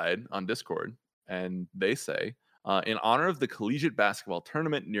Outside on Discord, and they say, in honor of the collegiate basketball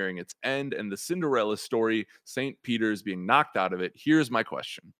tournament nearing its end and the Cinderella story, St. Peter's being knocked out of it, here's my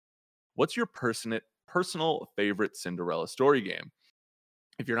question. What's your personal favorite Cinderella story game?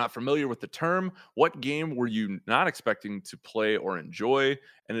 If you're not familiar with the term, what game were you not expecting to play or enjoy,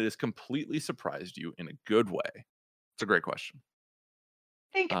 and it has completely surprised you in a good way? It's a great question.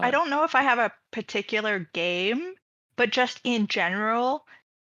 I don't know if I have a particular game, but just in general,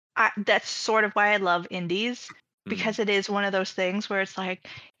 that's sort of why I love indies, because it is one of those things where it's like,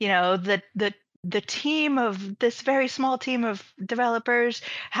 you know, the team of this very small team of developers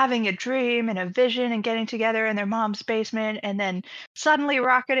having a dream and a vision and getting together in their mom's basement and then suddenly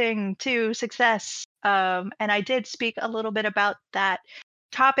rocketing to success. And I did speak a little bit about that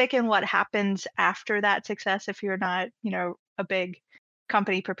topic and what happens after that success if you're not, you know, a big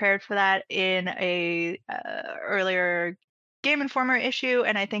company prepared for that in a earlier Game Informer issue,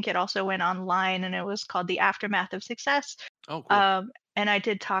 and I think it also went online, and it was called The Aftermath of Success. Oh, cool. And I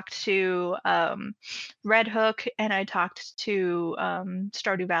did talk to Red Hook, and I talked to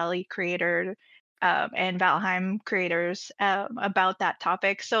Stardew Valley creator and Valheim creators about that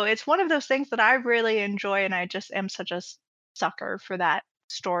topic. So it's one of those things that I really enjoy, and I just am such a sucker for that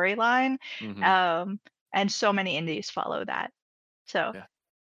storyline. And so many indies follow that. So Yeah.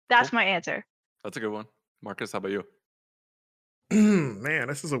 that's Cool. my answer. That's a good one. Marcus, how about you? Man,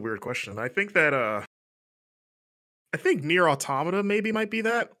 this is a weird question. I think that I think Nier Automata maybe might be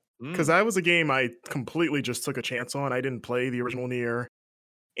that, because that was a game I completely just took a chance on. I didn't play the original Nier,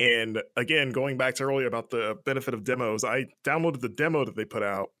 and again, going back to earlier about the benefit of demos, I downloaded the demo that they put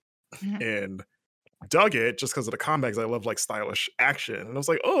out and dug it just because of the combat. 'Cause I love like stylish action, and I was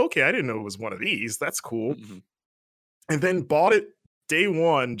like, oh, okay, I didn't know it was one of these. That's cool. And then bought it day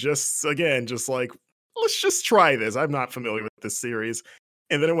one, just like, let's just try this. I'm not familiar with this series.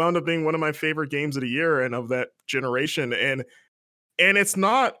 And then it wound up being one of my favorite games of the year and of that generation. And it's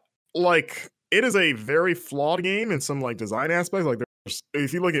not like, it is a very flawed game in some like design aspects. Like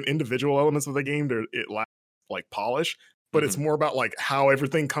if you look at individual elements of the game, it lacks like polish, but it's more about like how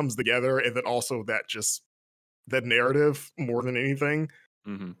everything comes together. And then also that narrative more than anything.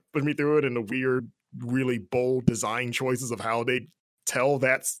 Put me through it in the weird, really bold design choices of how they tell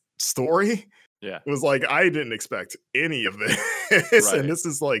that story. Yeah. It was like, I didn't expect any of this. Right. And this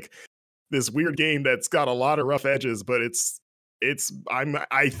is like this weird game that's got a lot of rough edges, but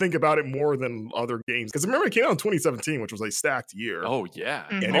I think about it more than other games. Because remember, it came out in 2017, which was a stacked year. Oh, yeah.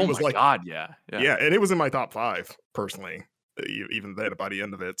 And oh it was my like, God, yeah. Yeah, and it was in my top 5, personally, even then by the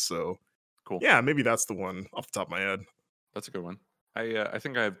end of it. So, cool. Yeah, maybe that's the one off the top of my head. That's a good one. I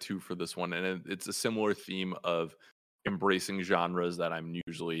think I have 2 for this one, and it's a similar theme of embracing genres that I'm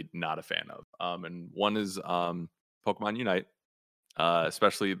usually not a fan of. And one is Pokemon Unite.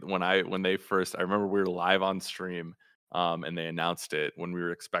 especially when they first. I remember we were live on stream, and they announced it when we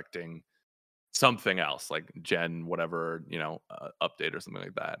were expecting something else, like Gen whatever, update or something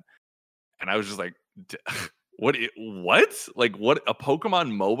like that. And I was just like, what? Like, what, a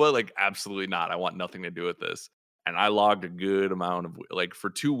Pokemon MOBA? Like, absolutely not. I want nothing to do with this. And I logged a good amount of, like, for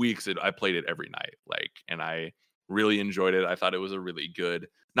 2 weeks, I played it every night. Like, and I really enjoyed it. I thought it was a really good,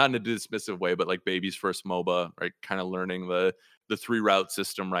 not in a dismissive way, but like baby's first MOBA, right? Kind of learning the 3 route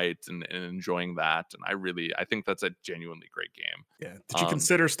system right, and enjoying that. And I think that's a genuinely great game. Yeah. Did you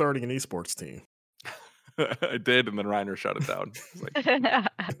consider starting an esports team? I did, and then Reiner shut it down.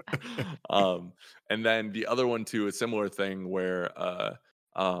 And then the other one too, a similar thing where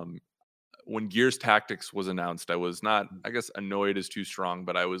when Gears Tactics was announced, I was not, I guess annoyed is too strong,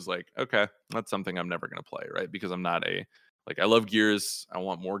 but I was like, okay, that's something I'm never gonna play, right? Because I'm not I love Gears, I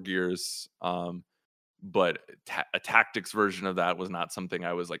want more Gears, but a tactics version of that was not something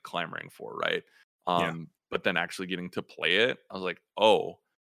I was like clamoring for, right? Yeah. But then actually getting to play it, I was like, oh,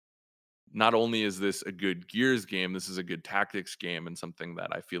 not only is this a good Gears game, this is a good tactics game, and something that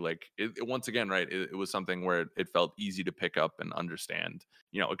I feel like once again, right? It was something where it felt easy to pick up and understand.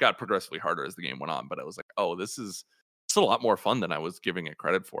 It got progressively harder as the game went on, but I was like, oh, this is still a lot more fun than I was giving it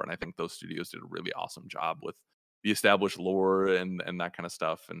credit for. And I think those studios did a really awesome job with the established lore and that kind of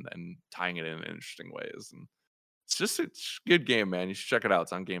stuff, and tying it in interesting ways. And it's a good game, man. You should check it out.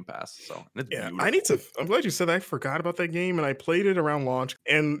 It's on Game Pass. So and it's Yeah, beautiful. I'm glad you said that. I forgot about that game, and I played it around launch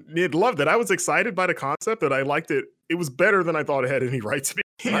and loved it. I was excited by the concept, that I liked it. It was better than I thought it had any right to be.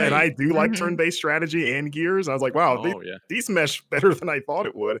 Right. And I do like Mhm. turn-based strategy and Gears. I was like, wow, Oh yeah. these mesh better than I thought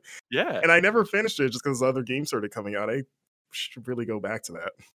it would. Yeah. And I never finished it just because other games started coming out. I should really go back to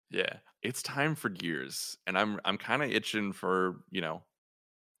that. Yeah. It's time for Gears. And I'm kind of itching for,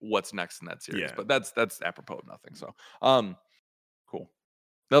 what's next in that series. Yeah. But that's apropos of nothing. So cool.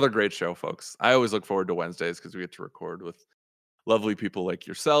 Another great show, folks. I always look forward to Wednesdays because we get to record with lovely people like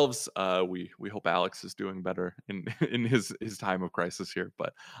yourselves. We hope Alex is doing better in in his time of crisis here.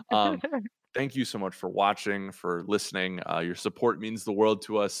 But thank you so much for watching, for listening. Your support means the world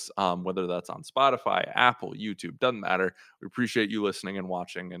to us, whether that's on Spotify, Apple, YouTube, doesn't matter. We appreciate you listening and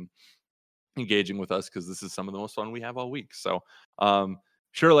watching and engaging with us, because this is some of the most fun we have all week. So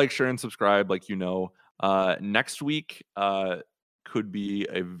sure, like, share, and subscribe. Next week could be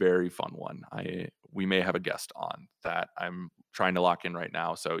a very fun one. We may have a guest on that I'm trying to lock in right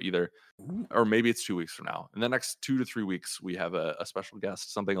now. So either, or maybe it's 2 weeks from now. In the next 2 to 3 weeks, we have a special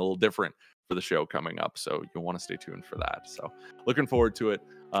guest, something a little different for the show coming up. So you'll want to stay tuned for that. So looking forward to it.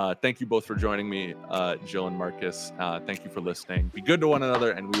 Thank you both for joining me, Jill and Marcus. Thank you for listening. Be good to one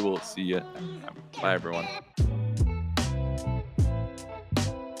another, and we will see you next time. Bye, everyone.